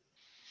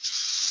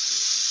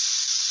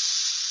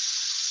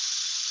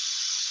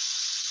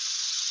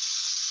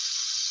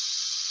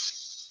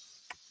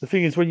 The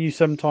thing is, when you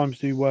sometimes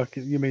do work,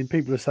 you mean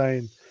people are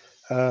saying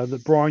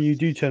that Brian, you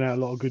do turn out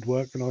a lot of good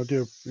work, and I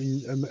do.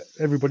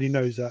 Everybody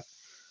knows that.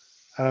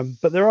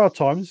 But there are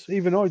times,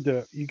 even I do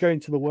it. You go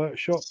into the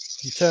workshop,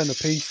 you turn a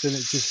piece, and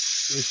it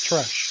just is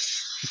trash.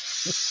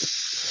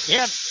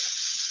 Yeah.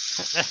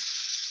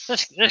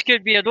 This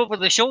could be an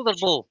over-the-shoulder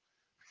bowl.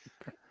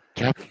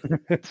 Yep,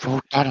 full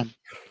done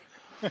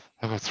 'em.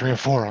 I've got 3 or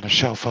 4 on a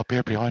shelf up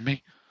here behind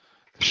me.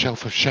 The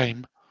shelf of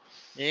shame.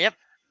 Yep.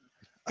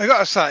 I got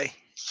to say,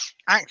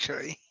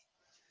 actually,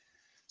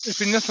 there's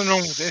been nothing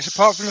wrong with this,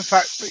 apart from the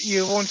fact that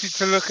you wanted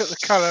to look at the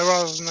colour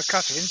rather than the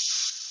cutting,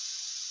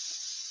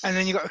 and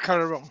then you got the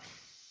colour wrong.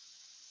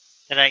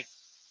 Right.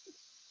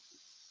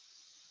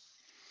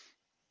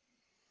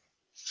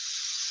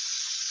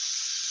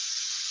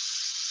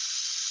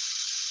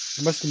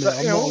 I must admit, But,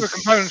 I'm you know, all not. the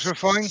components were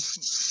fine.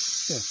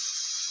 Yeah.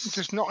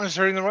 Just not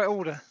necessarily in the right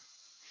order.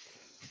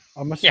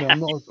 I must admit,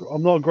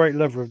 I'm not a great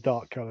lover of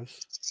dark colours.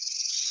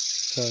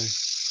 So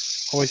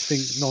I always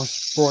think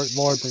nice, bright,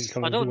 vibrant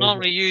colours. I don't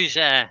normally use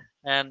the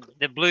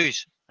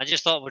blues. I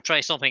just thought we'd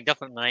try something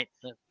different tonight.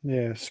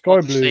 Yeah, sky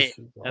blues. Obviously,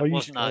 I it used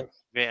wasn't a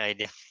great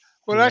idea.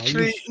 Well, Yeah, I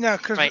actually, used- no,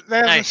 because Right, they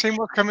haven't now. seen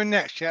what's coming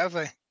next yet, have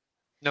they?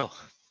 No,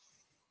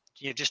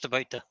 you're just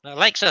about to.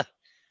 Alexa,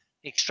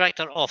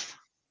 extractor off.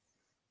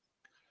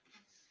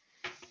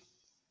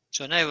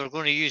 So now we're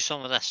going to use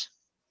some of this.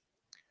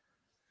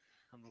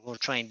 And we're going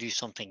to try and do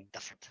something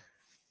different.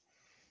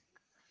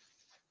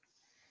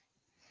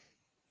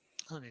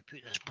 Let me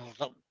put this board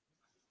up.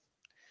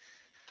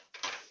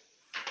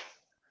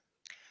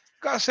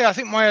 Gotta say, I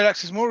think my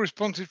Alexa's more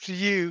responsive to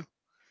you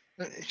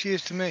than she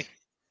is to me.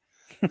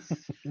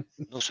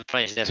 No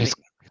surprise there.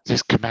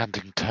 This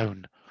commanding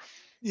tone.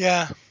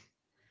 Yeah.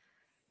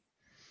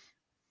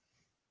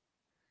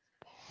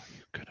 What are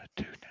you gonna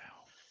do now?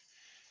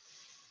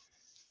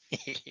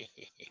 You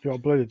got to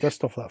blow the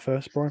dust off that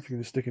first, Brian, if you're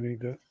going to stick it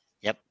into it.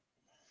 Yep.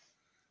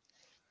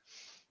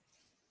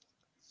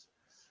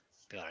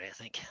 Be alright, I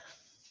think.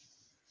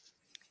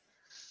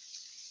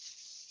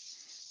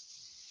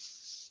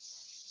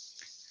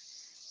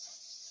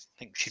 I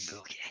think we should be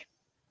okay.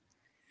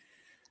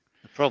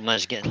 The problem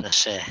is getting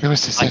this.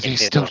 Lewis has said packing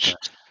paper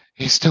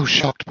he's still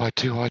shocked by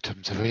 2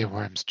 items of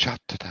Earworm's chat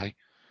today.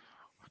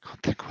 I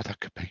can't think what that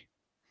could be.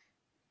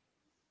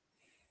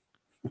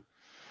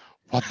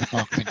 One that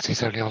Mark thinks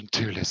he's only on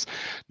 2 lists.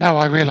 Now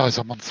I realise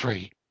I'm on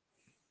 3.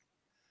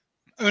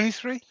 Only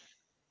 3?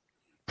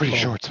 Pretty Oh.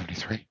 sure it's only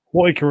 3.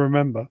 What he can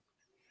remember.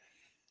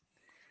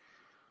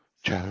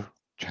 Joe,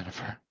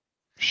 Jennifer,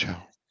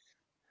 Michelle.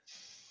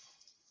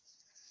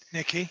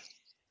 Nikki.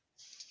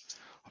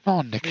 I'm not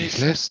on Nikki's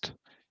Lisa. list.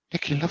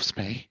 Nikki loves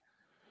me.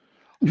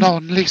 I'm not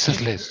on Lisa's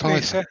list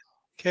Lisa. either.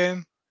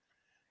 Kim.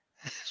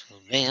 So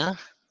there.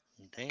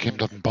 Kim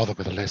doesn't bother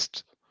with a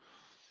list.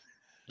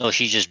 No,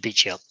 she just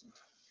beats you up.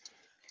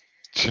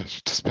 She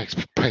just makes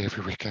me pay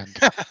every weekend.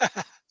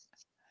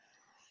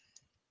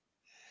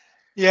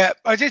 Yeah,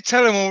 I did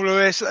tell them all of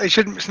this that they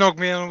shouldn't snog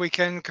me on the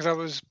weekend because I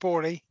was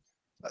poorly.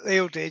 But they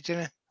all did, you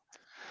know.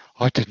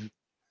 I didn't.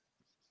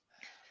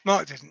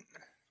 Mark didn't.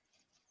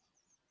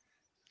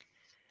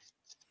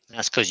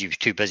 That's because you were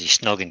too busy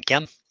snogging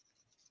Kim.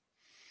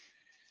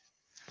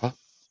 What?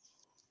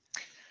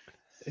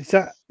 Is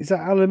that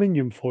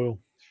aluminium foil,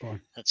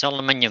 Brian? It's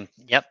aluminium.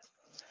 Yep.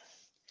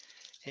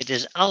 It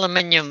is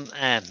aluminium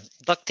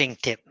ducting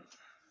tape.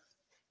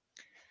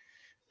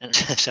 And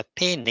it's a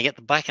pain to get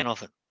the backing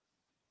off it.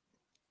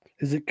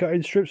 Is it cut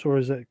in strips or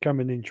is it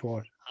coming inch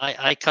wide?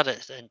 I cut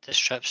it into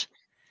strips.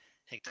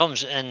 It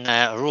comes in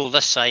a roll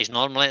this size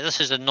normally.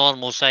 This is the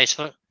normal size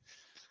for it.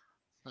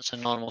 That's a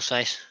normal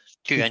size.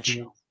 2 inch.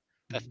 50 mil.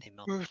 50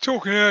 mil. We were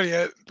talking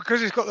earlier,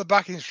 because it's got the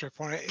backing strip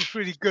on it, it's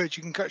really good.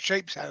 You can cut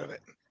shapes out of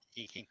it.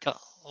 You can cut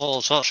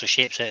all sorts of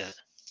shapes out of it.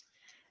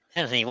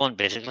 Anything you want,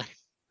 basically.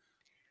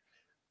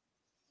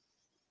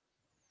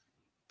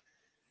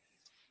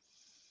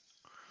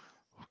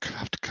 I'm going to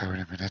have to go in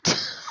a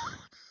minute.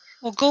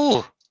 Well,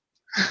 go.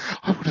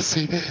 I want to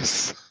see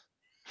this.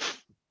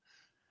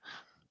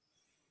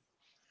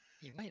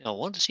 You might not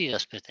want to see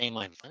this by the time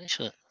I'm finished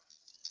with it.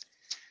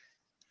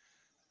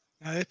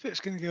 No, this bit's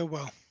going to go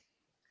well.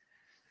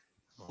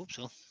 I hope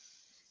so.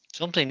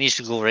 Something needs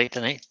to go right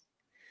tonight.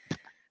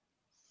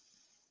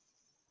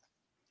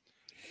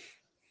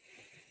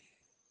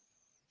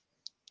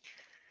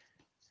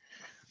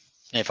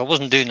 Now, if I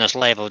wasn't doing this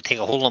live, I would take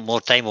a whole lot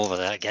more time over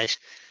that, guys,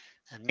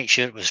 and make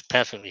sure it was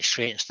perfectly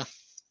straight and stuff.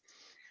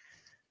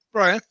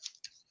 Brian?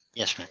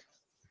 Yes, mate.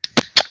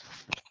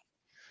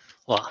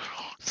 What?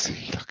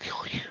 See, look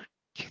at you.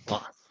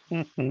 What?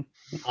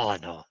 Oh,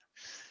 no. Are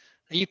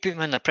you putting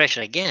me under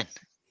pressure again?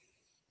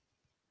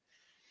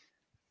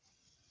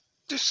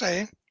 Just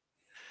saying.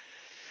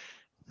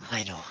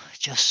 I know.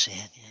 Just saying.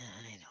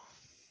 Yeah, I know.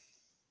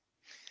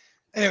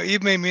 Anyway,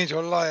 you've made me into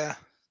a liar.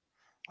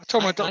 I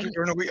told my doctor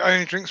during the week I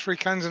only drink 3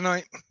 cans a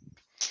night.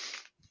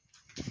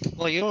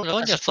 Well, you're only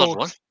on That's your the third fourth.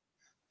 one.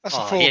 That's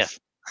the Oh, fourth. here.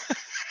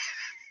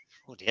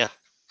 Oh, dear.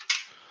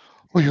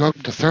 Well, you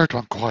opened the 3rd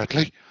one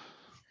quietly.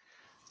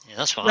 Yeah,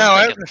 that's what No, I'm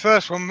I thinking. opened the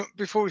first one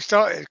before we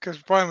started because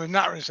Brian was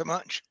nattering so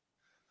much.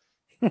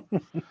 Oh,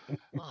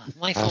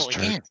 my That's fault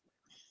true. again.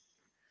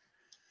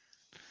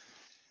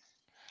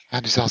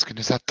 And he's asking,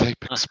 is that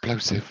tape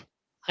explosive?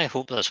 I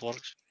hope this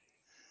works.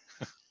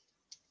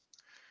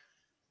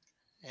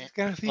 It's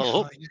going to be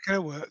Well, fine. It's going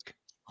to work.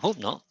 I hope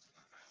not.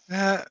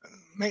 Get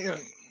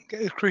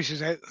the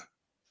creases out.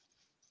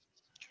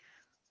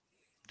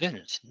 I'm doing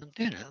it. I'm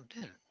doing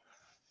it.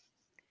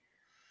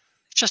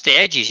 It's just the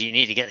edges you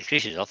need to get the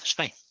creases off. It's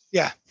fine.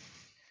 Yeah.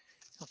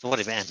 Don't have to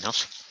worry about anything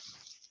else.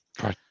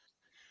 Right.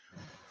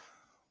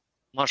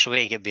 March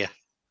away to get beer.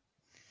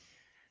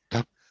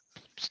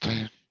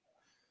 Stay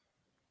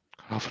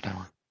half an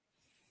hour.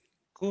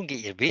 Go and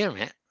get your beer,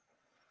 mate.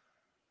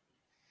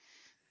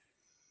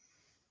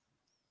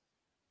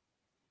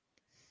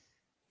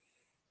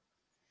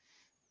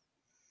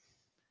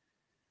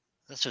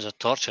 This is a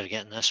torture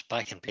getting this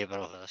packing paper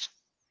off of this.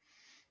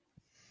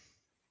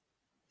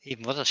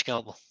 Even with a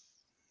scalpel.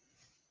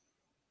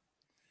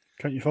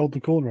 Can't you fold the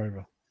corner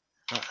over?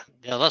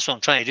 Yeah, that's what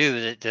I'm trying to do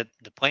with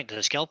the point of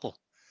the scalpel.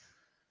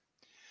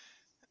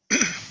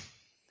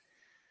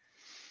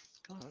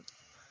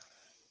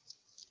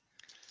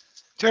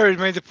 Terry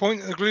made the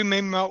point that the glue may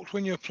melt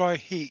when you apply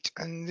heat,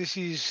 and this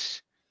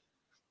is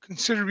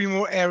considerably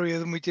more area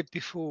than we did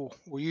before,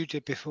 or you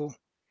did before.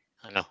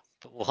 I know,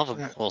 but we'll have a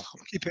Yeah. we'll,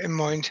 Keep it in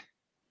mind.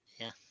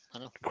 yeah, I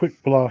know. A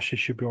quick blast, you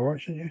should be all right,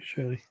 shouldn't you?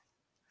 Surely.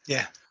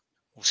 Yeah.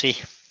 We'll see.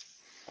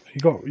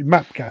 You got your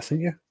map gas,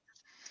 haven't you?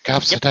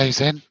 Gav today's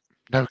in.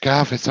 No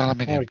Gav, it's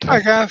aluminium Hi,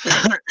 tape. Hi,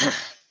 Gav.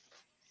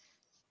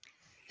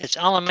 It's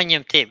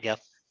aluminium tape, Gav.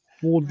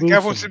 Ward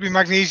Gav wants to Wilson. be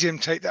magnesium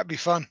tape. That'd be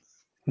fun.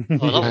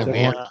 Oh, that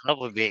Yeah,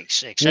 would be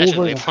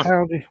excessively Ward,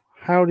 fun.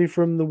 howdy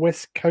from the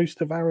west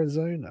coast of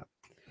Arizona.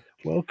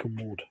 Welcome,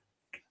 Ward.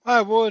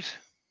 I would.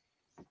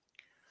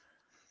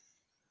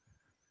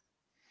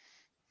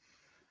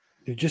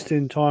 You're just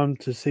in time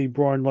to see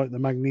Brian like the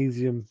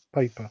magnesium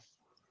paper.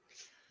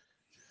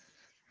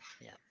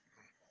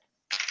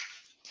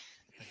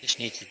 I just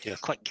need to do a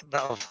quick bit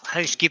of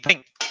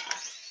housekeeping.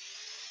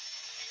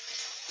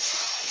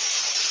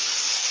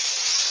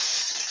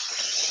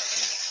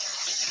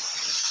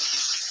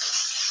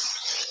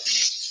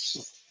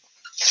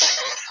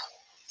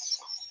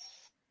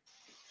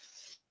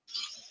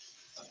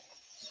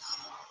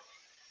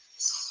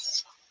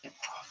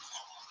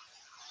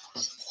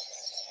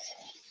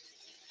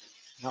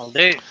 That'll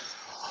do.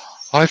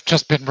 I've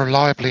just been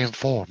reliably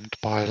informed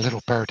by a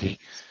little birdie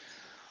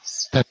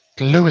that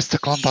Lewis the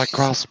Klondike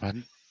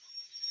Grassman,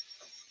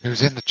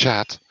 who's in the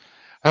chat,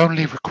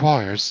 only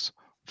requires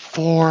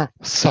 4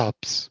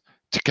 subs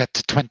to get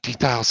to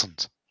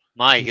 20,000.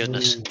 My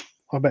goodness.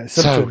 I better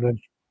sub to So, him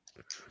then.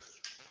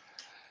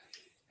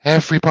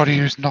 everybody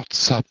who's not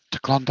subbed to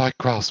Klondike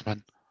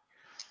Grassman,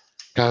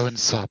 go and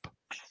sub.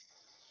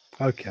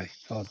 Okay,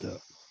 I'll do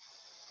it.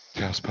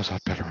 Yeah, I suppose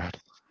I'd better add.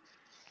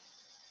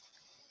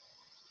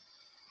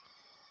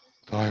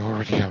 Though I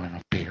already owe him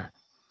a beer.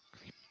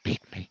 He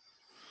beat me.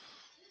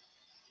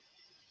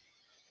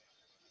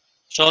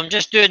 So I'm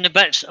just doing the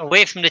bits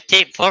away from the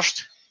tape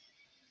first.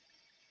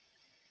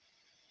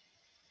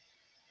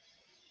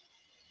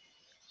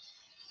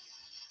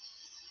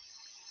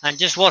 And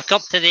just work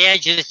up to the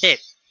edge of the tape.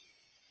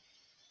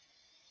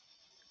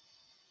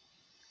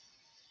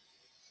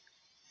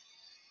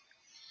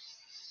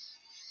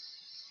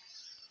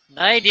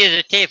 The idea of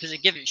the tape is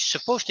it's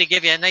supposed to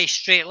give you a nice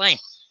straight line.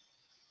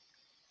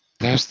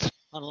 There's the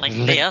Unlike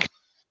link. there.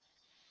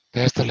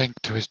 There's the link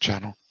to his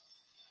channel.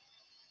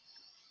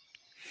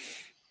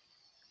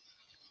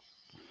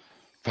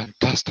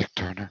 Fantastic,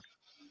 Turner.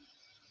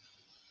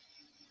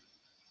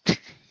 What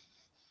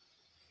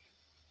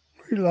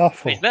are you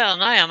laughing He's for? better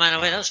than I am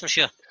anyway, that's for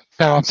sure.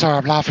 No, I'm sorry,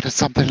 I'm laughing at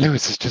something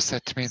Lewis has just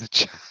said to me in the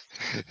chat,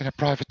 in a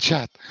private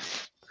chat.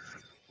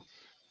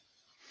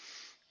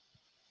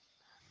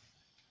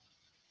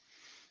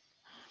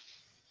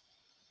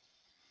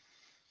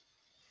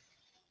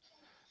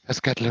 Let's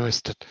get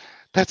Lewis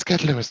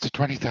to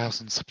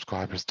 20,000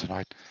 subscribers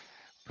tonight.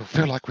 We'll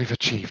feel like we've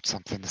achieved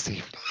something this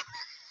evening.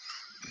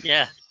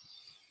 Yeah.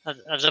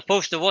 As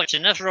opposed to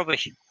watching this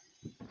rubbish.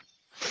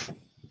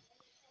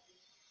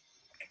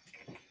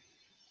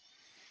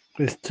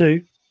 There's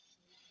 2.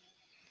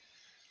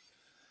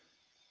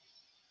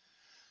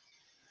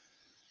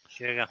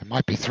 Sure you go. It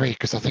might be 3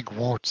 because I think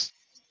Ward's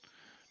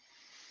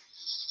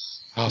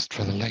asked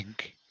for the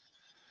link.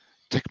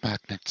 Dick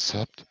Magnet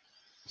subbed.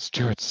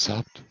 Stuart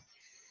subbed.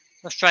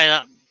 Let's try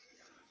that.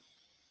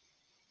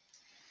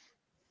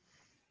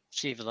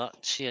 See if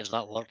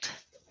that worked.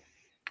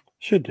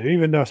 Should do,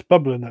 even though it's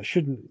bubbling, that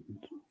shouldn't.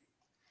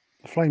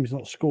 The flame's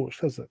not scorched,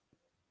 has it?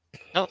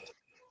 No.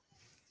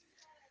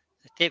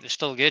 The tape is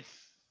still good.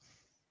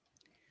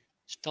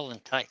 Still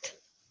intact.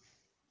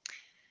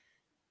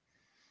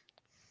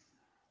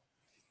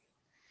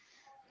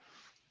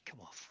 Come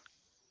off.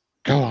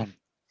 Go on.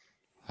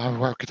 I'll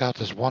work it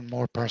out as one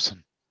more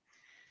person.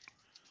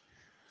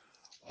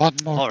 One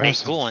more All right,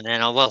 person. go on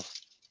then, I will.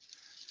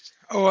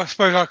 Oh, I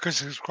suppose I could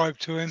subscribe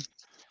to him.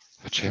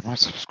 Actually, I might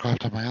subscribe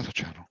to my other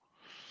channel.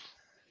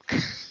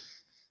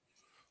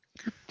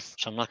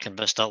 So I'm not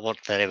convinced that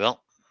worked very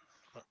well.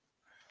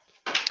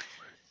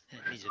 It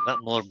needs a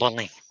bit more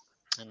burning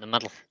in the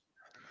middle.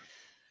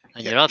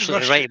 And Yeah, you're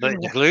absolutely rushed right it, about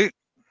didn't the you? glue.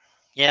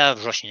 Yeah, I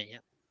was rushing it,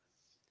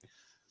 yeah.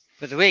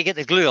 But the way to get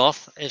the glue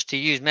off is to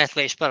use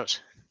methylated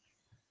spirits.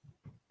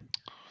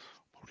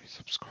 Already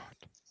subscribed.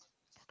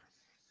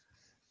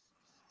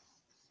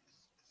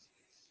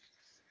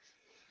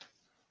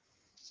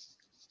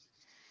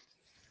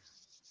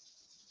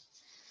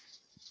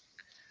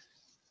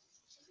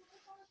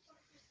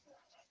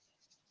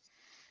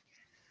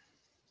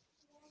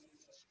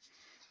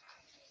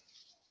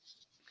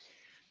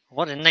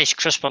 What a nice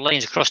crisper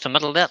lines across the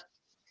middle there.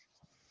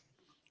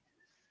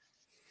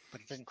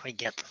 But it didn't quite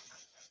get.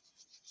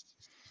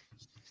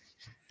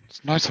 It's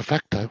a nice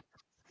effect though.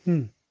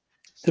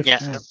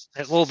 Yeah,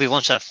 it will be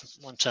once I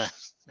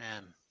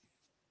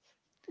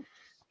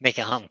make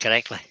it happen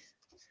correctly.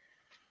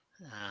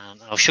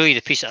 I'll show you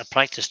the piece that I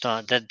practiced on.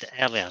 I did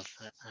earlier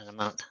in a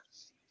minute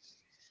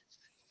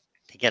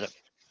to get it.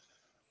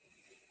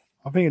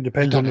 I think it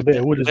depends on the bit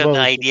of wood as Where well.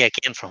 the idea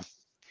came from.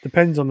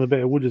 Depends on the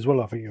bit of wood as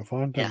well, I think you'll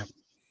find, don't it?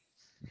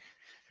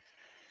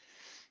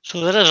 So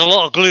there is a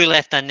lot of glue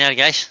left in there,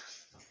 guys,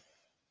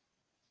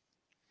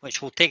 which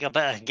will take a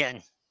bit of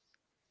getting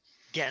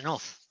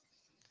off.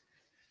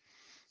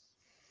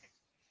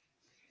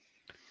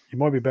 You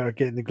might be better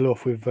getting the glue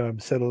off with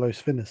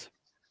cellulose thinners.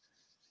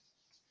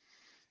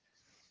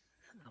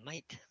 I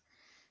might.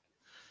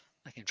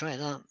 I can try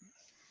that.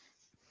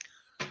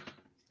 I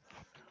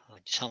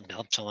just happen to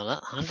have some of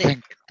that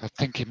handy. I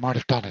think he might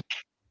have done it.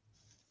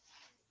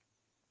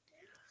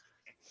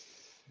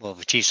 Well,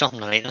 we've achieved something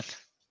right then.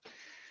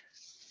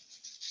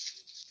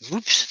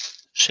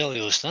 Oops,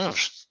 cellulose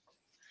thinners.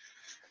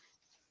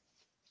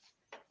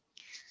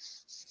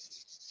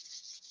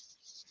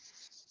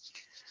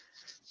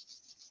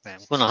 Right,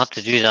 I'm going to have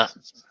to do that.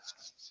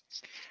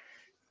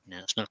 No,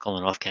 it's not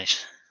coming off,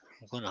 guys.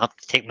 I'm going to have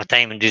to take my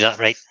time and do that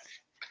right.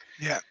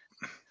 Yeah.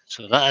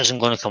 So that isn't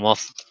going to come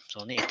off.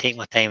 So I need to take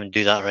my time and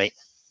do that right.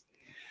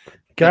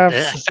 Gav,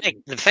 the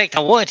effect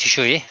I wanted to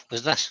show you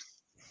was this.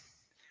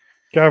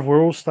 Gav,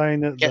 we're all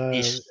staying at Get the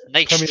these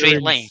nice Premier straight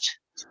Inns, lines.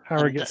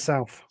 Harrogate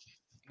South.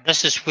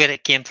 This is where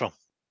it came from.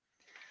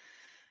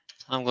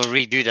 I'm going to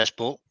redo this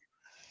boat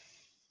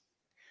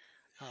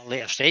at a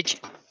later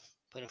stage.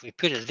 But if we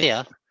put it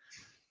there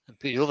and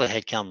put the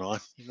overhead camera on,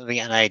 you maybe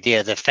get an idea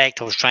of the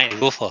effect I was trying to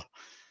go for.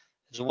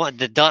 So I wanted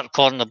the dark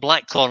corner, the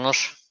black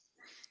corners,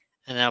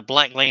 and then a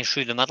black line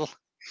through the middle.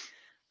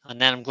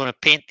 And then I'm going to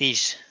paint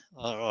these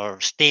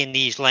or stain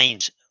these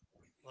lines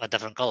a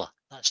different colour.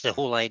 That's the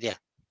whole idea.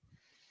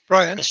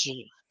 Brian, This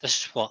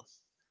is what?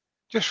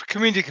 just for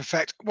comedic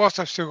effect, whilst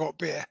I've still got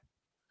beer,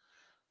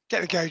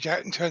 get the gauge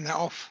out and turn that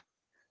off.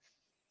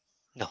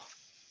 No.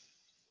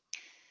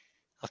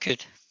 I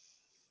could.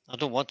 I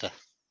don't want to,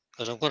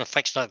 because I'm going to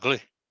fix that glue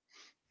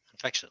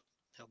and fix it.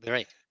 It'll be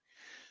right.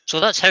 So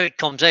that's how it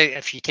comes out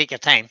if you take your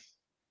time.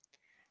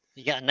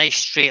 You get a nice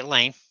straight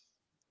line,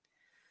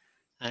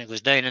 and it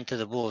goes down into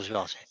the bow as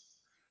well.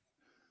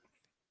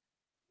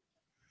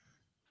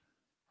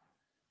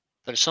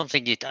 But it's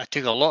something I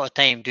took a lot of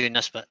time doing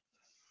this bit.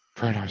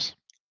 Very nice.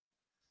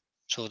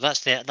 So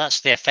that's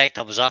the effect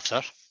I was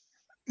after.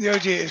 The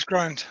idea is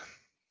grand.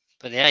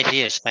 But the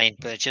idea is fine,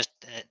 but it's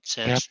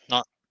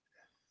not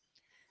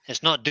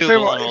doable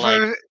So on a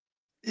line.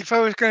 if I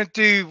was going to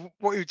do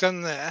what you've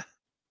done there,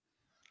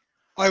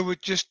 I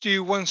would just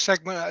do one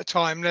segment at a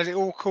time, let it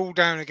all cool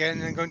down again,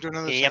 and then go and do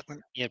another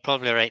segment. You're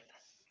probably right.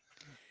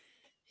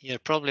 You're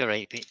probably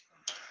right, Pete.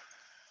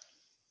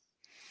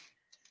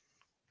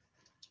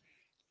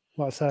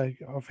 Like I say,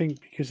 I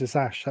think because it's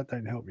ash, that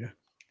don't help you.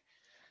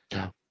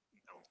 Yeah.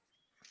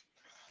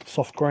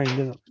 Soft grain,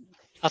 didn't it?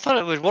 I thought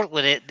it would work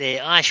with the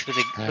ash with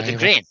the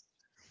grain.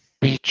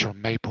 Beech or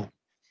maple,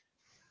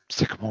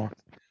 sycamore.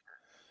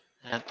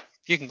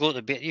 You can go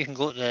to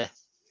the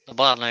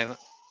bar now,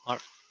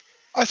 Mark.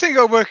 I think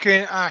I'll work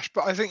in ash,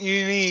 but I think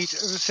you need,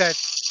 as I said,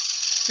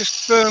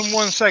 just burn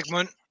one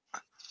segment,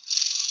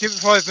 give it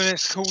 5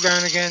 minutes, cool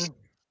down again,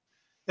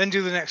 then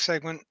do the next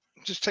segment.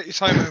 Just take your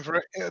time over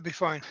it; it'll be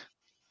fine.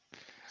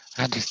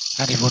 Andy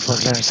Woodward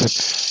there said,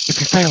 if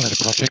you fail at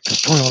a project,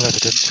 destroy all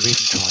evidence you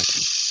even tried.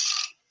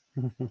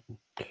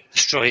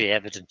 Destroy the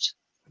evidence.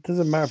 It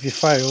doesn't matter if you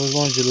fail, as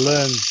long as you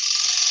learn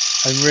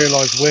and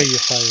realise where you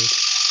failed.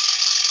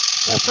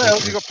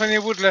 You've got plenty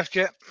of wood left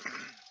yet.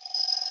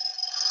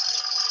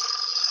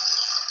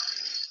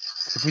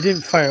 If we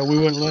didn't fail, we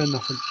wouldn't learn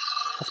nothing.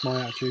 That's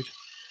my attitude.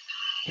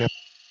 Yep.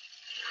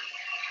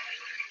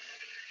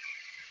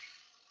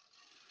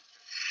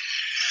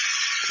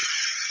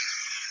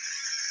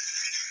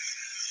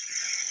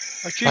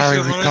 Barry,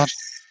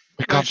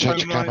 we can't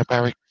change your camera,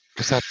 Barry,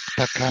 because that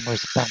camera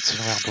is bouncing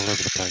around all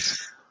over the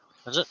place.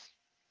 Is it?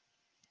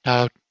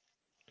 No.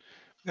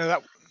 No,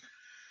 that.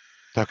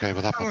 Okay,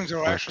 well that one's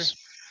alright, actually.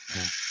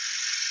 Yeah.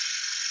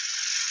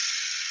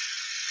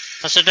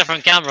 That's a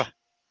different camera.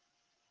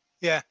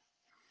 Yeah.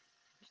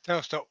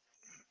 Tail stop.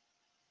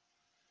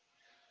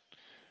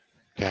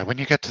 Yeah, when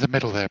you get to the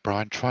middle there,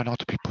 Brian, try not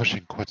to be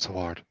pushing quite so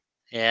hard.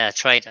 Yeah, I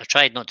tried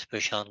not to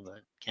push hard, but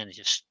it kind of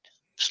just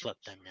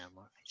slipped in there,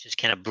 Mark. It just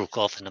kind of broke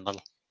off in the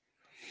middle.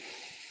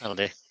 That'll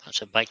do.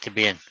 That's it back to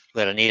being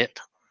where I need it.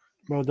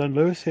 Well done,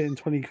 Lewis, hitting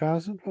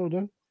 20,000. Well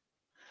done.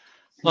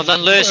 Well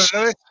done, Lewis.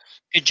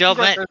 Good job,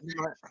 mate.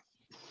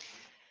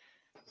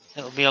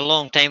 It'll be a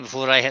long time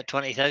before I hit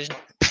 20,000.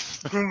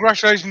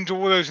 Congratulations to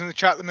all those in the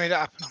chat that made it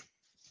happen.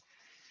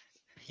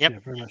 Yep. Yeah,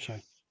 very much so.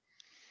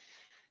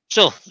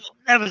 So,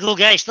 there we go,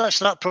 guys. That's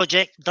that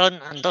project done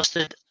and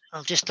dusted.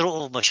 I'll just throw it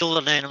over my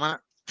shoulder now in a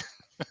minute.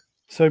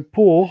 So,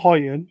 Paul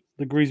Huyton,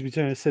 the Greasby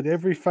Turner, said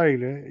every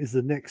failure is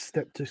the next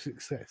step to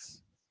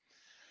success.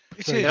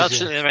 It You're is.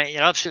 absolutely right.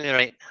 You're absolutely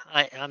right.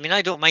 I mean,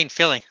 I don't mind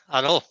failing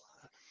at all.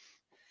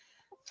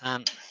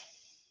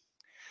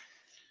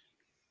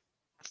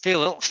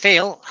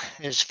 Fail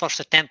is first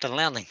attempt at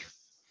learning.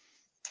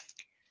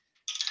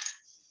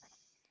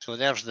 So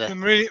there's the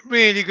Some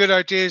really good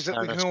ideas that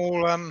we can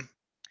all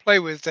play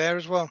with there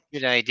as well.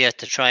 good idea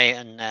to try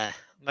and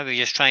maybe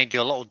just try and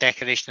do a little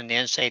decoration on the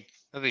inside.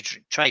 Maybe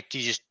try to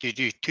just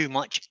do too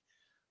much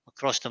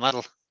across the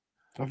middle.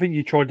 I think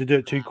you tried to do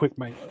it too quick,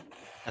 mate.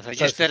 If I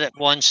just did it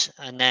once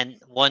and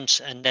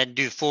then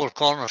do 4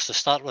 corners to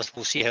start with,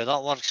 we'll see how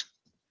that works.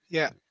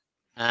 Yeah.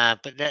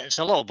 But it's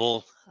a little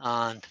bowl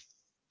and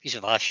piece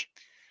of ash.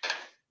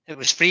 It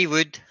was free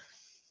wood,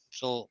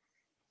 so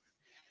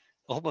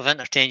I hope I've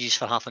entertained you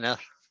for half an hour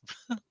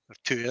or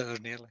 2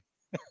 hours nearly.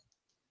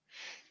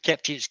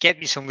 kept you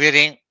some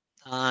wearying,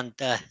 and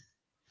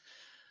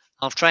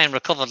I'll try and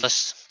recover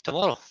this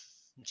tomorrow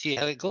and see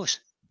how it goes.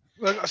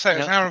 Well, like I say,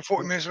 it's an hour and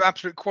 40 minutes of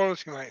absolute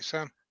quality, mate.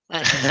 So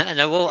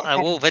and I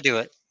will video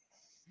it,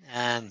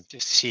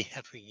 just to see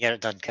if we can get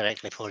it done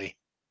correctly for you.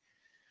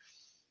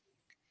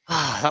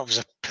 That was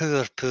a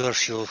poor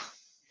show.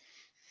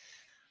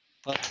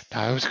 But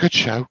no, it was a good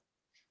show.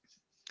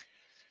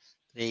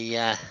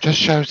 The just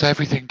shows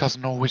everything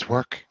doesn't always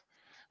work.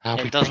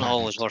 It doesn't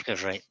always work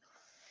as right.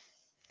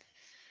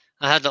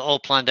 I had it all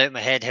planned out in my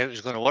head how it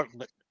was going to work,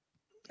 but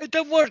it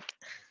didn't work.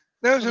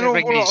 There was an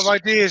awful lot of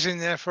ideas in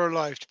there for a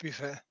live, to be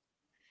fair.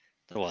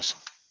 There was.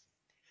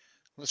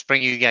 Let's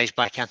bring you guys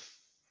back in.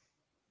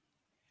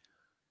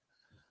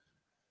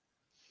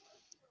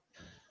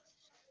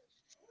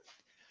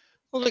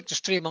 Oh, look, there's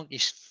 3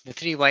 monkeys, the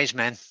 3 wise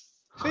men.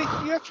 See, you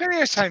have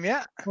plenty of time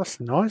yet. That's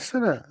nice,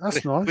 isn't it?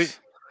 That's nice.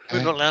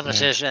 Woodart Lerner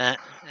says,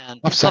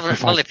 I've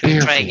sacrificed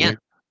beer for you.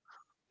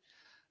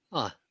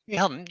 Oh, you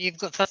haven't. You've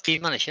got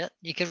 15 minutes yet.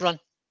 You can run.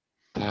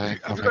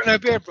 Have you got no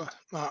beer,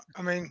 Mark?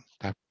 I mean,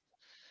 no.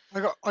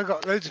 I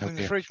got loads of them in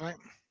the fridge, mate.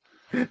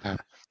 No.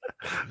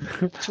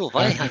 So have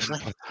I, actually.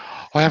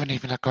 I haven't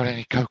even got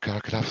any Coke I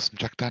could have some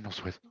Jack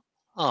Daniels with.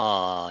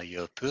 Oh,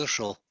 you're poor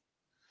soul.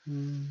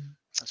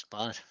 That's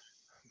bad.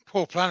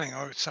 Poor planning,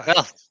 I would say.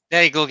 Well,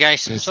 there you go,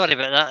 guys. Sorry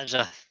about that. It's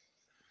a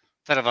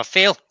bit of a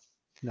fail.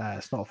 Nah,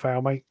 it's not a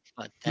fail, mate.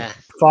 But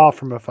far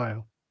from a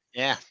fail.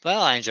 Yeah,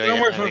 well, I enjoyed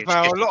it. From a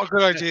fail. A lot of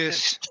good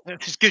ideas.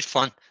 It was good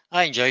fun.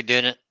 I enjoyed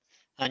doing it.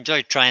 I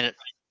enjoyed trying it.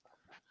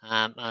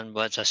 And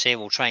as I say,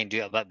 we'll try and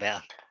do it a bit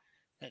better.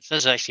 It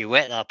is actually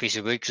wet, that piece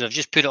of wood, because I've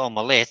just put it on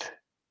my lathe.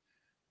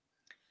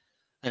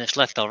 And it's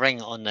left a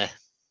ring on the...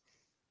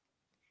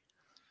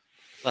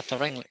 Left a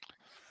ring.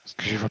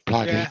 Because you've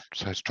applied heat,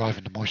 so it's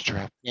driving the moisture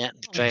out. Yeah,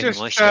 it's driving the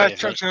moisture out.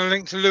 Just chucking a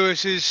link to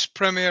Lewis's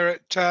premiere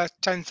at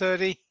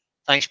 10:30.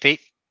 Thanks, Pete.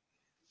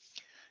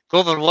 Go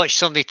over and watch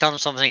somebody turn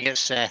something.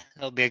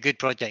 It'll be a good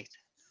project.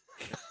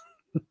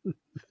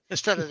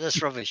 Instead of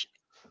this rubbish.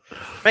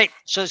 Right,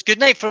 so it's good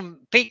night from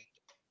Pete.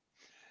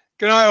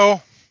 Good night,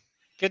 all.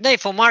 Good night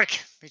from Mark.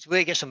 He's away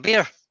to get some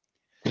beer.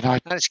 Good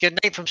night. And it's good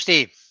night from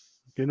Steve.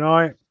 Good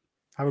night.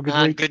 Have a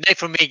good week. Good night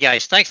from me,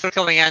 guys. Thanks for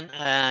coming in,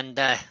 and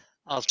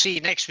I'll see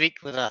you next week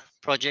with a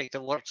project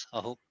that works, I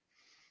hope.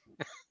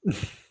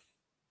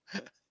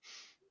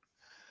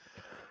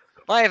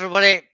 Bye, everybody.